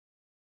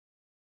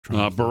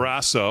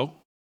Barrasso,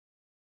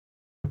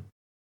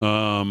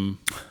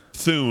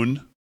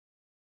 Thune,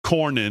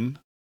 Cornyn.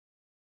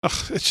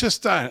 It's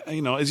just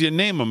as you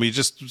name them,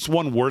 it's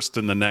one worse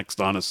than the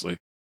next. Honestly,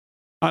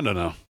 I don't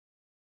know.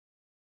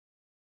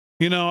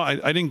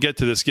 I didn't get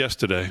to this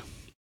yesterday.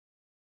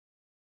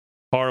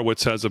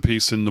 Horowitz has a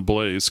piece in The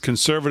Blaze.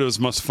 Conservatives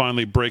must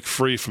finally break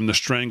free from the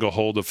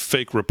stranglehold of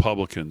fake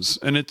Republicans.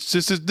 And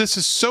this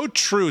is so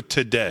true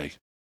today.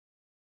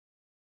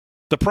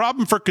 The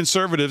problem for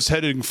conservatives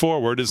heading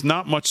forward is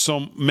not much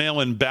so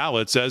mail-in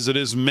ballots as it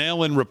is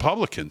mail-in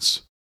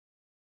Republicans.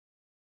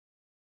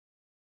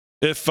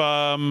 If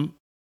Hagee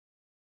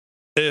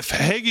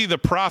the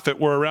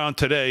Prophet were around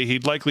today,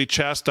 he'd likely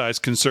chastise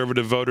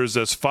conservative voters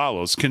as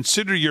follows.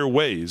 Consider your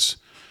ways.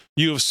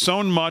 You have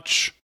sown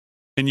much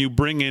and you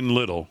bring in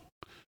little.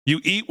 You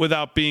eat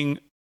without being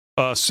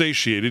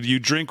satiated. You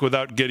drink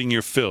without getting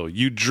your fill.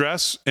 You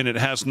dress and it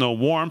has no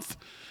warmth.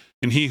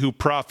 And he who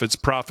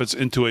profits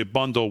into a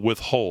bundle with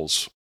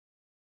holes.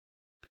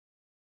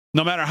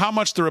 No matter how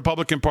much the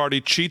Republican Party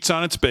cheats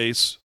on its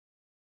base,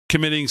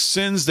 committing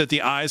sins that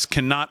the eyes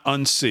cannot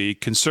unsee,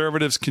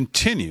 conservatives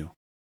continue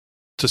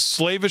to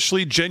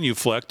slavishly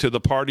genuflect to the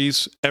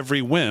party's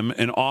every whim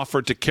and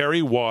offer to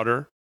carry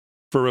water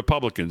for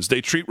Republicans.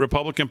 They treat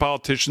Republican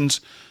politicians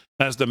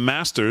as the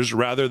masters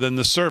rather than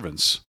the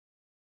servants.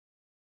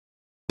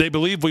 They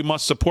believe we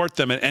must support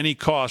them at any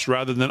cost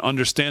rather than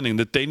understanding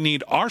that they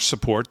need our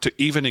support to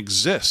even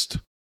exist.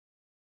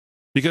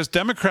 Because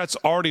Democrats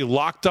already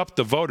locked up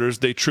the voters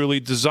they truly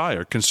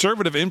desire.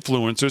 Conservative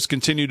influencers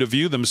continue to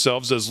view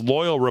themselves as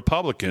loyal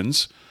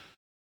Republicans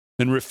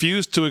and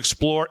refuse to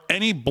explore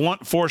any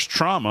blunt force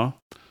trauma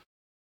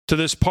to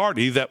this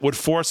party that would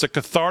force a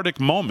cathartic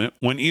moment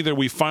when either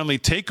we finally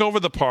take over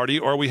the party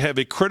or we have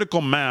a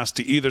critical mass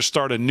to either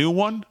start a new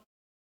one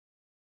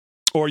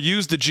or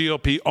use the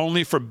GOP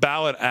only for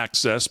ballot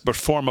access but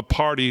form a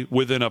party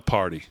within a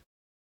party.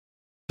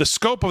 The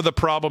scope of the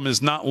problem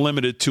is not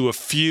limited to a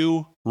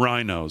few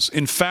rhinos.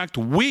 In fact,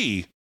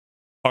 we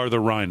are the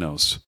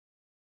rhinos.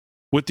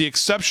 With the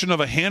exception of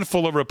a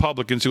handful of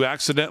Republicans who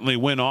accidentally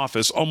win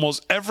office,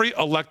 almost every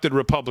elected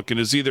Republican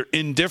is either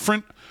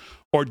indifferent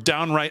or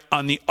downright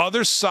on the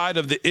other side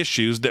of the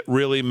issues that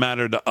really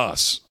matter to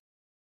us,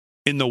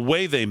 in the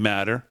way they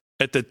matter,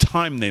 at the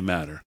time they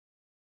matter.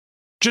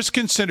 Just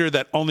consider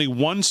that only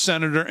one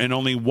senator and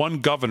only one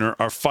governor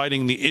are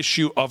fighting the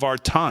issue of our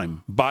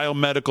time,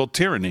 biomedical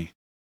tyranny.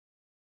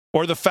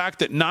 Or the fact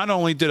that not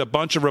only did a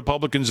bunch of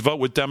Republicans vote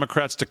with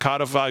Democrats to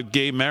codify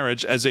gay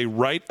marriage as a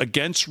right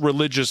against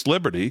religious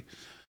liberty,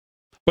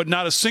 but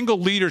not a single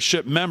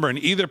leadership member in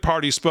either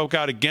party spoke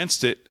out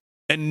against it,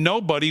 and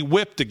nobody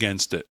whipped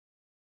against it.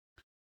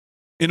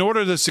 In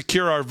order to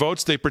secure our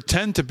votes, they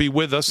pretend to be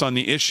with us on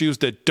the issues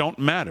that don't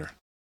matter,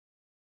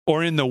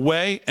 or in the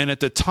way and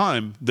at the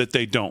time that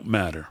they don't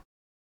matter.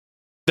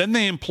 Then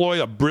they employ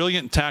a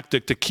brilliant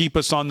tactic to keep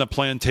us on the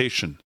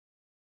plantation,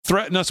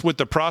 threaten us with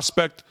the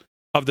prospect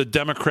of the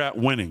Democrat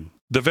winning,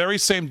 the very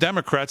same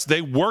Democrats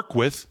they work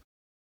with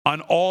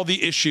on all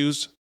the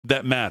issues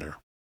that matter.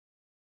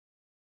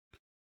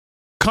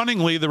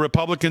 Cunningly, the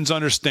Republicans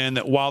understand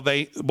that while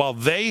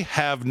they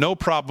have no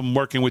problem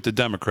working with the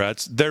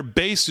Democrats, their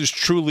base is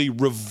truly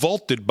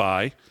revolted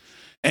by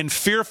and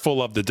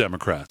fearful of the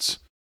Democrats.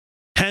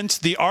 Hence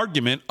the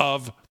argument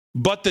of,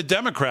 but the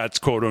Democrats,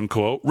 quote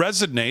unquote,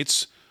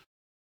 resonates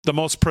the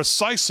most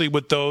precisely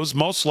with those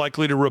most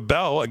likely to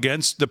rebel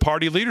against the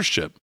party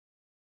leadership.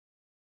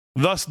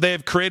 Thus, they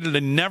have created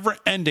a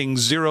never-ending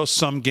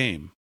zero-sum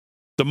game.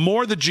 The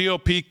more the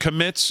GOP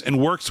commits and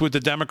works with the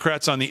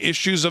Democrats on the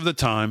issues of the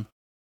time,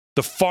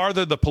 the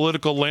farther the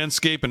political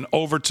landscape and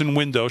Overton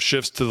window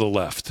shifts to the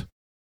left.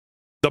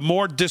 The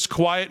more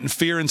disquiet and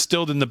fear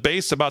instilled in the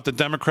base about the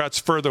Democrats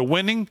further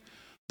winning,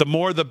 the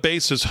more the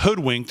base is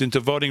hoodwinked into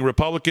voting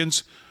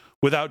Republicans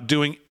without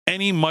doing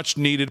any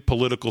much-needed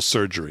political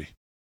surgery.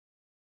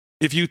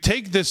 If you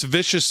take this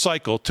vicious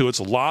cycle to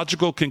its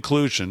logical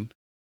conclusion,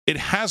 it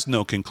has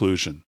no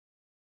conclusion,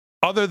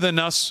 other than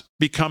us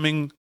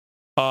becoming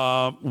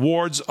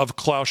wards of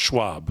Klaus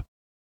Schwab.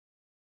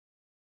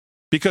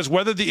 Because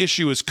whether the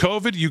issue is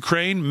COVID,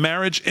 Ukraine,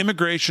 marriage,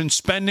 immigration,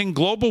 spending,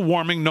 global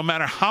warming, no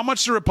matter how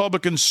much the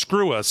Republicans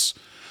screw us,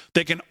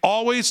 they can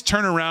always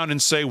turn around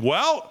and say,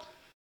 well,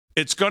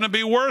 it's going to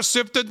be worse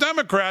if the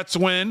Democrats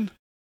win,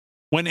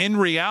 when in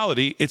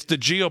reality, it's the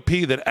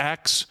GOP that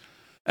acts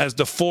as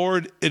the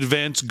forward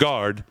advance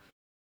guard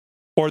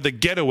or the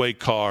getaway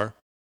car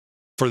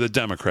for the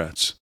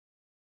Democrats.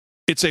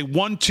 It's a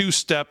 1-2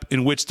 step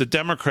in which the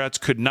Democrats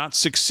could not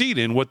succeed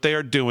in what they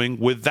are doing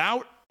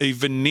without a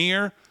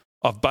veneer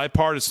of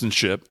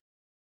bipartisanship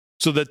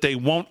so that they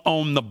won't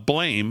own the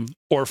blame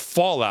or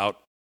fallout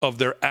of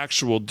their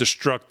actual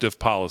destructive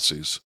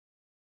policies.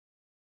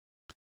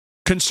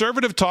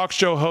 Conservative talk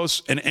show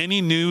hosts and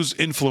any news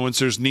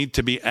influencers need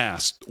to be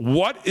asked,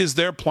 what is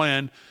their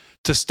plan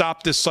to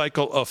stop this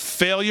cycle of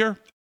failure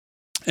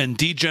and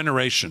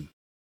degeneration?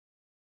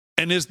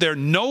 And is there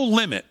no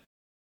limit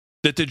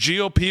that the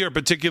GOP or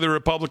particular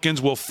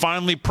Republicans will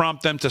finally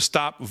prompt them to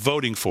stop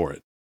voting for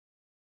it?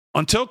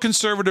 Until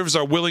conservatives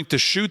are willing to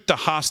shoot the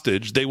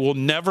hostage, they will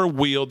never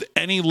wield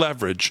any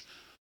leverage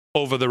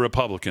over the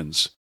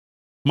Republicans.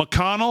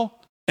 McConnell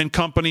and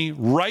company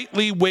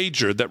rightly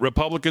wagered that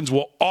Republicans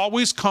will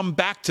always come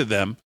back to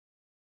them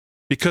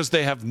because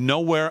they have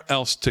nowhere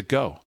else to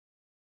go.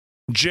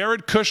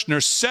 Jared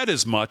Kushner said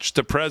as much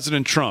to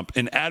President Trump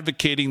in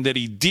advocating that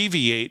he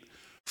deviate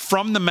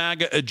from the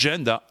MAGA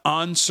agenda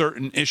on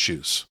certain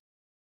issues.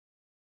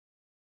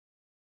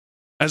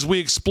 As we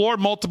explore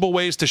multiple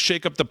ways to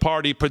shake up the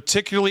party,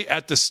 particularly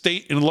at the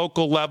state and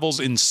local levels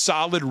in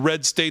solid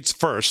red states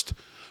first,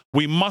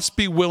 we must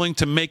be willing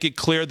to make it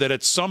clear that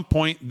at some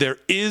point there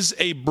is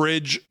a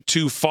bridge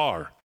too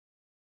far.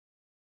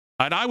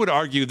 And I would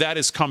argue that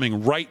is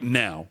coming right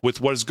now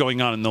with what is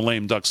going on in the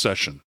lame duck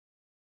session.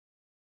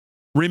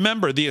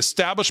 Remember, the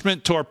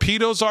establishment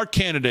torpedoes our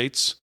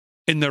candidates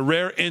in the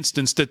rare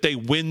instance that they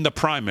win the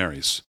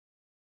primaries.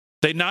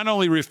 They not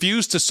only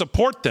refuse to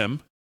support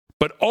them,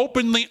 but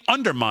openly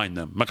undermine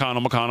them.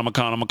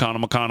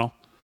 McConnell.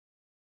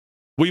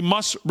 We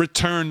must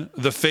return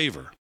the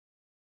favor.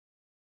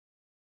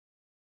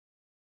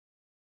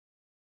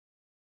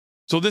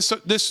 So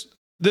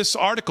this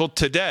article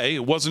today,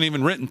 it wasn't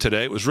even written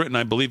today. It was written,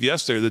 I believe,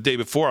 yesterday or the day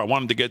before. I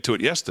wanted to get to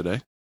it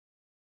yesterday.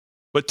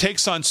 But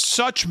takes on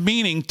such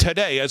meaning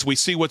today as we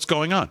see what's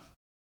going on.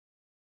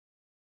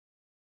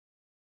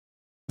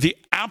 The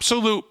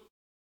absolute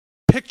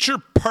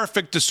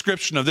picture-perfect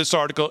description of this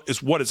article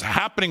is what is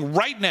happening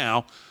right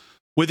now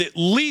with at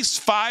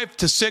least 5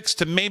 to 6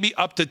 to maybe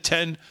up to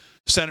 10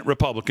 Senate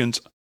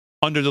Republicans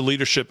under the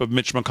leadership of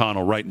Mitch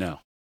McConnell right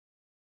now.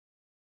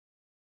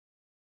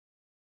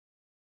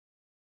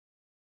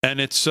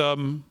 And it's,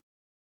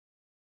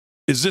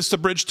 is this the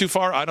bridge too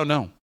far? I don't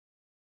know.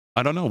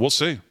 We'll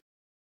see.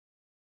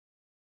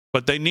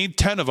 But they need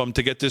 10 of them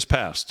to get this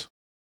passed.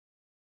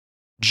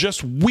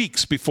 Just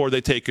weeks before they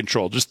take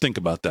control. Just think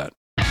about that.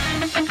 All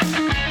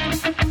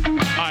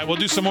right, we'll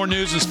do some more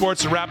news and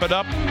sports to wrap it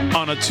up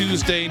on a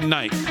Tuesday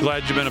night.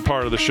 Glad you've been a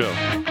part of the show.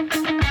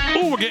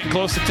 Oh, we're getting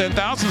close to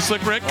 10,000,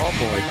 Slick Rick. Oh,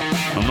 boy.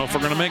 I don't know if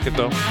we're going to make it,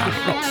 though.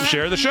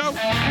 Share the show.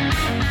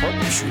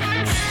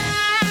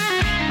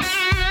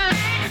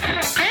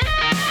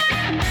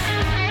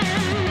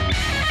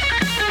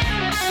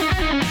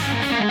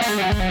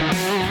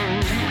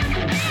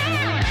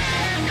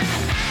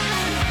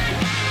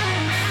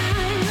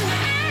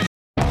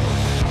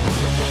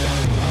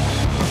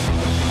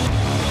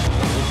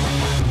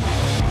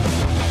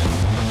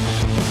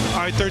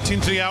 All right, 13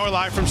 to the hour,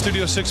 live from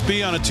Studio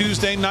 6B on a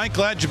Tuesday night.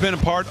 Glad you've been a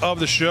part of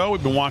the show.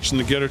 We've been watching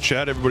the Getter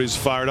chat. Everybody's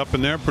fired up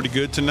in there. Pretty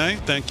good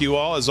tonight. Thank you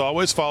all. As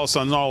always, follow us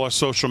on all our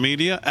social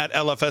media at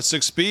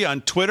LFS6B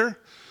on Twitter,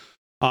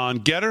 on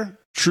Getter,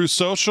 True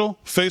Social,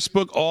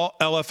 Facebook, all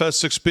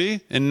LFS6B,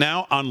 and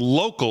now on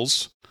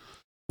Locals.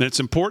 And it's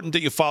important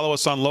that you follow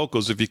us on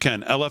Locals if you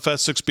can.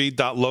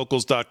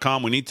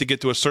 LFS6B.locals.com. We need to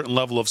get to a certain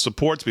level of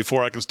support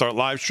before I can start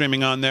live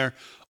streaming on there,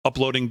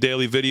 uploading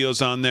daily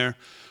videos on there.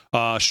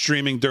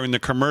 Streaming during the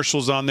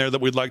commercials on there that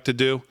we'd like to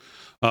do.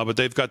 But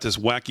they've got this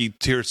wacky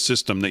tier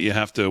system that you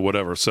have to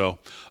whatever. So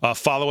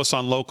follow us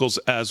on Locals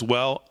as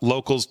well.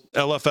 Locals,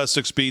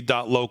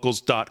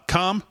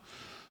 LFS6B.locals.com.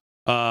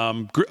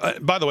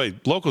 By the way,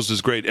 Locals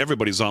is great.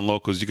 Everybody's on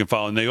Locals. You can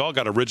follow. And they all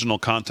got original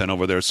content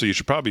over there. So you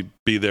should probably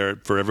be there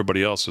for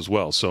everybody else as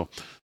well. So,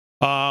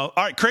 all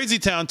right, Crazy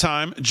Town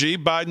time. G.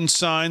 Biden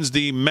signs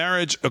the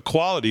marriage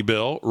equality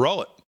bill.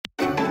 Roll it.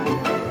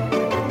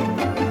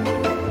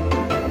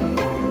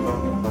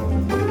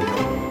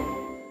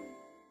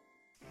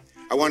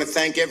 I want to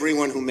thank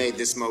everyone who made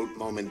this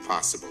moment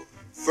possible.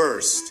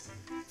 First,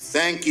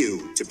 thank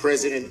you to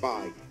President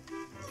Biden.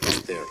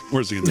 There.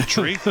 Where's he, in the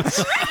tree?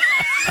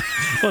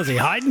 Was he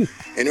hiding?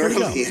 An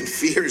early and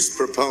fierce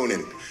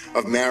proponent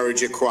of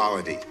marriage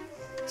equality.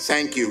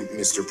 Thank you,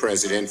 Mr.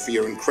 President, for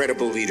your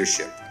incredible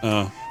leadership.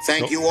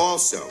 Thank you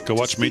also. Go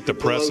watch Meet the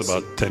Press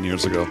about 10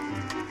 years ago.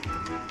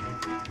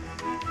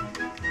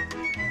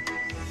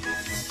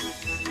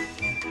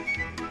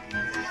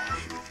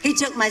 He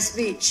took my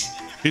speech.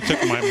 He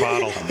took my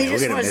bottle. He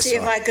just wanted to see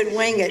if I could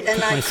wing it,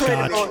 and I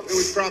couldn't. It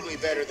was probably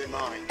better than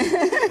mine.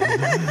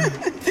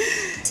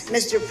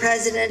 Mr.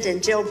 President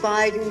and Joe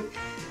Biden,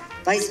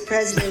 Vice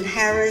President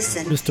Harris,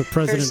 and Mr.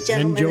 President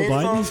and Joe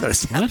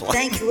Biden.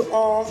 Thank you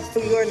all for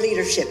your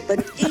leadership, but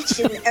each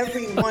and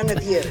every one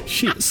of you,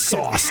 she is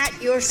sauced.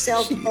 Pat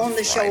yourself on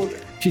the shoulder.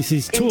 She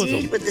sees two Indeed,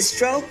 of them. with the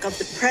stroke of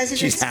the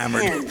president's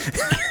hand,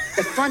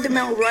 the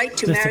fundamental right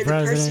to marry the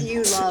person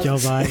you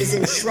love is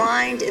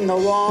enshrined in the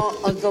law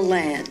of the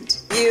land.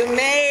 You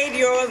made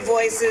your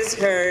voices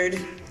heard.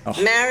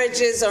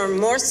 Marriages are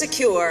more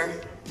secure,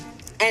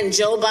 and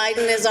Joe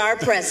Biden is our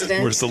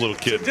president. Where's the little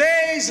kid?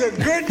 Today's a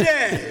good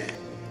day.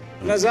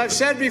 And as I've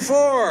said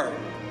before,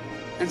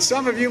 and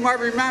some of you might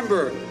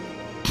remember,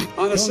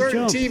 on a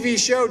certain TV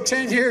show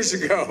 10 years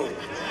ago,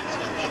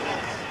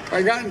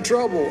 I got in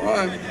trouble.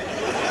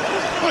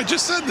 I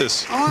just said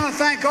this. I want to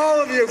thank all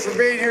of you for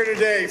being here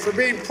today, for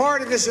being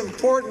part of this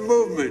important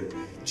movement.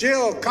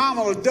 Jill,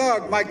 Kamala,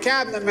 Doug, my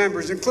cabinet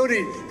members,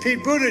 including Pete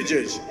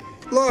Buttigieg.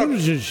 Look,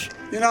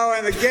 you know,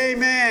 and the gay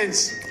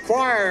man's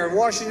choir in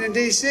Washington,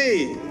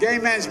 D.C., gay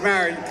men's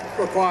marriage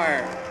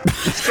choir.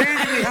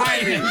 Standing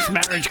behind me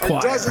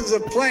are dozens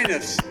of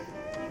plaintiffs.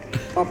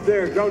 Up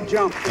there, don't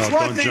jump. It's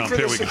one thing for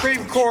the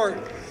Supreme Court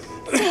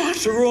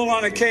to rule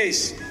on a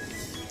case.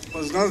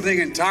 Well, it's another thing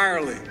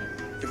entirely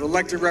if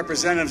elected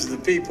representatives of the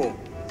people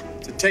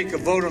to take a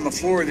vote on the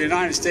floor of the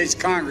United States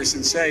Congress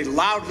and say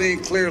loudly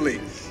and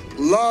clearly,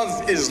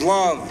 love is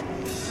love,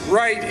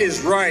 right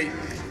is right,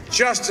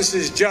 justice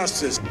is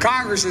justice.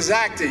 Congress is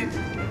acting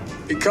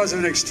because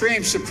an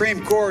extreme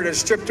Supreme Court has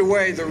stripped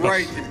away the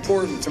right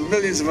important to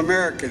millions of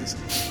Americans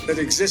that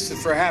existed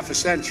for half a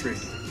century.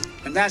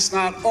 And that's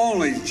not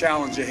only the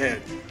challenge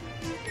ahead.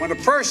 When a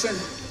person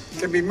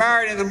can be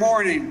married in the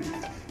morning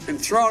and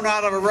thrown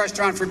out of a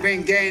restaurant for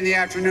being gay in the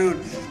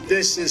afternoon,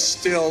 this is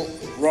still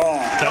wrong.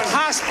 When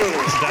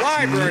hospitals,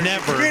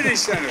 libraries, community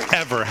centers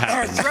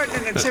are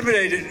threatened and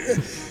intimidated,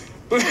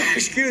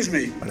 excuse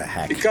me,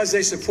 because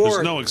they support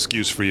There's no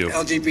excuse for you.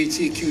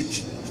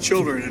 LGBTQ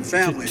children and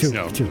families.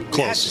 No, They have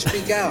close. to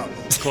speak out.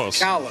 Close.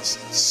 Callous,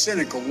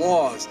 cynical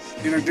laws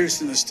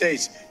introduced in the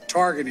states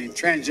targeting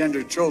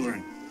transgender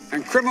children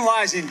and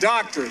criminalizing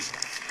doctors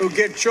who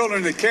give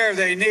children the care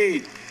they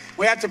need.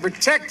 We have to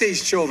protect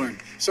these children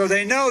so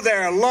they know they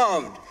are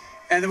loved,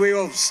 and we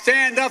will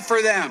stand up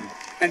for them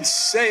and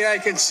say they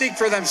can seek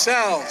for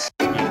themselves.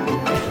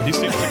 He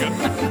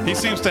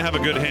seems to have a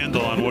good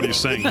handle on what he's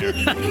saying here.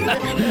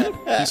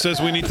 He says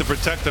we need to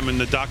protect them, and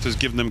the doctors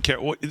give them care.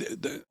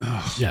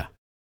 Yeah.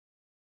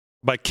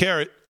 By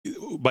care,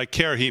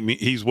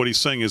 he's what he's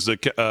saying is the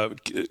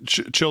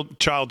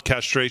child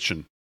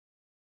castration.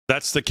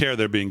 That's the care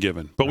they're being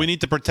given. But we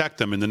need to protect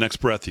them. In the next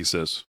breath, he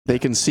says they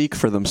can seek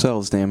for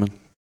themselves. Damon.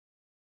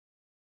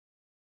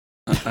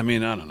 I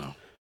mean, I don't know.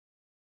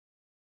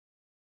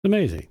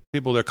 Amazing.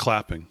 People they're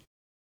clapping.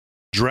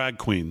 Drag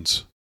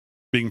queens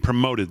being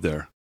promoted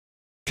there.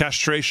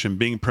 Castration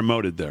being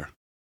promoted there.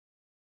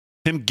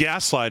 Him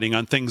gaslighting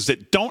on things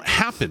that don't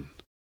happen.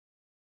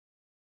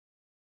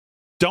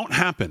 Don't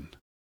happen.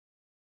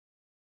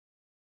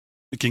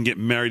 You can get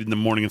married in the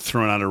morning and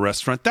thrown out of a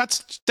restaurant.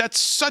 That's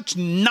such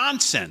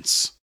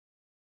nonsense.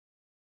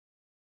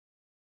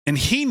 And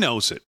he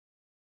knows it.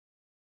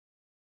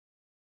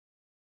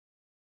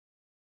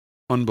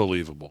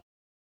 Unbelievable.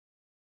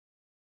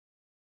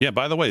 Yeah,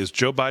 by the way, is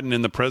Joe Biden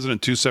and the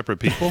president two separate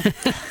people?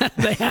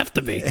 They have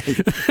to be.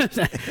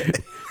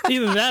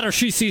 Either that or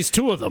she sees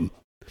two of them.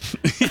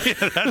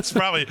 Yeah, that's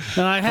probably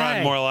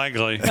more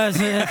likely.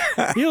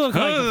 You look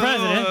like the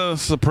president.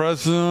 It's the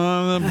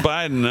president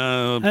Biden.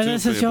 And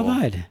this is Joe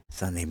Biden.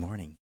 Sunday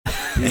morning.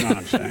 You know what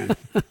I'm saying?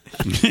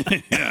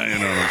 Yeah, you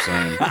know what I'm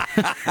saying.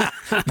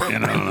 You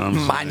know what I'm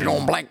saying. Mind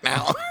going blank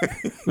now.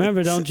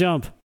 Remember, don't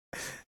jump.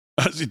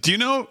 Do you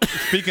know,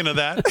 speaking of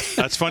that,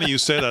 that's funny you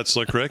say that,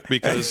 Slick Rick,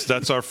 because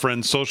that's our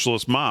friend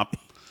Socialist Mop.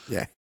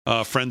 Yeah.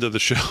 Friend of the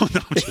show.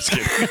 No, I'm just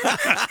kidding.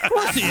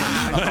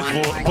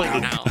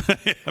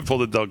 I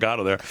pulled a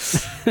Delgado there.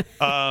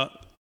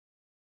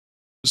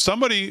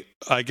 Somebody,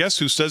 I guess,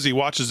 who says he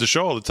watches the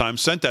show all the time,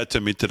 sent that to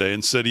me today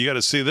and said, you got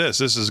to see this.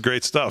 This is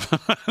great stuff.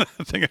 I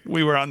think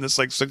we were on this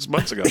like 6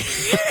 months ago.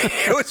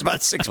 It was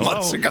about 6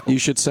 months ago. You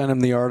should send him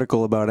the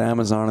article about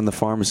Amazon and the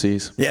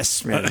pharmacies.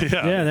 Yes. Yeah,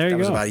 there you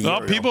go.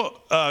 Well, people,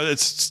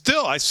 it's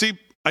still, I see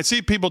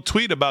people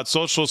tweet about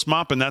Socialist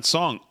Mop and that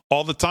song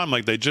all the time,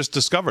 like they just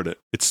discovered it.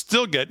 It's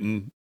still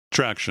getting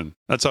traction.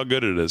 That's how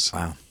good it is.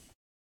 Wow.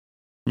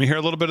 Let me hear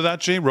a little bit of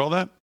that, G. Roll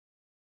that.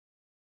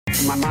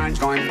 My mind's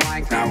going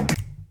blank now.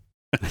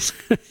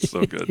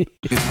 So good.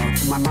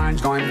 My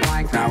mind's going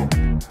blank now.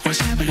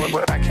 What's happening?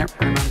 What I can't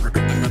remember.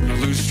 I'm gonna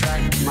lose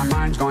track. My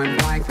mind's going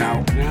blank now.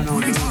 What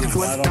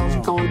the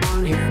hell's going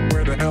on here?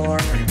 Where the hell are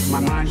we? My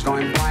mind's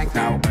going blank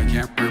now. I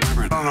can't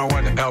remember. I don't know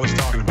what the hell he's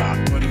talking about.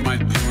 What am I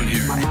doing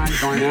here? My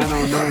mind's going. I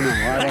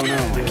don't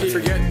know. I keep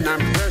forgetting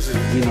I'm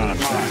president. You know what I'm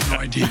saying? No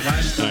idea. All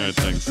right,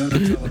 thanks.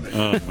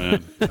 Oh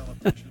man.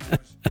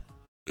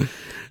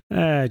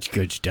 That's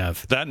good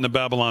stuff. That and the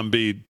Babylon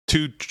Bee,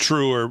 two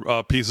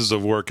truer pieces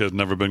of work has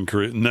never been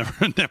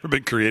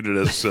created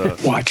as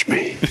Watch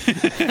me.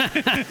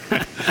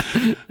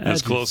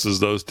 as close as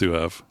those two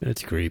have.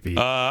 That's creepy.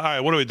 All right,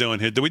 what are we doing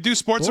here? Did we do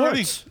sports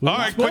already? All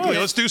right, quickly,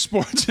 let's do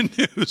sports and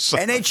news.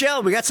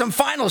 NHL, we got some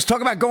finals.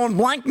 Talk about going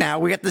blank now.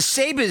 We got the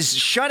Sabres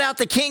shut out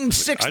the Kings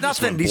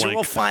 6-0. These are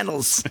all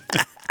finals.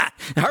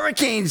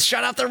 Hurricanes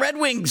shut out the Red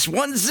Wings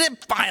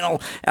 1-0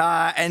 final.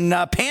 And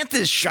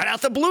Panthers shut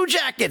out the Blue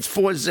Jackets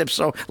 4-0.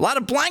 So a lot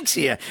of blanks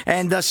here.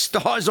 And the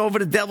Stars over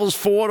the Devils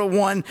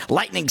 4-1.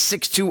 Lightning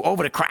 6-2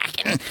 over the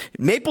Kraken.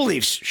 Maple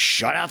Leafs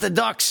shut out the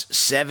Ducks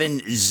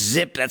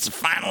 7-0. That's the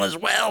final as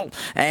well.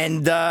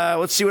 And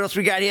let's see what else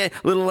we got here.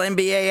 Little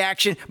NBA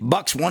action.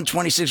 Bucks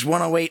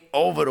 126-108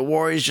 over the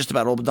Warriors. Just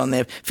about overdone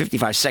there.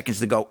 55 seconds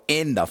to go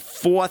in the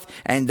fourth.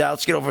 And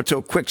let's get over to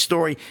a quick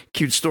story.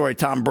 Cute story.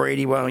 Tom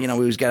Brady. Well, we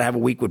was got to have a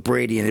week with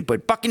Brady in it.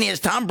 But Buccaneers,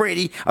 Tom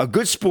Brady, a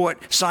good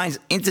sport, signs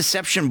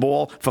interception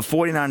ball for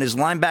 49ers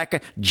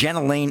linebacker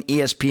Jenna Lane,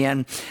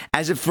 ESPN.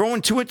 As if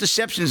throwing 2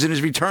 interceptions in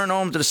his return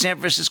home to the San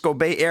Francisco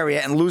Bay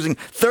Area and losing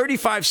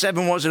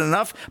 35-7 wasn't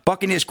enough,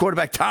 Buccaneers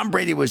quarterback Tom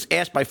Brady was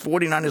asked by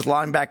 49ers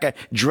linebacker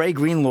Dre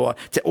Greenlaw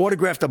to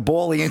autograph the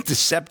ball he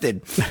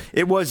intercepted.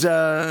 It was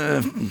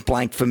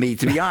blank for me,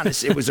 to be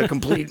honest. It was a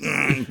complete,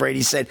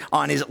 Brady said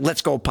on his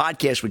Let's Go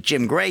podcast with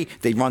Jim Gray.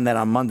 They run that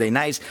on Monday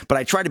nights. But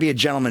I try to be a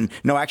gentleman.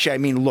 No, actually, I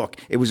mean, look,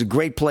 it was a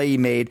great play he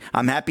made.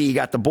 I'm happy he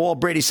got the ball.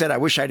 Brady said, I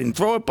wish I didn't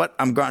throw it, but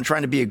I'm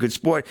trying to be a good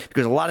sport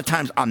because a lot of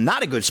times I'm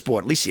not a good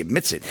sport. At least he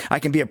admits it. I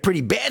can be a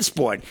pretty bad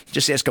sport.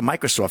 Just ask a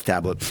Microsoft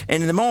tablet.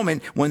 And in the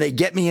moment, when they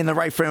get me in the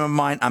right frame of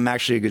mind, I'm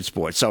actually a good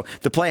sport. So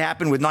the play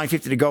happened with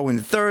 9:50 to go in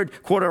the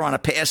third quarter on a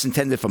pass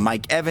intended for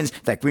Mike Evans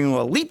that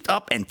Greenlaw leaped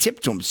up and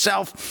tipped to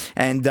himself.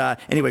 And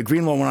anyway,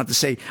 Greenlaw went on to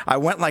say, I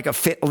went like a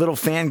little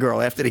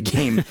fangirl after the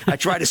game. I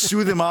tried to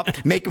soothe him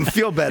up, make him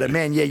feel better.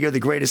 Man, yeah, you're the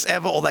greatest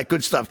ever, all that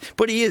good stuff.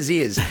 But he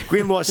is.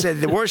 Greenlaw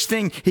said the worst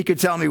thing he could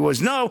tell me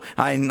was, no,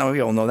 I know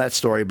you all know that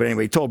story. But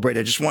anyway, he told Brady,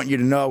 I just want you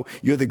to know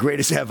you're the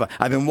greatest ever.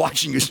 I've been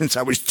watching you since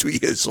I was 2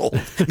 years old.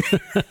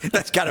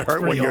 That's got to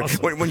hurt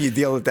when you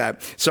deal with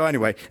that. So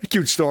anyway,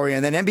 cute story.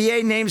 And then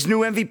NBA names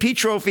new MVP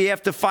trophy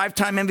after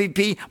 5-time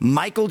MVP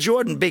Michael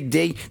Jordan, Big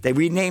D. They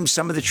renamed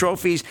some of the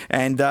trophies.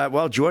 And,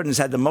 Jordan's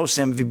had the most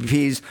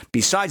MVPs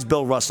besides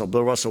Bill Russell.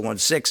 Bill Russell won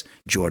 6,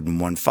 Jordan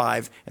won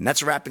 5. And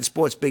that's a wrap in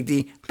sports, Big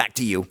D. Back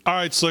to you. All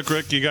right, Slick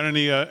Rick, you got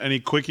any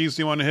quickies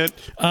you want to hit?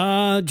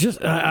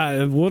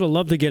 I would have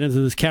loved to get into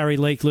this Carrie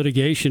Lake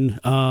litigation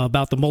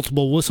about the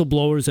multiple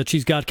whistleblowers that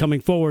she's got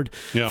coming forward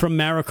from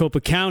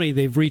Maricopa County.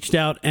 They've reached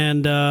out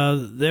and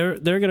they're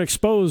going to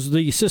expose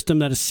the system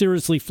that is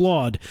seriously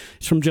flawed.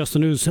 It's from Just the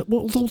News.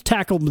 We'll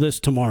tackle this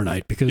tomorrow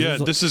night because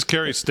this is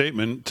Carrie's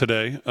statement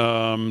today.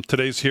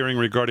 Today's hearing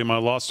regarding my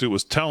lawsuit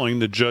was telling.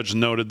 The judge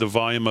noted the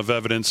volume of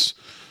evidence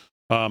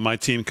my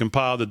team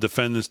compiled. The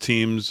defendant's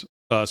teams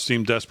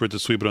seemed desperate to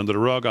sweep it under the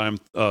rug. I am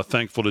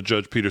thankful to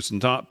Judge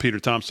Peter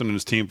Thompson and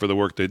his team for the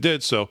work they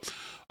did. So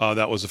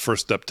that was the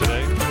first step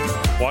today.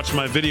 Watch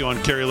my video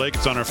on Carrie Lake.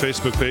 It's on our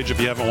Facebook page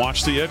if you haven't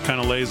watched it yet. Kind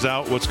of lays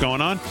out what's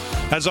going on.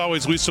 As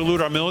always, we salute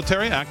our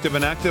military, active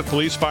and inactive,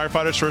 police,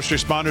 firefighters, first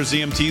responders,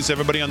 EMTs,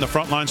 everybody on the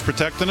front lines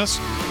protecting us.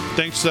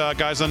 Thanks,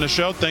 guys, on the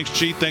show. Thanks,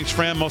 G. Thanks,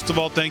 Fran. Most of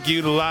all, thank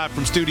you to live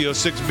from Studio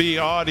 6B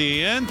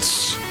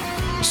audience.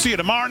 See you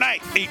tomorrow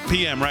night, 8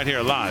 p.m. right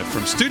here live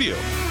from Studio